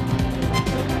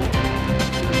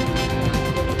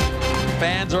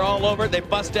 Fans are all over it. They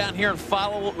bust down here and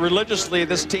follow religiously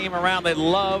this team around. They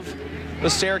love the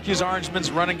Syracuse Orangemen's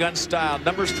run and gun style.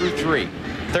 Numbers through 3.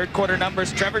 Third quarter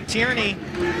numbers, Trevor Tierney,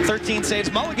 13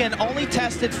 saves. Mulligan only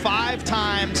tested 5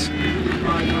 times.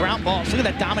 Ground balls. Look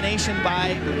at that domination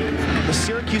by the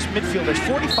Syracuse midfielders.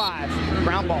 45 5.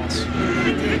 Ground balls.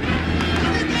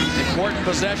 Important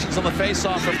possessions on the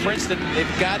face-off for Princeton.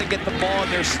 They've got to get the ball in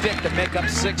their stick to make up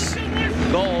 6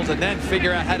 goals and then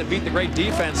figure out how to beat the great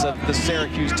defense of the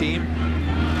Syracuse team.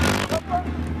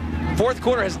 Fourth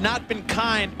quarter has not been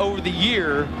kind over the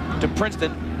year to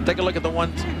Princeton. Take a look at the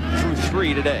 1 through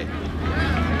 3 today.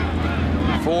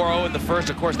 4-0 in the first,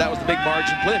 of course, that was the big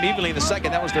margin. Play them evenly in the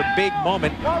second, that was their big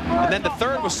moment. And then the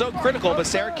third was so critical, but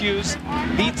Syracuse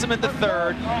beats them in the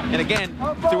third. And again,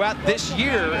 throughout this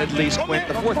year, at least, Quint,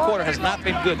 the fourth quarter has not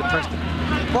been good to Princeton.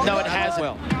 No, it hasn't.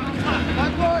 Well.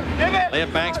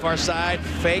 Liam Banks, far side,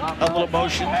 fake, a little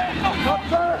motion.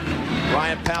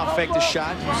 Ryan Powell faked a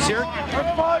shot.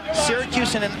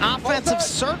 Syracuse in an offensive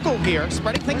circle here,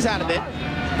 spreading things out a bit.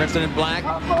 Princeton in black,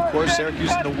 of course,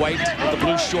 Syracuse in the white with the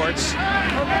blue shorts.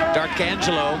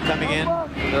 D'Arcangelo coming in.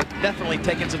 They're definitely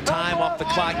taking some time off the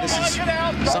clock. This is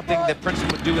something that Princeton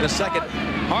would do in a second.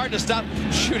 Hard to stop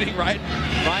shooting, right?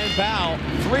 Ryan Powell,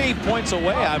 3 points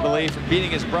away, I believe, from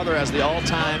beating his brother as the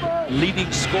all-time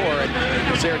leading scorer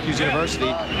at Syracuse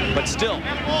University. But still,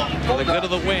 for the good of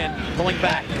the win, pulling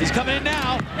back. He's coming in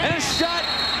now, and a shot,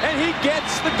 and he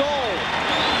gets the goal.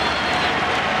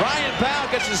 Ryan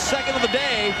Powell gets his second of the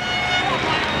day.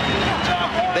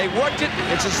 They worked it.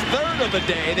 It's his third of the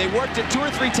day. They worked it 2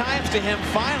 or 3 times to him.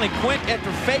 Finally, Quint,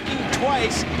 after faking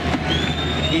twice,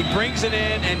 he brings it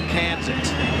in and cans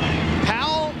it.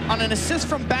 Powell on an assist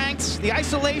from Banks. The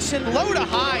isolation, low to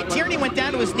high. Tierney went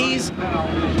down to his knees.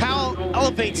 Powell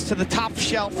elevates to the top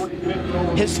shelf.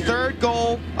 His 3rd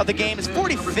goal of the game, his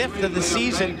 45th of the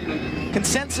season.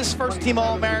 Consensus first-team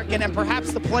All-American and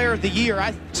perhaps the player of the year.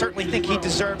 I certainly think he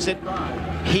deserves it.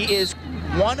 He is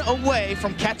 1 away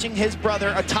from catching his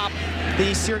brother atop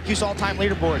the Syracuse all-time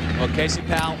leaderboard. Well, Casey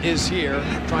Powell is here,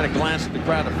 trying to glance at the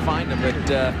crowd to find him, but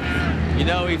you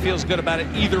know, he feels good about it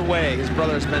either way. His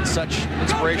brother has been such an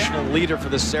inspirational leader for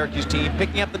the Syracuse team,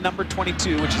 picking up the number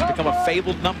 22, which has become a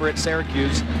fabled number at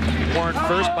Syracuse, worn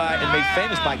first by and made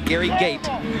famous by Gary Gait,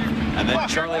 and then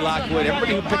Charlie Lockwood.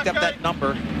 Everybody who picked up that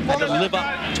number had to live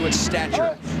up to its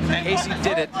stature. Casey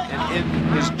did it, and in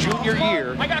his junior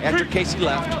year, after Casey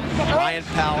left, Ryan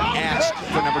Powell asked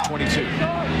for number 22.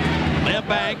 Liam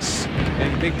Banks,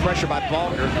 and big pressure by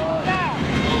Balger.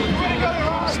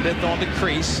 Smith on the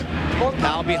crease,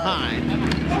 Powell behind.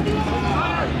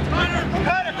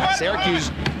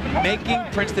 Syracuse making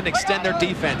Princeton extend their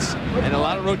defense, and a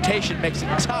lot of rotation makes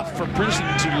it tough for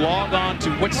Princeton to log on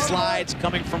to which slide's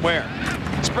coming from where.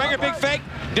 Springer, big fake,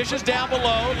 dishes down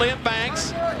below. Liam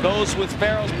Banks goes with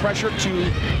Farrell's pressure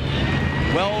to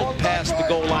well past the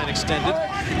goal line extended.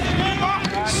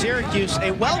 Syracuse,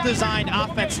 a well-designed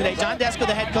offense today. John Desko,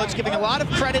 the head coach, giving a lot of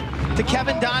credit to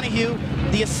Kevin Donahue,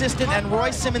 the assistant, and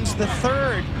Roy Simmons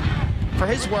III for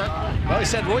his work. Well, he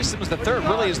said Roy Simmons III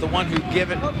really is the one who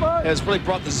has really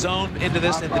brought the zone into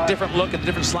this and the different look and the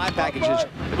different slide packages.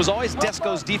 It was always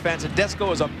Desko's defense, and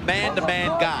Desko is a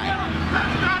man-to-man guy.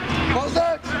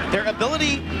 Their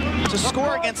ability to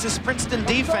score against this Princeton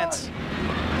defense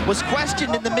was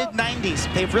questioned in the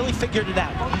mid-90s. They've really figured it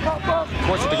out. Of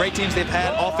course, with the great teams they've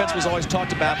had, offense was always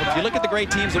talked about, but if you look at the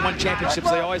great teams that won championships,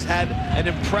 they always had an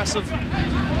impressive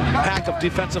pack of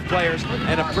defensive players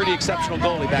and a pretty exceptional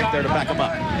goalie back there to back them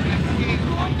up.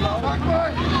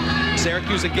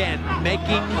 Syracuse, again,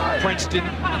 making Princeton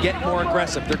get more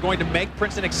aggressive. They're going to make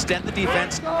Princeton extend the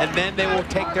defense, and then they will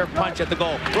take their punch at the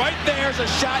goal. Right there's a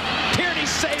shot. Tierney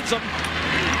saves him.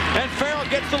 And Farrell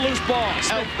gets the loose ball.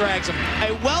 Smith drags him.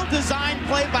 A well-designed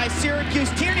play by Syracuse.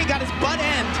 Tierney got his butt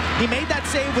end. He made that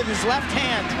save with his left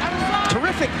hand.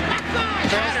 Terrific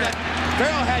pattern.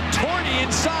 Farrell had Torney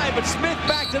inside, but Smith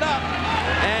backed it up.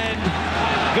 And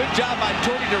good job by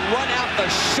Torney to run out the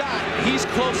shot. He's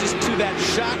closest to that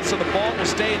shot, so the ball will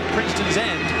stay in Princeton's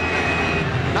end.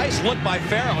 Nice look by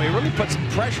Farrell. He really put some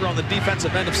pressure on the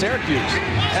defensive end of Syracuse.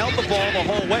 Held the ball the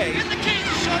whole way.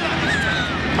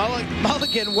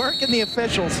 Mulligan working the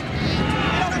officials.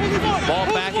 Ball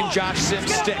back in Josh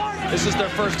Sims' stick. This is their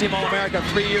first team All-America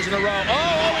 3 years in a row.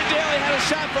 Oh, Owen Daly had a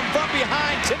shot from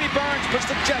behind. Timmy Burns puts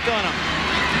the check on him.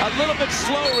 A little bit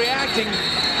slow reacting.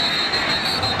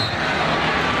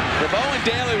 If Owen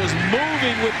Daly was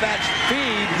moving with that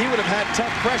speed, he would have had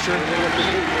tough pressure.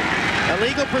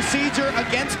 Illegal procedure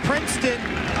against Princeton.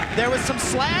 There was some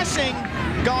slashing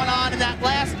going on in that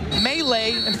last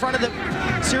melee in front of the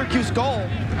Syracuse goal.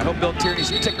 I hope Bill Tierney's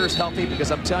ticker's healthy,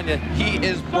 because I'm telling you, he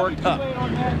is worked up.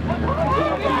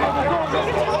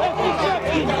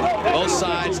 Both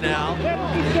sides now.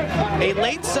 A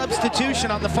late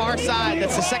substitution on the far side.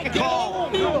 That's the second call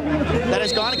that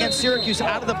has gone against Syracuse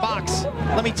out of the box.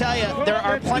 Let me tell you, there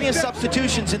are plenty of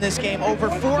substitutions in this game, over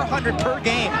 400 per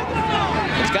game.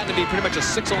 It's gotten to be pretty much a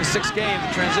 6-on-6 game.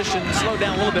 The transition slowed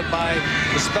down a little bit by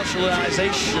the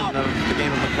specialization of the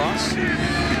game of lacrosse.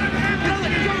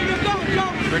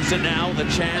 Princeton now with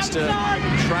a chance to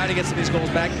try to get some of these goals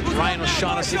back. Ryan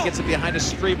O'Shaughnessy gets it behind a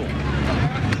Strebel.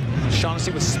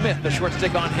 O'Shaughnessy with Smith, the short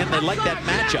stick on him. They like that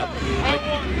matchup.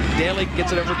 Daly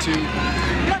gets it over to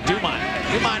Dumont.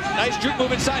 Dumont, nice juke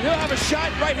move inside. He'll have a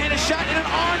shot, right-handed shot, and an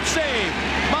arm save.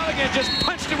 Mulligan just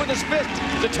punched it with his fist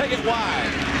to take it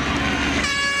wide.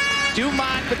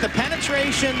 Dumont with the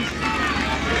penetration.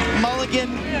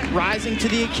 Mulligan rising to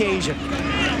the occasion.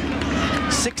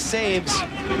 6 saves.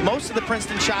 Most of the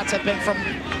Princeton shots have been from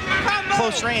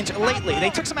close range lately. They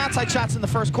took some outside shots in the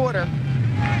first quarter.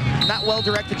 Not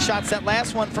well-directed shots. That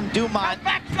last one from Dumont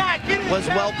was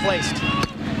well-placed.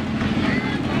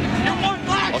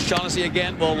 O'Shaughnessy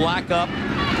again will lock up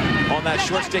on that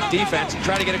short stick defense and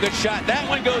try to get a good shot. That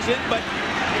one goes in, but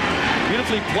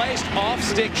beautifully placed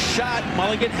off-stick shot.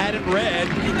 Mulligan had it read,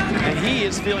 and he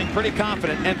is feeling pretty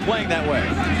confident and playing that way.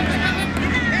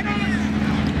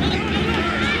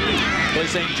 Play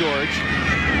St. George,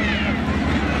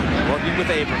 working with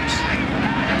Abrams.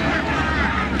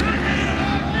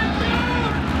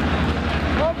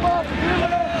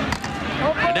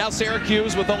 And now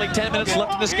Syracuse, with only 10 minutes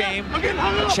left in this game,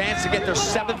 a chance to get their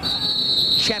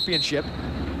 7th championship.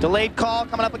 Delayed call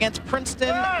coming up against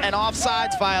Princeton, an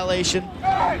offsides violation.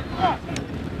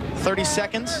 30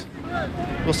 seconds.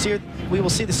 We will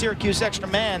see the Syracuse extra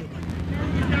man.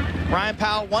 Ryan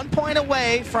Powell 1 point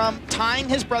away from tying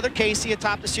his brother Casey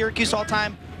atop the Syracuse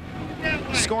all-time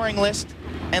scoring list.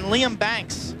 And Liam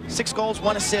Banks, 6 goals,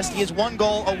 1 assist. He is 1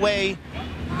 goal away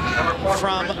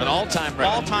from an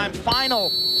all-time final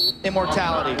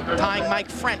immortality, tying Mike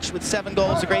French with 7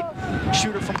 goals, a great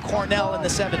shooter from Cornell in the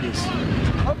 70s.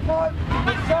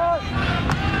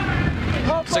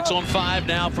 6-on-5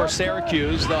 now for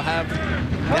Syracuse. They'll have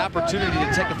the opportunity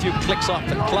to take a few clicks off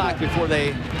the clock before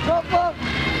they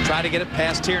try to get it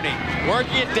past Tierney.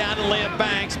 Working it down to Liam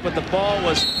Banks, but the ball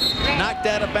was knocked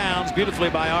out of bounds beautifully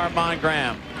by Armand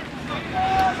Graham.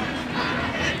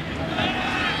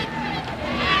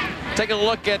 Take a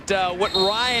look at what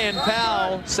Ryan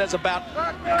Powell says about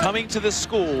coming to this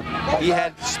school. He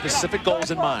had specific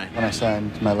goals in mind. When I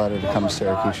signed my letter to come to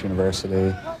Syracuse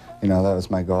University, you know, that was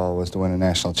my goal, was to win a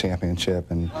national championship,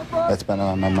 and that's been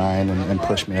on my mind and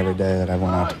pushed me every day that I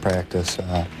went out to practice.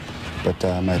 But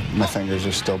my fingers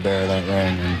are still bare of that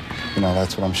ring, and, you know,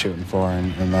 that's what I'm shooting for,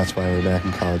 and that's why we're back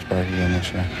in College Park again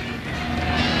this year.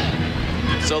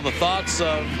 So the thoughts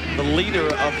of the leader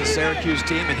of the Syracuse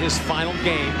team in his final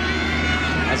game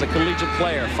as a collegiate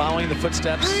player, following the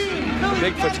footsteps, the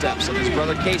big footsteps of his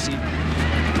brother Casey,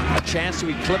 a chance to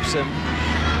eclipse him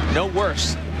no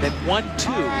worse than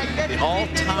 1-2 the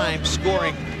all-time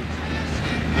scoring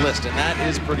list, and that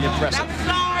is pretty impressive.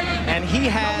 And he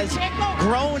has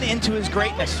grown into his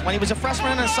greatness. When he was a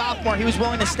freshman and a sophomore, he was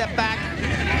willing to step back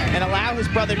and allow his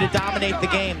brother to dominate the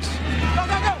games.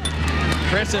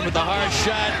 Princeton with the hard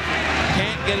shot,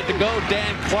 can't get it to go.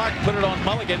 Dan Clark put it on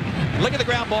Mulligan. Look at the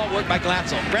ground ball work by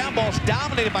Glatzel. Ground ball's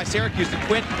dominated by Syracuse and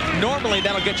Quint. Normally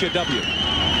that'll get you a W.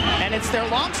 And it's their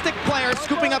long stick players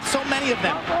scooping up so many of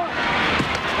them.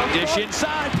 Dish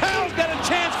inside. Powell's got a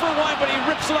chance for one, but he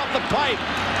rips it off the pipe.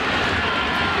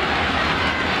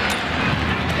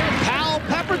 Powell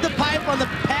peppered the pipe on the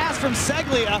pass from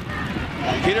Seglia.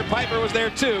 Peter Piper was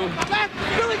there too.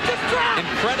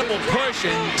 Incredible push,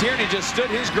 and Tierney just stood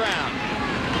his ground.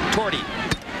 Torty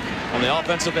on the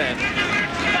offensive end.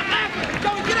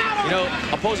 You know,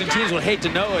 opposing teams would hate to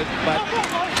know it, but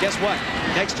guess what?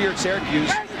 Next year at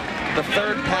Syracuse, the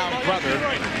third Powell brother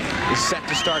is set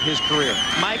to start his career.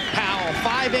 Mike Powell,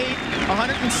 5'8",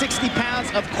 160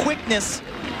 pounds of quickness,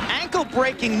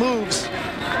 ankle-breaking moves.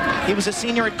 He was a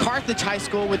senior at Carthage High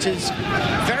School, which is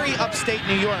very upstate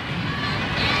New York.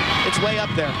 It's way up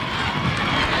there.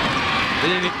 They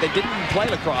didn't play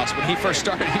lacrosse when he first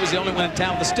started. He was the only one in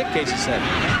town with a stick, Casey said.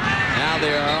 Now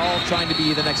they are all trying to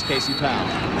be the next Casey Powell.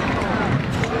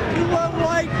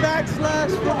 White backslash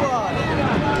for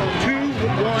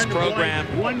 2-1. This program,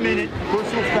 1 minute,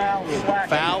 personal foul.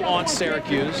 Foul on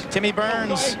Syracuse. Timmy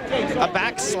Burns, a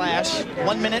backslash,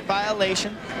 1 minute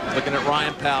violation. Looking at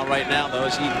Ryan Powell right now, though,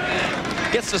 as he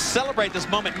gets to celebrate this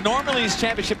moment. Normally, these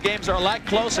championship games are a lot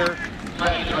closer.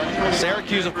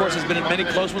 Syracuse, of course, has been in many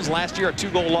close ones. Last year, a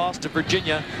 2-goal loss to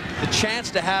Virginia. The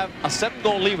chance to have a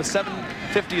 7-goal lead with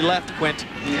 7:50 left, Quint,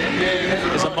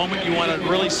 is a moment you want to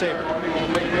really savor.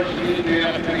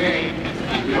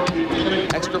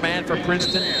 Extra man for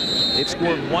Princeton. They've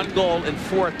scored 1 goal in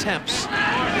 4 attempts.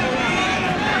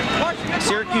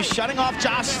 Syracuse shutting off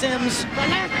Josh Sims,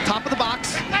 top of the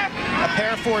box. A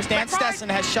pair of fours. Dan Stesson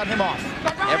has shut him off.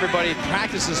 Everybody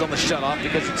practices on the shutoff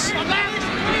because it's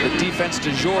the defense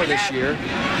du jour this year.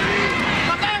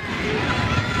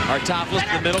 Artopoulos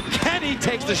in the middle. Kenny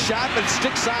takes the shot, but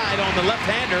stick side on the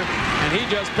left-hander, and he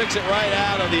just picks it right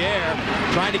out of the air,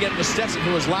 trying to get it to Stesson,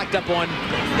 who is locked up on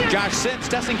Josh Sims.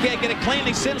 Stesson can't get it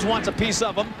cleanly. Sims wants a piece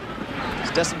of him.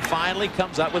 Stesson finally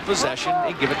comes up with possession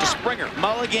and give it to Springer.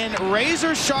 Mulligan,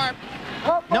 razor sharp.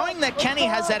 Knowing that Kenny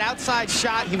has that outside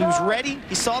shot, he was ready.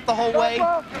 He saw it the whole way.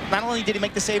 Not only did he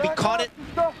make the save, he caught it.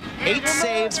 8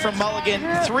 saves from Mulligan,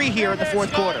 3 here in the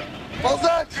 4th quarter.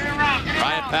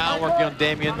 Ryan Powell working on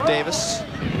Damian Davis.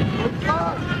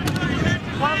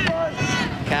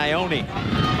 Coyote.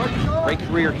 Great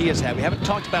career he has had. We haven't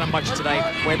talked about him much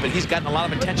tonight, but he's gotten a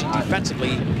lot of attention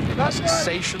defensively. A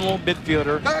sensational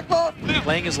midfielder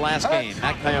playing his last game.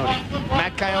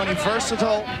 Matt Coyote,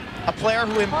 versatile, a player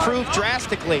who improved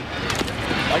drastically.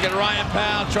 Look at Ryan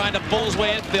Powell trying to bull his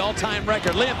way into the all-time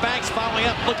record. Liam Banks following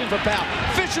up, looking for Powell.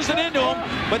 Fishes it into him,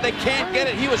 but they can't get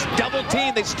it. He was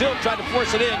double-teamed. They still tried to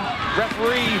force it in.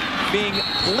 Referee being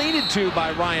pleaded to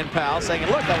by Ryan Powell, saying,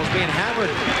 look, I was being hammered.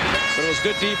 But it was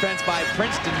good defense by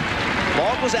Princeton.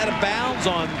 Ball was out of bounds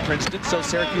on Princeton, so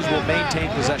Syracuse will maintain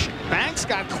possession. Banks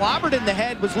got clobbered in the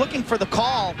head, was looking for the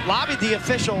call, lobbied the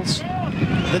officials.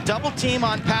 The double team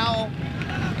on Powell,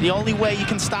 the only way you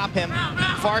can stop him.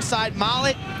 Far side,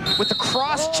 Mollet with the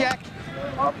cross check.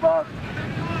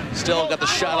 Still got the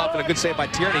shot up and a good save by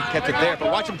Tierney, kept it there.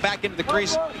 But watch him back into the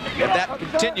crease. If that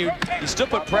continued, he still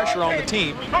put pressure on the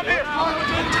team.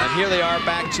 And here they are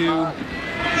back to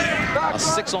a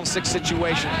 6-on-6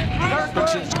 situation.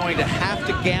 Princeton's going to have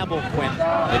to gamble, Quinn.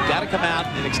 They've got to come out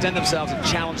and extend themselves and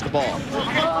challenge the ball.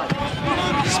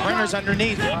 Springer's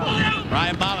underneath.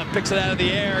 Ryan Mullen picks it out of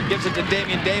the air, gives it to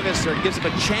Damian Davis, or gives him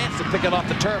a chance to pick it off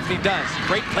the turf. He does.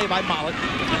 Great play by Mullen.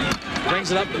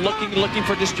 Brings it up, looking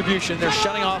for distribution. They're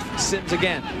shutting off Sims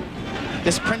again.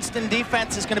 This Princeton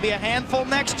defense is going to be a handful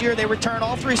next year. They return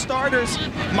all 3 starters.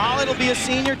 Mollet will be a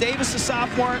senior, Davis a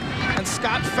sophomore, and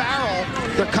Scott Farrell.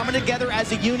 They're coming together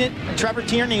as a unit, and Trevor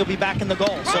Tierney will be back in the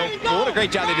goal. So what a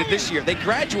great job they did this year. They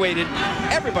graduated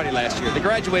everybody last year. They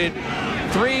graduated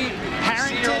 3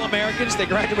 senior All-Americans. They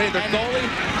graduated their goalie.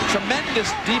 Tremendous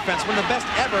defense, one of the best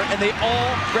ever, and they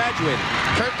all graduated.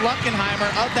 Kurt Lunkenheimer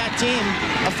of that team,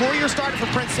 a 4-year starter for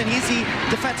Princeton. He's the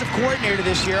defensive coordinator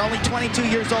this year, only 22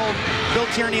 years old. Bill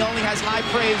Tierney only has high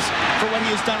praise for what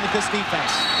he has done with this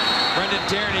defense. Brendan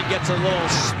Tierney gets a little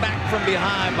smack from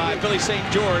behind by Billy St.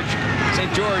 George.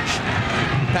 St. George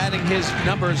padding his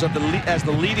numbers of as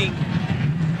the leading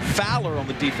fouler on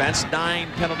the defense. 9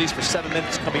 penalties for 7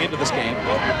 minutes coming into this game.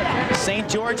 St.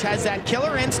 George has that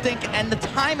killer instinct and the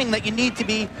timing that you need to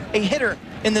be a hitter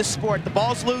in this sport. The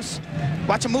ball's loose.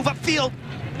 Watch him move upfield.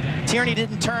 Tierney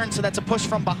didn't turn, so that's a push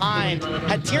from behind.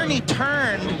 Had Tierney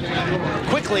turned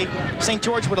quickly, St.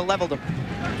 George would have leveled him.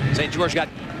 St. George got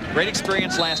great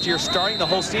experience last year, starting the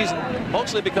whole season,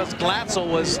 mostly because Glatzel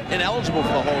was ineligible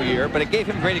for the whole year, but it gave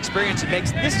him great experience. It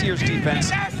makes this year's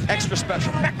defense extra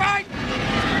special.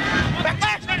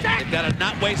 They've got to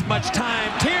not waste much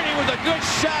time. Tierney with a good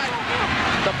shot.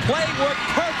 The play worked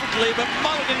perfectly, but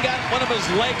Mulligan got one of his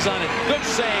legs on it. Good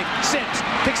save. Sims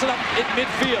picks it up in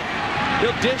midfield.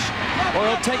 He'll dish, or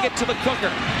he'll take it to the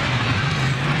cooker.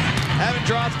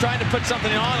 Avendroth trying to put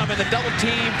something on him, and the double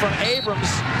team from Abrams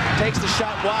takes the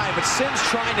shot wide, but Sims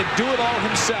trying to do it all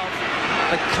himself.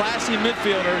 The classy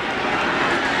midfielder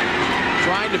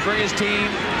trying to bring his team,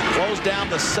 close down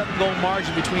the 7-goal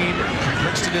margin between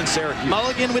Princeton and Syracuse.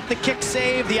 Mulligan with the kick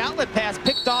save, the outlet pass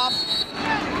picked off.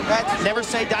 That's never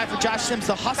say die for Josh Sims,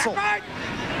 the hustle. 1-3-2.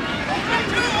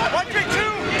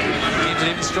 Teams in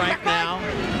even strength now.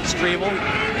 Striebel,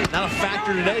 not a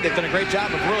factor today. They've done a great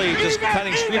job of really just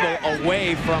cutting Striebel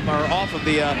away from or off of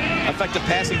the effective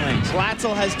passing lanes.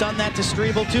 Glatzel has done that to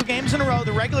Striebel 2 games in a row,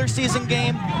 the regular season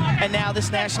game, and now this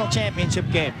national championship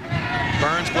game.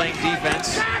 Burns playing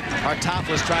defense.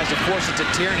 Artopoulos tries to force it to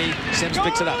Tierney. Sims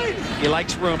picks it up. He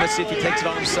likes room. Let's see if he takes it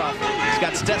on himself. He's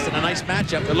got Stesson, a nice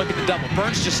matchup. They're looking to double.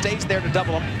 Burns just stays there to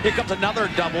double him. Here comes another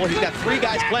double. He's got 3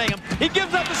 guys playing him. He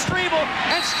gives up to Striebel,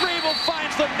 and Striebel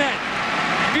finds the net.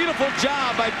 Beautiful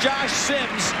job by Josh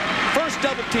Sims. First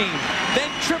double team, then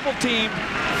triple team.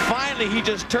 Finally, he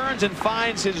just turns and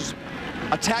finds his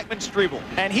Attackman Strebel.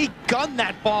 And he gunned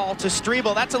that ball to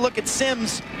Strebel. That's a look at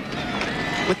Sims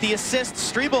with the assist.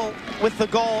 Strebel with the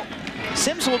goal.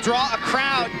 Sims will draw a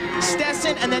crowd.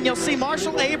 Stesson, and then you'll see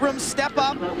Marshall Abrams step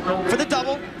up for the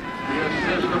double.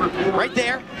 Right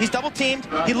there. He's double teamed.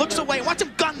 He looks away. Watch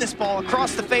him gun this ball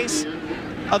across the face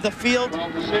of the field.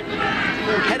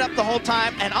 Head up the whole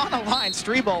time, and on a line,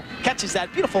 Strebel catches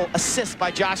that beautiful assist by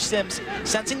Josh Sims.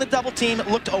 Sensing the double team,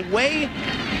 looked away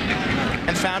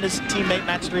and found his teammate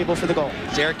Matt Strebel for the goal.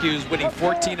 Syracuse winning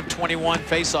 14 of 21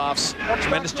 face-offs.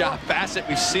 Tremendous job, Bassett.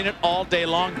 We've seen it all day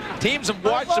long. Teams have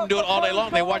watched him do it all day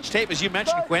long. They watch tape, as you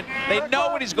mentioned, Quint. They know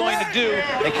what he's going to do.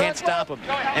 They can't stop him.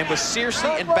 And with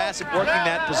Searcy and Bassett working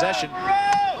that possession,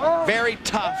 very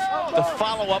tough to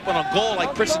follow up on a goal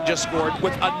like Princeton just scored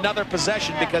with another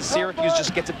possession, because Syracuse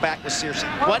just gets it back with Searcy.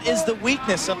 What is the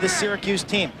weakness of this Syracuse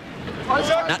team?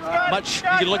 Not much you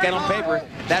can look at on paper,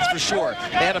 that's for sure.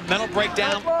 They had a mental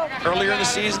breakdown earlier in the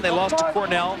season. They lost to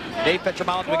Cornell. Dave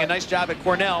Petramala doing a nice job at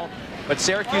Cornell. But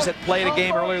Syracuse had played a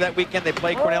game earlier that weekend. They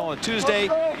played Cornell on Tuesday,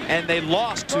 and they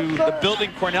lost to the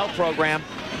building Cornell program.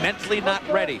 Mentally not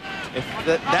ready. If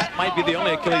that might be the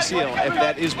only Achilles heel, if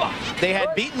that is one. They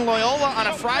had beaten Loyola on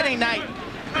a Friday night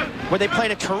where they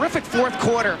played a terrific fourth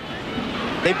quarter.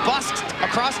 They busked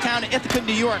across town to Ithaca,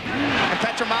 New York, and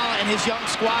Petramala and his young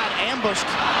squad ambushed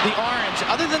the Orange.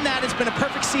 Other than that, it's been a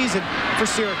perfect season for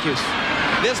Syracuse.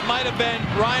 This might have been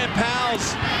Ryan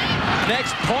Powell's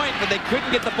next point, but they couldn't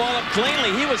get the ball up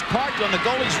cleanly. He was parked on the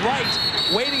goalie's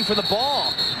right, waiting for the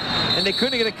ball, and they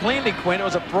couldn't get it cleanly, Quinn. It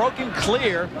was a broken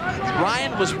clear.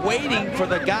 Ryan was waiting for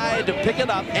the guy to pick it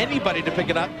up, anybody to pick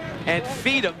it up, and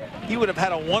feed him. He would have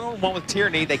had a one-on-one with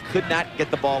Tierney. They could not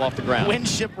get the ball off the ground.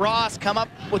 Winship Ross come up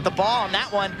with the ball on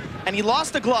that one, and he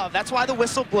lost the glove. That's why the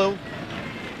whistle blew.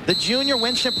 The junior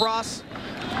Winship Ross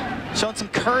showing some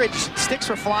courage. Sticks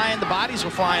were flying, the bodies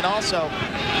were flying also.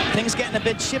 Things getting a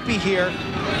bit chippy here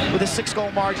with a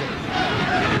 6-goal margin.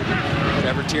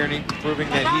 Trevor Tierney proving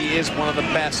that he is one of the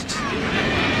best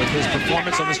with his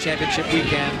performance on this championship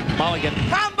weekend. Mulligan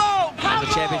and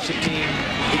the championship team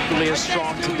equally as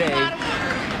strong today.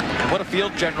 And what a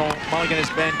field general Mulligan has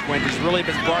been, Quinn. He's really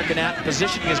been barking out and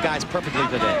positioning his guys perfectly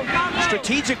today.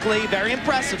 Strategically, very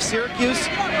impressive. Syracuse,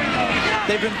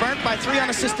 they've been burnt by 3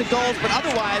 unassisted goals, but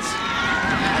otherwise,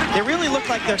 they really look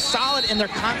like they're solid in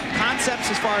their concepts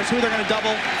as far as who they're going to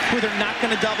double, who they're not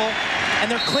going to double,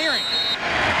 and they're clearing.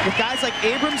 With guys like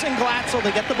Abrams and Glatzel,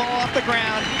 they get the ball off the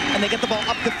ground, and they get the ball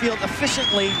up the field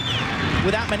efficiently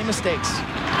without many mistakes.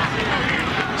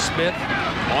 Smith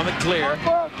on the clear.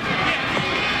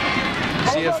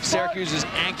 See if Syracuse is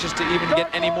anxious to even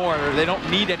get any more, or they don't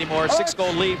need any more.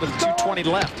 6-goal lead with 2:20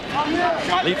 left.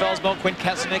 Lee Felsmo, Quinn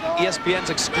Kesselnick, ESPN's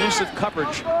exclusive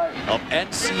coverage of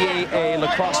NCAA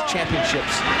Lacrosse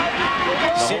Championships.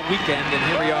 The whole weekend, and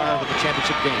here we are with the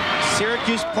championship game.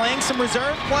 Syracuse playing some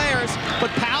reserve players, but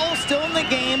Powell's still in the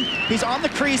game. He's on the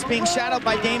crease being shadowed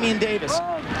by Damian Davis.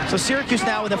 So Syracuse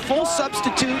now with a full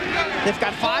substitute. They've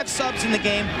got 5 subs in the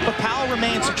game, but Powell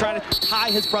remains to try to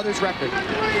tie his brother's record.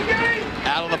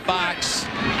 Out of the box.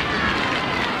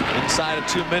 Inside of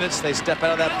 2 minutes, they step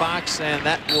out of that box, and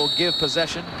that will give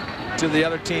possession to the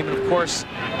other team. And of course,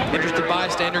 interested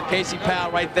bystander Casey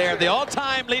Powell right there, the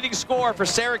all-time leading scorer for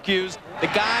Syracuse, the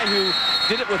guy who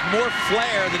did it with more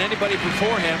flair than anybody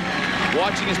before him,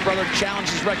 watching his brother challenge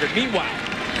his record. Meanwhile,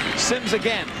 Sims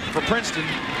again for Princeton,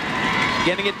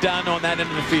 getting it done on that end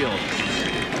of the field.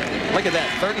 Look at that,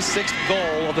 36th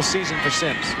goal of the season for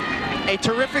Sims. A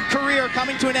terrific career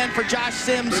coming to an end for Josh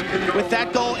Sims with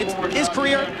that goal. His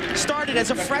career started as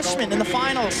a freshman in the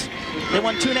finals. They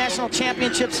won 2 national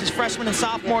championships his freshman and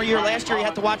sophomore year. Last year he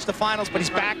had to watch the finals, but he's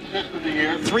back.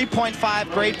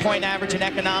 3.5 grade point average in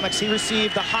economics. He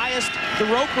received the highest, the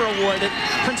Roper Award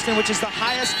at Princeton, which is the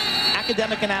highest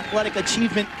academic and athletic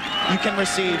achievement you can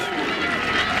receive.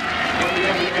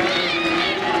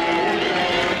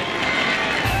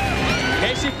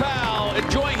 Casey Powell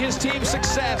enjoying his team's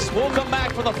success. We'll come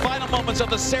back for the final moments of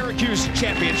the Syracuse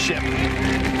championship.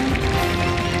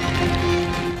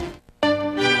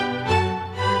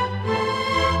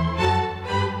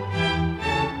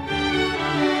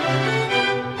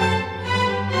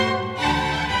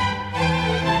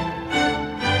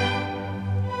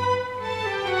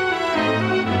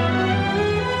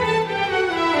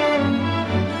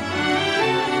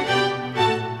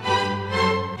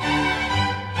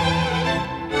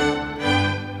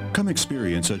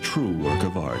 Experience a true work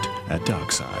of art at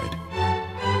Dockside.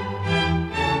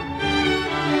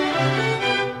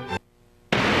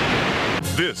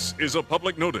 This This is a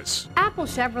public notice. Apple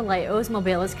Chevrolet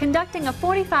Oldsmobile is conducting a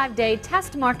 45-day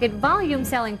test market volume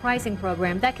selling pricing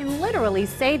program that can literally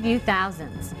save you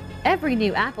thousands. Every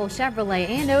new Apple Chevrolet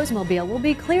and Oldsmobile will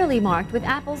be clearly marked with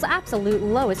Apple's absolute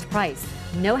lowest price.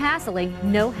 No hassling,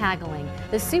 no haggling.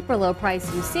 The super low price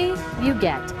you see, you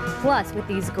get. Plus, with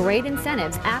these great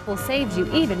incentives, Apple saves you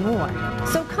even more.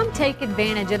 So come take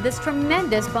advantage of this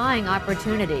tremendous buying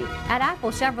opportunity at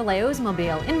Apple Chevrolet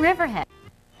Oldsmobile in Riverhead.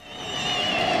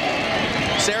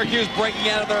 Syracuse breaking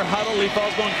out of their huddle. Lee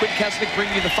Fells going quick. Kesnick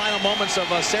bringing you the final moments of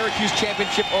a Syracuse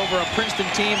championship over a Princeton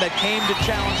team that came to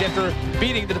challenge after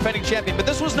beating the defending champion. But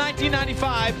this was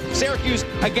 1995. Syracuse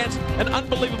against an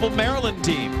unbelievable Maryland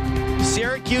team.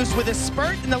 Syracuse with a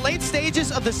spurt in the late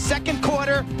stages of the second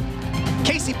quarter.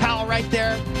 Casey Powell right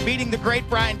there beating the great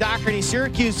Brian Doherty.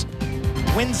 Syracuse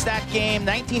wins that game,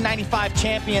 1995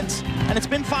 champions. And it's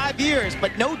been 5 years,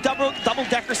 but no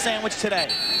double-decker sandwich today.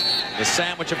 The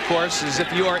sandwich, of course, is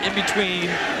if you are in between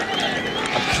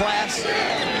a class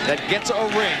that gets a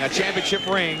ring, a championship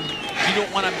ring, you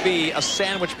don't want to be a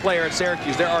sandwich player at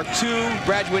Syracuse. There are 2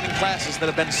 graduating classes that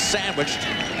have been sandwiched.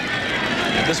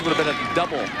 And this would have been a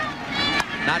double.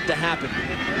 Not to happen.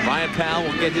 Ryan Powell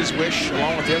will get his wish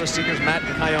along with the other seniors, Matt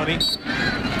Coyote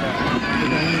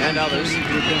and others.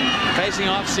 Facing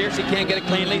off, Syracuse can't get it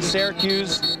cleanly.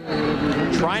 Syracuse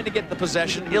trying to get the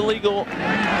possession. Illegal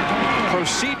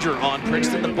procedure on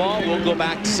Princeton. The ball will go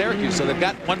back to Syracuse. So they've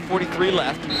got 1:43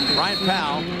 left. Ryan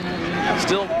Powell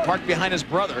still parked behind his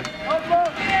brother. And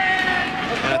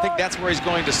I think that's where he's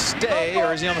going to stay,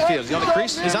 or is he on the field? Is he on the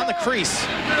crease? He's on the crease.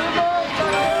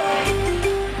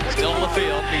 Still on the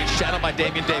field, being shadowed by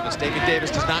Damian Davis. Damian Davis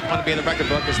does not want to be in the record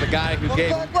book as the guy who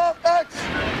gave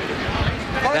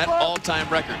that all-time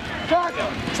record.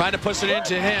 Trying to push it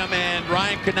into him, and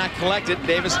Ryan could not collect it.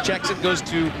 Davis checks it, goes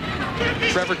to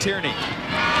Trevor Tierney.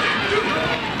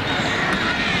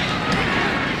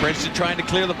 Princeton trying to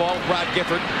clear the ball with Rod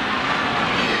Gifford.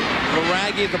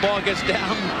 Raggy, the ball gets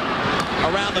down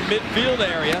around the midfield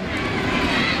area.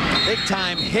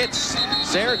 Big-time hits.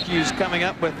 Syracuse coming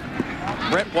up with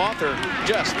Brett Walther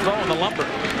just throwing the lumber.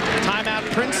 Timeout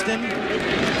Princeton.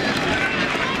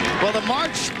 Well,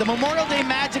 the Memorial Day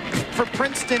magic for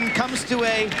Princeton comes to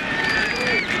a...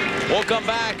 We'll come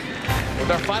back with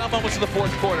our final moments of the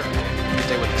fourth quarter.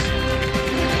 Stay with us.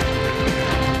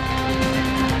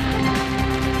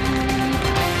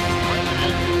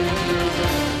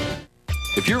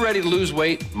 If you're ready to lose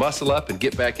weight, muscle up, and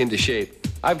get back into shape,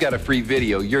 I've got a free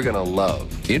video you're gonna love.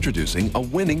 Introducing a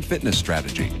winning fitness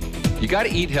strategy. You gotta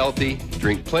eat healthy,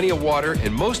 drink plenty of water,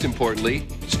 and most importantly,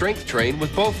 strength train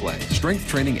with Bowflex. Strength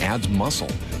training adds muscle.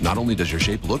 Not only does your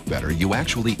shape look better, you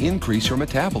actually increase your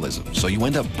metabolism, so you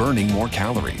end up burning more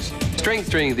calories.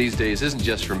 Strength training these days isn't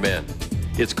just for men.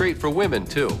 It's great for women,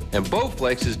 too. And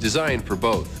Bowflex is designed for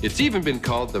both. It's even been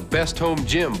called the best home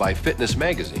gym by Fitness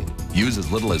Magazine. Use as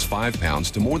little as 5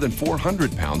 pounds to more than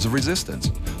 400 pounds of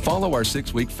resistance. Follow our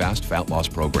 6-week fast fat loss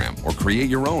program or create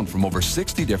your own from over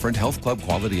 60 different health club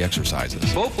quality exercises.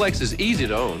 Bowflex is easy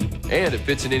to own, and it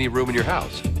fits in any room in your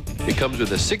house. It comes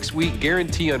with a 6-week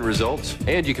guarantee on results,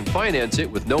 and you can finance it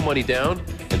with no money down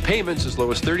and payments as low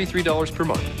as $33 per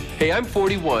month. Hey, I'm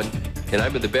 41, and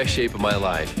I'm in the best shape of my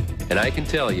life. And I can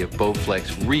tell you,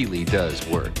 Bowflex really does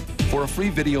work. For a free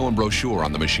video and brochure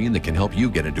on the machine that can help you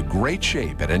get into great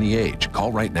shape at any age, call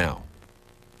right now.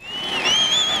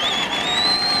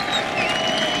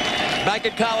 Back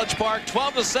at College Park,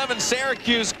 12-7,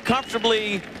 Syracuse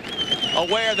comfortably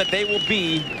aware that they will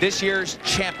be this year's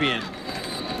champion.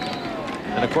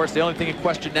 And of course, the only thing in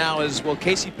question now is, will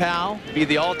Casey Powell be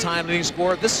the all-time leading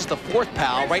scorer? This is the 4th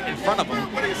Powell right in front of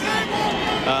him.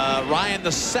 Ryan the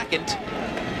 2nd.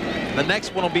 The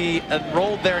next one will be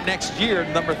enrolled there next year,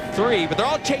 number 3. But they're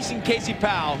all chasing Casey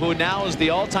Powell, who now is the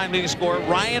all-time leading scorer.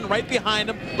 Ryan right behind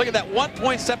him. Look at that, 1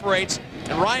 point separates.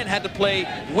 And Ryan had to play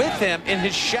with him in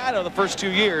his shadow the first 2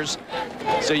 years.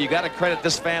 So you got to credit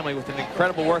this family with an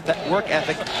incredible work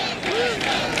ethic.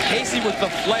 Casey with the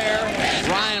flair,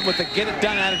 Ryan with the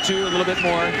get-it-done attitude a little bit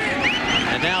more.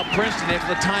 And now Princeton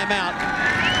after the timeout.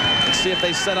 Let's see if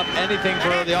they set up anything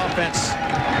for the offense.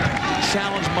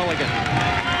 Challenge Mulligan.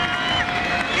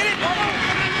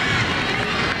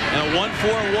 And a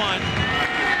 1-4-1.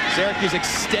 Syracuse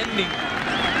extending.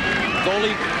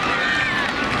 Goalie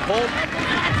pulled.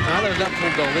 Now there's not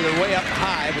pulled goalie. They're way up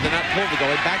high, but they're not pulled the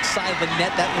goalie. Backside of the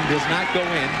net, that one does not go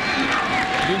in.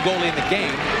 New goalie in the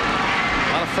game.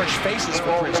 A lot of fresh faces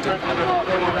for Princeton.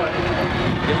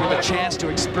 Give them a chance to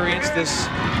experience this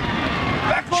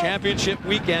championship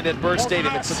weekend at Bird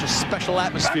Stadium. It's such a special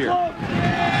atmosphere.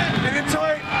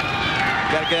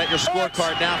 Got to looking at your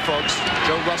scorecard now, folks.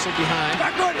 Joe Russell behind.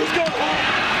 Backward, let's go.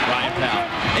 Ryan Powell.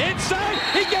 Inside,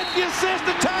 he gets the assist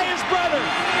to tie his brother.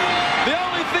 The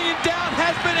only thing in doubt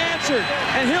has been answered,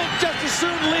 and he'll just as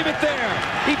soon leave it there.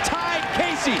 He tied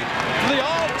Casey for the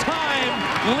all-time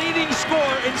leading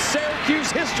scorer in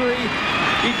Syracuse history.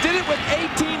 He did it with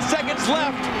 18 seconds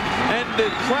left, and the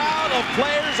crowd of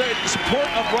players in support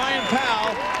of Ryan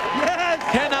Powell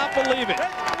cannot believe it.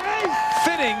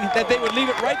 Fitting that they would leave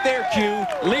it right there, Q.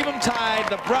 Leave them tied.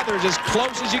 The brothers as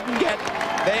close as you can get.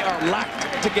 They are locked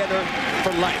together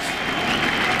for life.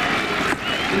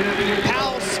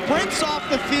 Powell sprints off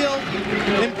the field,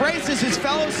 embraces his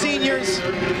fellow seniors.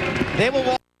 They will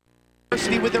walk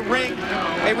with the ring.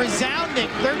 A resounding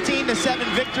 13-7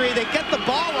 victory. They get the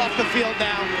ball off the field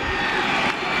now.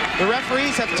 The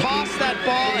referees have tossed that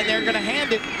ball, and they're going to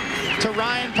hand it to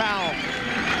Ryan Powell.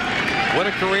 What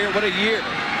a career, what a year.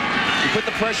 He put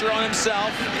the pressure on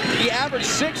himself. He averaged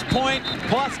 6 points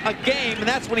plus a game, and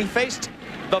that's when he faced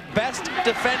the best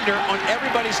defender on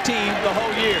everybody's team the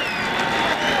whole year.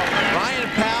 Ryan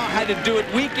Powell had to do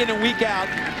it week in and week out,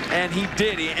 and he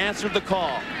did. He answered the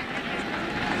call.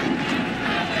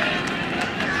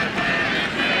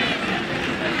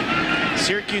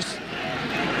 Syracuse.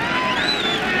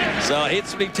 So he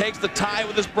takes the tie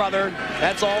with his brother.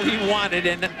 That's all he wanted.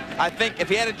 And I think if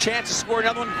he had a chance to score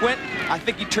another one, Quint, I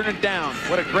think he'd turn it down.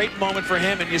 What a great moment for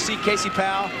him. And you see Casey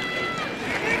Powell,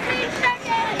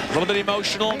 a little bit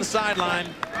emotional on the sideline,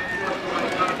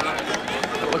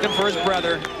 looking for his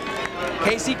brother.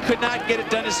 Casey could not get it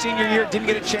done his senior year, didn't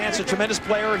get a chance. A tremendous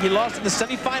player. He lost in the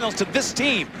semifinals to this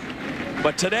team.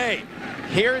 But today,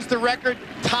 here's the record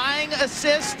tying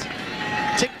assist.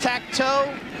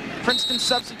 Tic-tac-toe. Princeton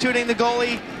substituting the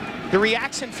goalie. The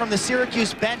reaction from the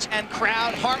Syracuse bench and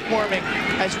crowd, heartwarming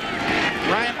as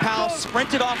Ryan Powell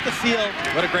sprinted off the field.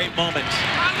 What a great moment.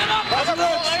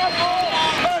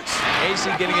 Casey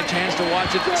getting a chance to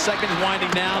watch it. Seconds winding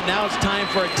down. Now it's time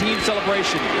for a team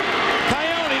celebration.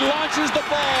 Coyote launches the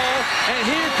ball, and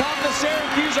here come the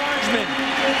Syracuse Orangemen.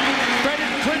 Credit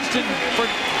Princeton for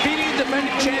beating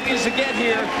defending champions to get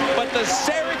here, but the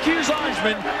Syracuse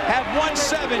Orangemen have won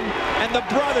 7, and the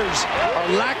brothers are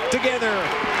locked together,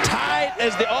 tied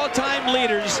as the all-time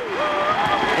leaders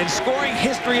in scoring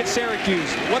history at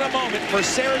Syracuse. What a moment for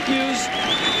Syracuse,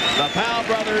 the Powell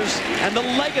brothers, and the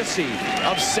legacy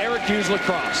of Syracuse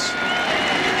lacrosse.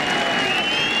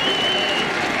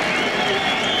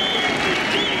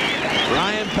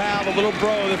 Ryan Powell, the little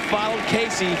bro that followed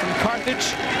Casey from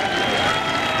Carthage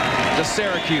to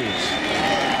Syracuse.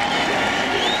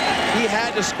 He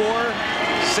had to score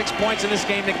 6 points in this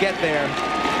game to get there,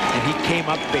 and he came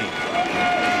up big.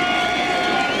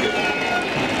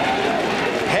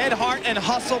 Head, heart, and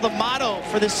hustle, the motto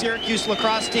for the Syracuse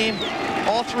lacrosse team.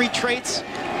 All 3 traits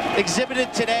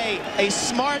exhibited today. A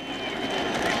smart,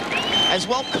 as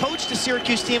well coached a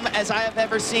Syracuse team as I have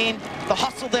ever seen. The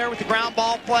hustle there with the ground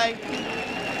ball play.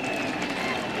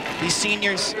 These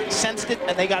seniors sensed it,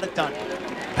 and they got it done.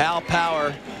 Powell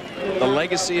Power, the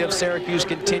legacy of Syracuse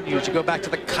continues. You go back to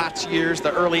the Kotz years,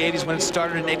 the early 80s when it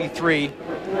started in '83.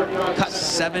 Cut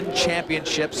 7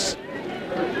 championships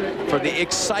for the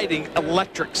exciting,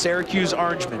 electric Syracuse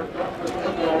Orangemen.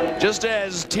 Just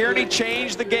as Tierney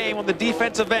changed the game on the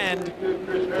defensive end,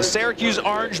 the Syracuse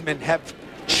Orangemen have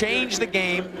changed the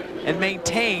game and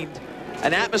maintained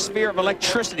an atmosphere of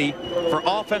electricity for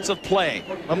offensive play.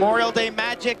 Memorial Day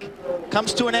magic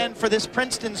comes to an end for this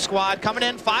Princeton squad, coming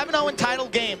in 5-0 in title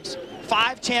games,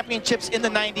 5 championships in the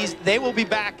 90s. They will be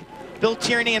back. Bill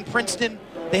Tierney and Princeton,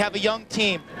 they have a young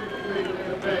team.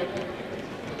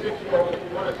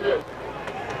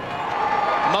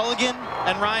 Mulligan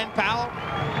and Ryan Powell.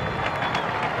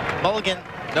 Mulligan.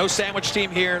 No sandwich team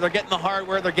here. They're getting the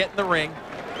hardware, they're getting the ring.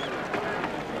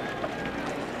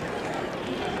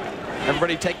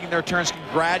 Everybody taking their turns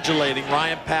congratulating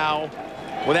Ryan Powell,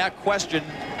 without question,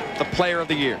 the player of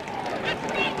the year.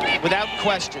 Without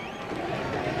question.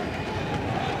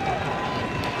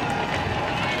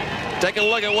 Take a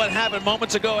look at what happened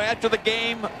moments ago after the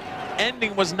game.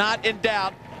 Ending was not in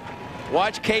doubt.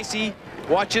 Watch Casey,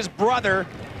 watch his brother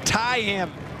tie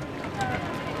him.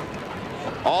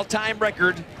 All-time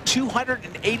record,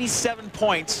 287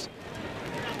 points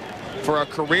for a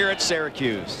career at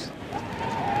Syracuse.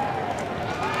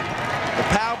 The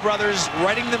Powell brothers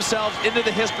writing themselves into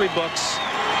the history books.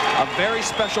 A very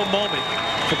special moment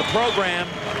for the program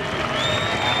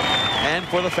and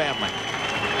for the family.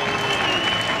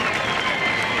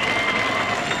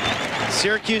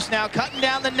 Syracuse now cutting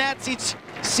down the nets. Each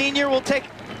senior will take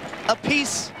a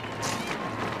piece.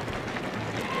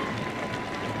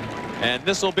 And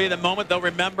this will be the moment they'll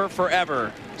remember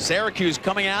forever. Syracuse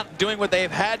coming out and doing what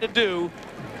they've had to do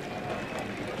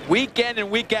week in and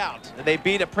week out. And they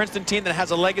beat a Princeton team that has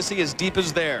a legacy as deep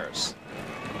as theirs.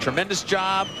 Tremendous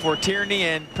job for Tierney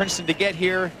and Princeton to get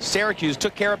here. Syracuse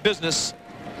took care of business,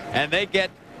 and they get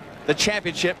the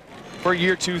championship for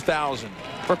year 2000.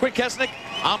 For Quinn Kesnick,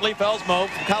 I'm Lee Felsmo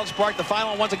from College Park. The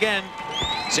final once again,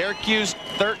 Syracuse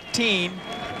 13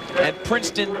 and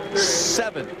Princeton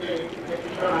 7.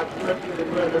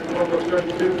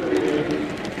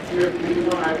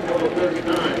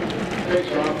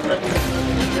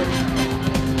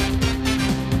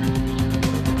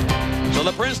 So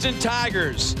the Princeton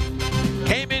Tigers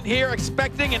came in here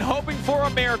expecting and hoping for a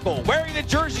miracle, wearing the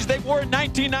jerseys they wore in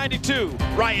 1992.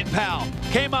 Ryan Powell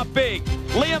came up big.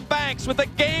 Liam Banks with the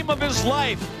game of his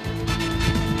life.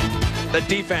 The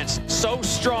defense so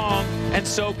strong and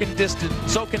so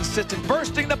consistent,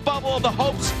 bursting the bubble of the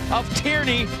hopes of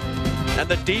Tierney and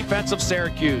the defense of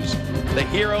Syracuse. The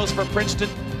heroes for Princeton,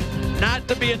 not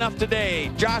to be enough today.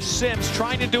 Josh Sims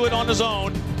trying to do it on his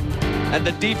own, and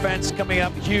the defense coming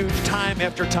up huge time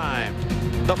after time.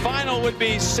 The final would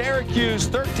be Syracuse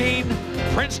 13,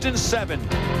 Princeton 7.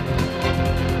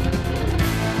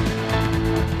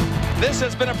 This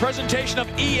has been a presentation of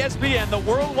ESPN, the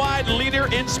worldwide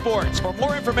leader in sports. For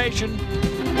more information,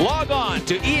 log on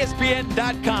to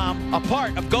ESPN.com, a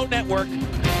part of Go Network,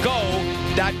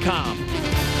 go.com.